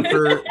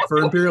 for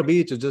Imperial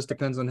Beach, it just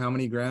depends on how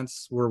many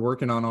grants we're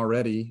working on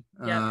already.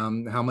 Yep.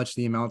 How much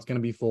the amount's going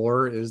to be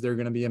for. Is there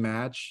going to be a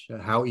match?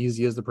 How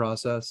easy is the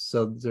process?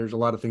 So there's a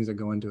lot of things that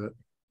go into it.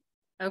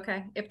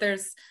 Okay, if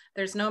there's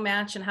no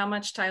match, and how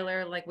much,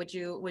 Tyler, like would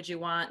you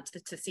want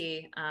to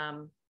see?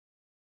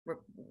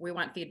 We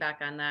want feedback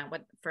on that.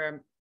 What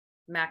for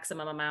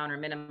maximum amount or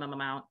minimum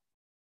amount?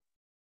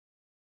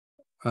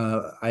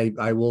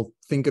 I will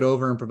think it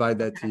over and provide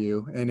that to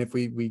you. And if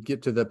we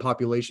get to the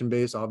population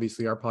base,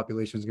 obviously our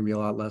population is going to be a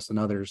lot less than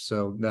others.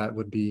 So that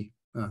would be,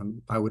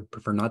 I would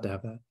prefer not to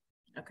have that.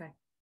 Okay,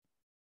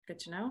 good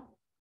to know.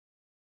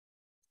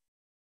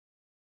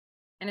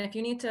 And if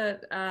you need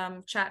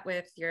to chat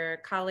with your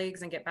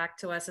colleagues and get back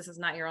to us, this is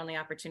not your only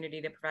opportunity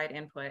to provide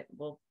input.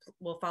 We'll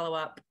follow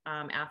up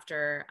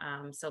after.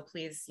 So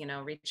please,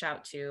 reach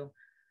out to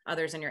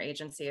others in your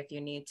agency if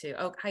you need to.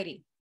 Oh,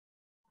 Heidi.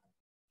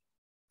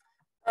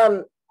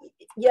 With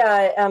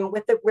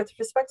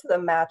respect to the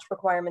match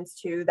requirements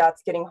too,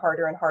 that's getting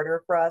harder and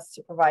harder for us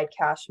to provide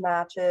cash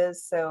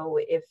matches. So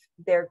if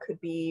there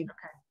could be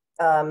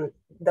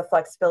the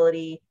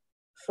flexibility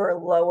for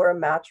lower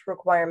match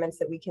requirements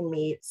that we can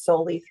meet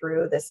solely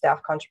through the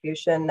staff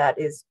contribution, that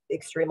is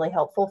extremely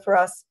helpful for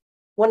us.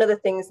 One of the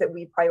things that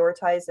we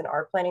prioritized in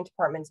our planning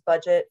department's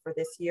budget for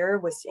this year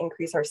was to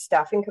increase our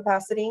staffing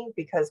capacity,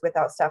 because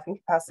without staffing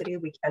capacity,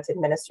 we can't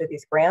administer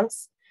these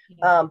grants.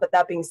 But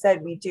that being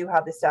said, we do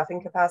have the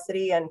staffing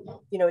capacity, and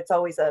it's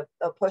always a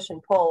push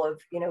and pull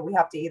of we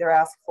have to either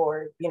ask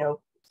for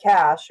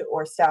cash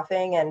or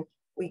staffing, and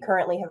we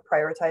currently have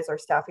prioritized our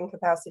staffing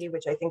capacity,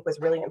 which I think was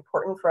really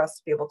important for us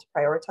to be able to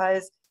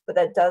prioritize. But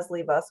that does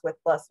leave us with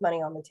less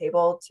money on the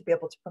table to be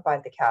able to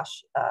provide the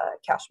cash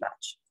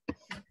match.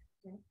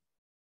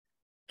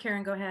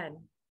 Karen, go ahead.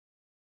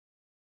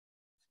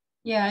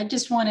 Yeah, I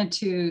just wanted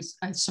to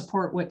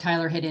support what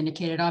Tyler had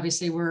indicated.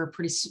 Obviously, we're a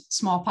pretty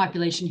small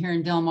population here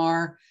in Del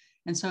Mar.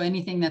 And so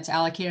anything that's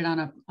allocated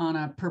on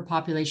a per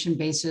population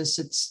basis,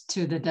 it's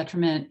to the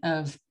detriment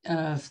of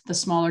the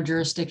smaller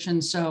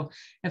jurisdictions. So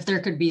if there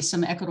could be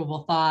some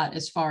equitable thought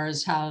as far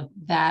as how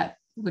that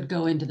would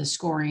go into the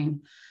scoring.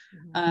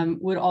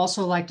 Would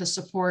also like to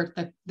support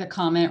the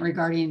comment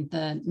regarding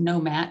the no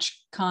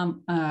match comment,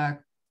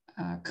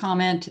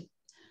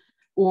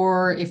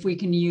 or if we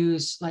can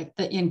use like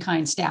the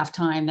in-kind staff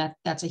time,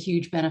 that's a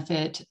huge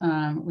benefit.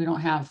 We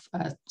don't have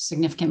a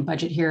significant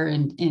budget here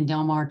in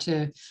Del Mar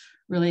to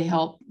really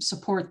help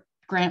support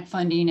grant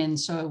funding. And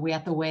so we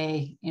have to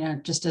weigh,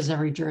 just as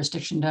every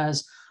jurisdiction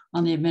does,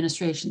 on the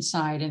administration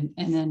side,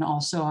 and then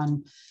also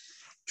on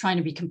trying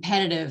to be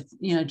competitive,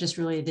 just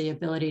really the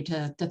ability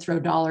to throw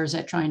dollars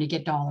at trying to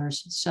get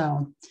dollars.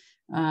 So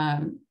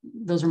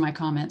those are my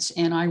comments.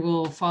 And I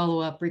will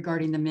follow up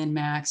regarding the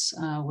min-max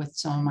with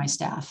some of my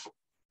staff.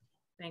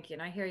 Thank you.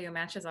 And I hear you.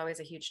 Match is always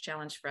a huge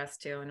challenge for us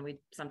too. And we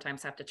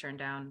sometimes have to turn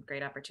down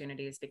great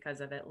opportunities because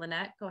of it.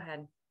 Lynette, go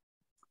ahead.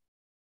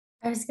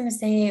 I was going to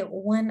say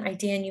one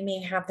idea, and you may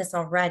have this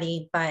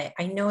already, but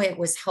I know it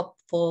was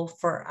helpful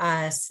for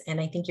us, and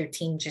I think your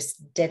team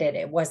just did it.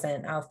 It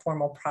wasn't a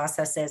formal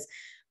processes.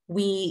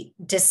 We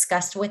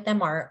discussed with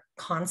them our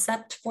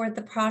concept for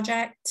the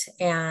project,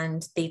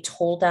 and they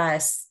told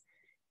us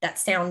that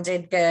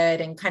sounded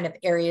good and kind of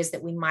areas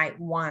that we might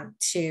want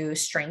to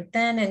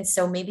strengthen. And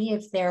so maybe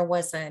if there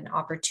was an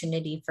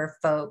opportunity for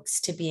folks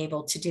to be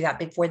able to do that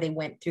before they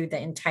went through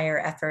the entire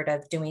effort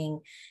of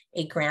doing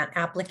a grant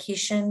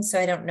application. So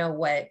I don't know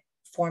what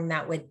form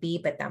that would be,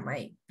 but that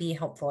might be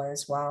helpful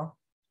as well.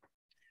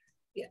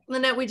 Yeah,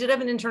 Lynette, we did have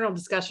an internal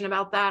discussion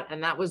about that,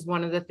 and that was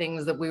one of the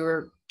things that we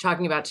were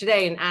talking about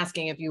today and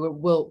asking if you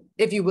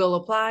will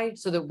apply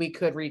so that we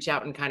could reach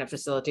out and kind of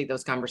facilitate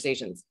those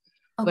conversations.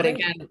 Oh, but great.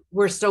 Again,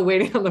 we're still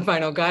waiting on the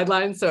final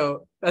guidelines,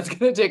 so that's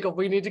going to take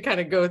we need to kind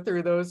of go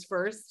through those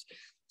first,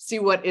 see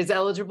what is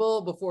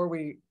eligible before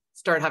we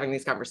start having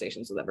these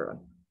conversations with everyone.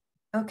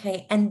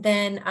 Okay, and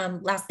then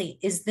lastly,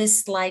 is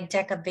this slide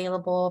deck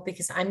available?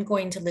 Because I'm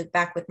going to loop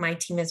back with my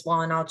team as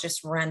well, and I'll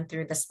just run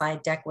through the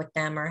slide deck with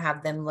them or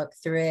have them look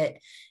through it.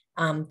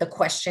 The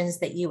questions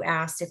that you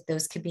asked, if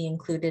those could be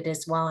included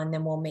as well, and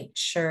then we'll make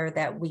sure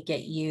that we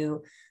get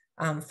you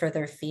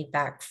further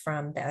feedback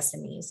from the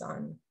SMEs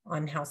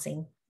on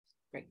housing.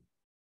 Great,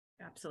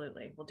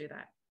 absolutely, we'll do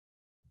that.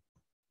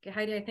 Okay,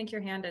 Heidi, I think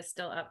your hand is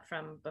still up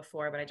from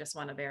before, but I just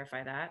want to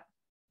verify that.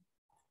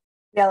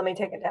 Yeah, let me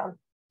take it down.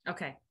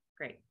 Okay.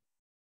 Great.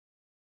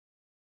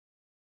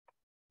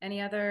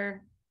 Any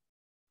other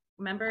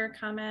member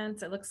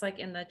comments? It looks like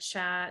in the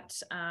chat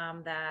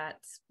that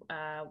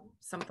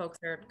some folks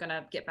are going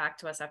to get back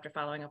to us after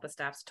following up with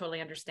staff. So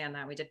totally understand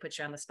that. We did put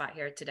you on the spot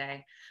here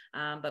today,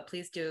 but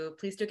please do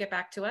get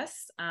back to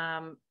us.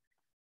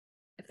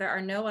 If there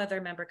are no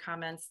other member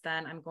comments,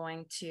 then I'm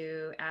going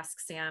to ask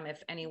Sam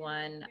if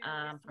anyone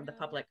from the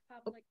public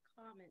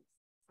comments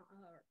or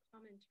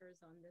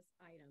commenters on this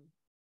item.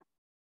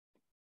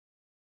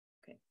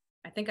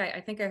 I think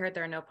I heard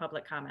there are no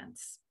public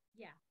comments.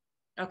 Yeah.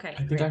 Okay.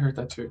 I think I heard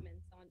that too.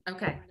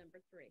 Okay.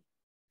 Number 3.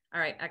 All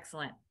right.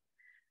 Excellent.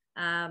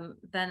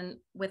 Then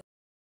with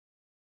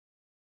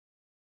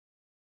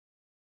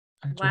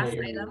last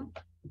item,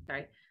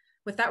 sorry.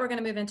 With that, we're going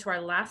to move into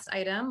our last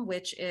item,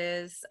 which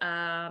is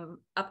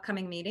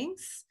upcoming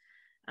meetings.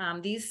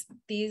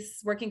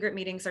 These working group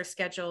meetings are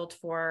scheduled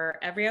for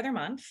every other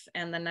month,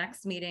 and the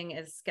next meeting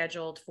is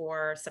scheduled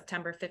for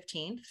September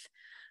 15th.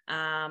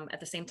 At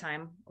the same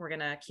time, we're going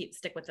to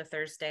stick with the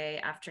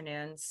Thursday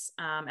afternoons.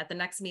 At the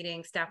next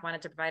meeting, staff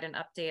wanted to provide an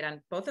update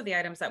on both of the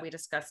items that we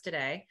discussed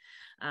today,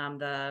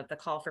 the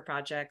call for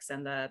projects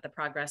and the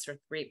progress with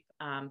REAP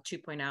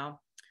 2.0.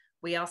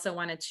 We also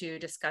wanted to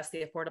discuss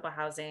the Affordable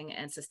Housing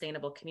and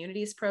Sustainable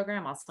Communities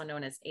Program, also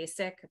known as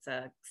ASIC. It's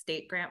a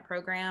state grant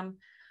program,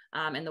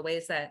 and the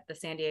ways that the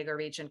San Diego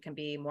region can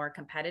be more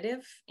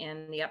competitive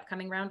in the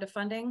upcoming round of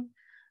funding.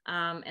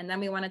 And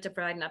then we wanted to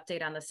provide an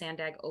update on the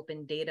SANDAG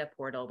Open Data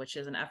Portal, which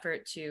is an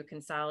effort to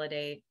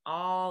consolidate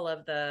all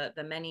of the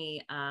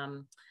many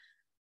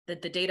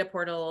the data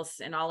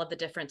portals and all of the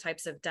different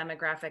types of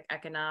demographic,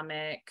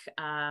 economic,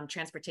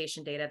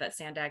 transportation data that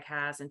SANDAG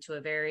has into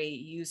a very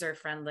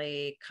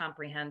user-friendly,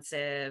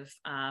 comprehensive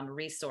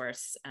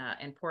resource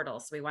and portal.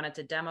 So we wanted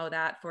to demo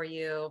that for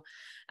you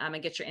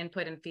and get your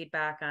input and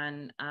feedback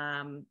on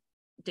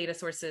data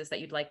sources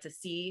that you'd like to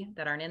see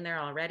that aren't in there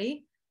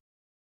already.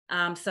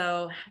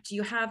 So do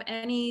you have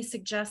any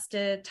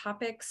suggested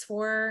topics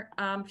for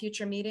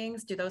future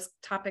meetings? Do those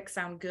topics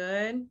sound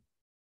good?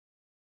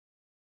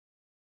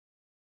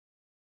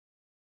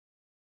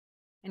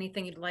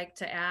 Anything you'd like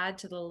to add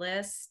to the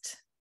list?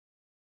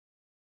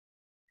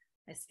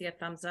 I see a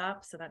thumbs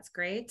up, so that's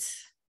great.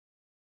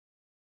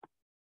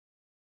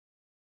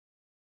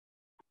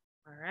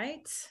 All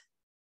right.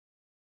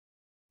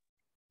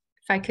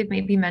 If I could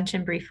maybe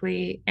mention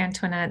briefly,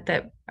 Antoinette,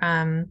 that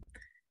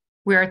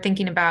we are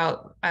thinking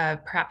about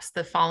perhaps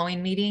the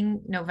following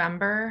meeting,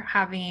 November,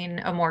 having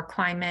a more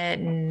climate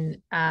and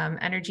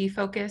energy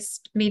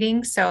focused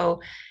meeting. So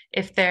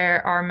if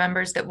there are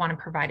members that want to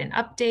provide an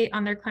update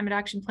on their climate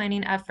action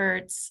planning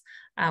efforts,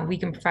 we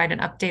can provide an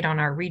update on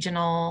our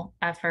regional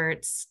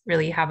efforts,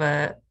 really have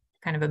a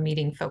kind of a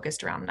meeting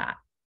focused around that.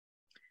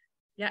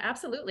 Yeah,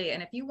 absolutely.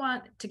 And if you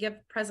want to give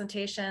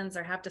presentations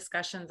or have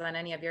discussions on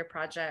any of your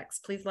projects,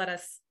 please let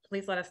us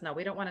know.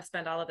 We don't want to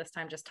spend all of this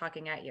time just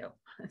talking at you.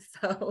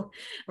 So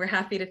we're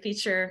happy to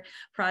feature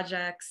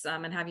projects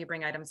and have you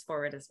bring items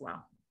forward as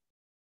well.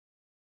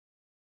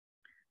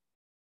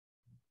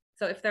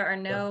 So if there are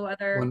no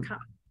other,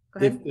 go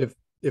ahead.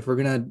 If we're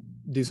gonna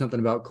do something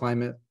about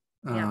climate,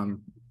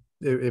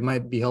 it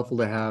might be helpful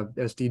to have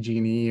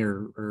SDG&E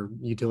or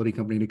utility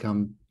company to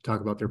come talk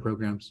about their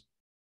programs.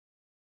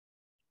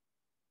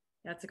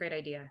 That's a great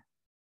idea.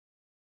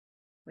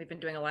 We've been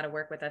doing a lot of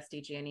work with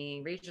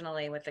SDG&E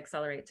regionally with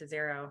Accelerate to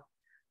Zero.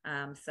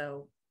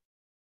 So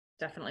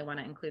definitely want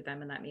to include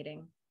them in that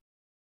meeting.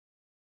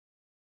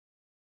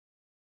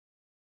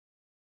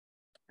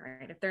 All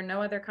right, if there are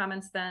no other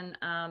comments, then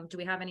do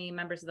we have any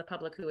members of the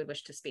public who would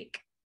wish to speak?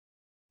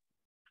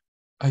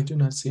 I do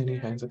not see any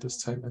hands at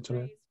this time,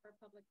 Antoinette.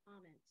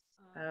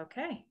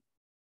 Okay.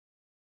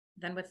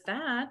 Then with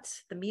that,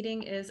 the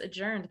meeting is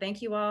adjourned.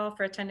 Thank you all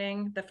for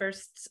attending the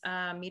first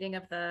meeting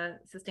of the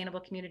Sustainable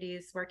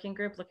Communities Working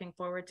Group. Looking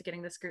forward to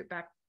getting this group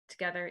back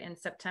together in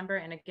September.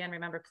 And again,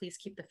 remember, please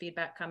keep the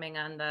feedback coming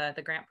on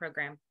the grant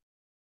program.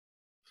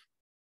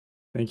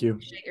 Thank you.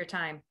 Appreciate your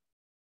time.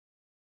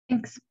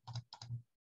 Thanks.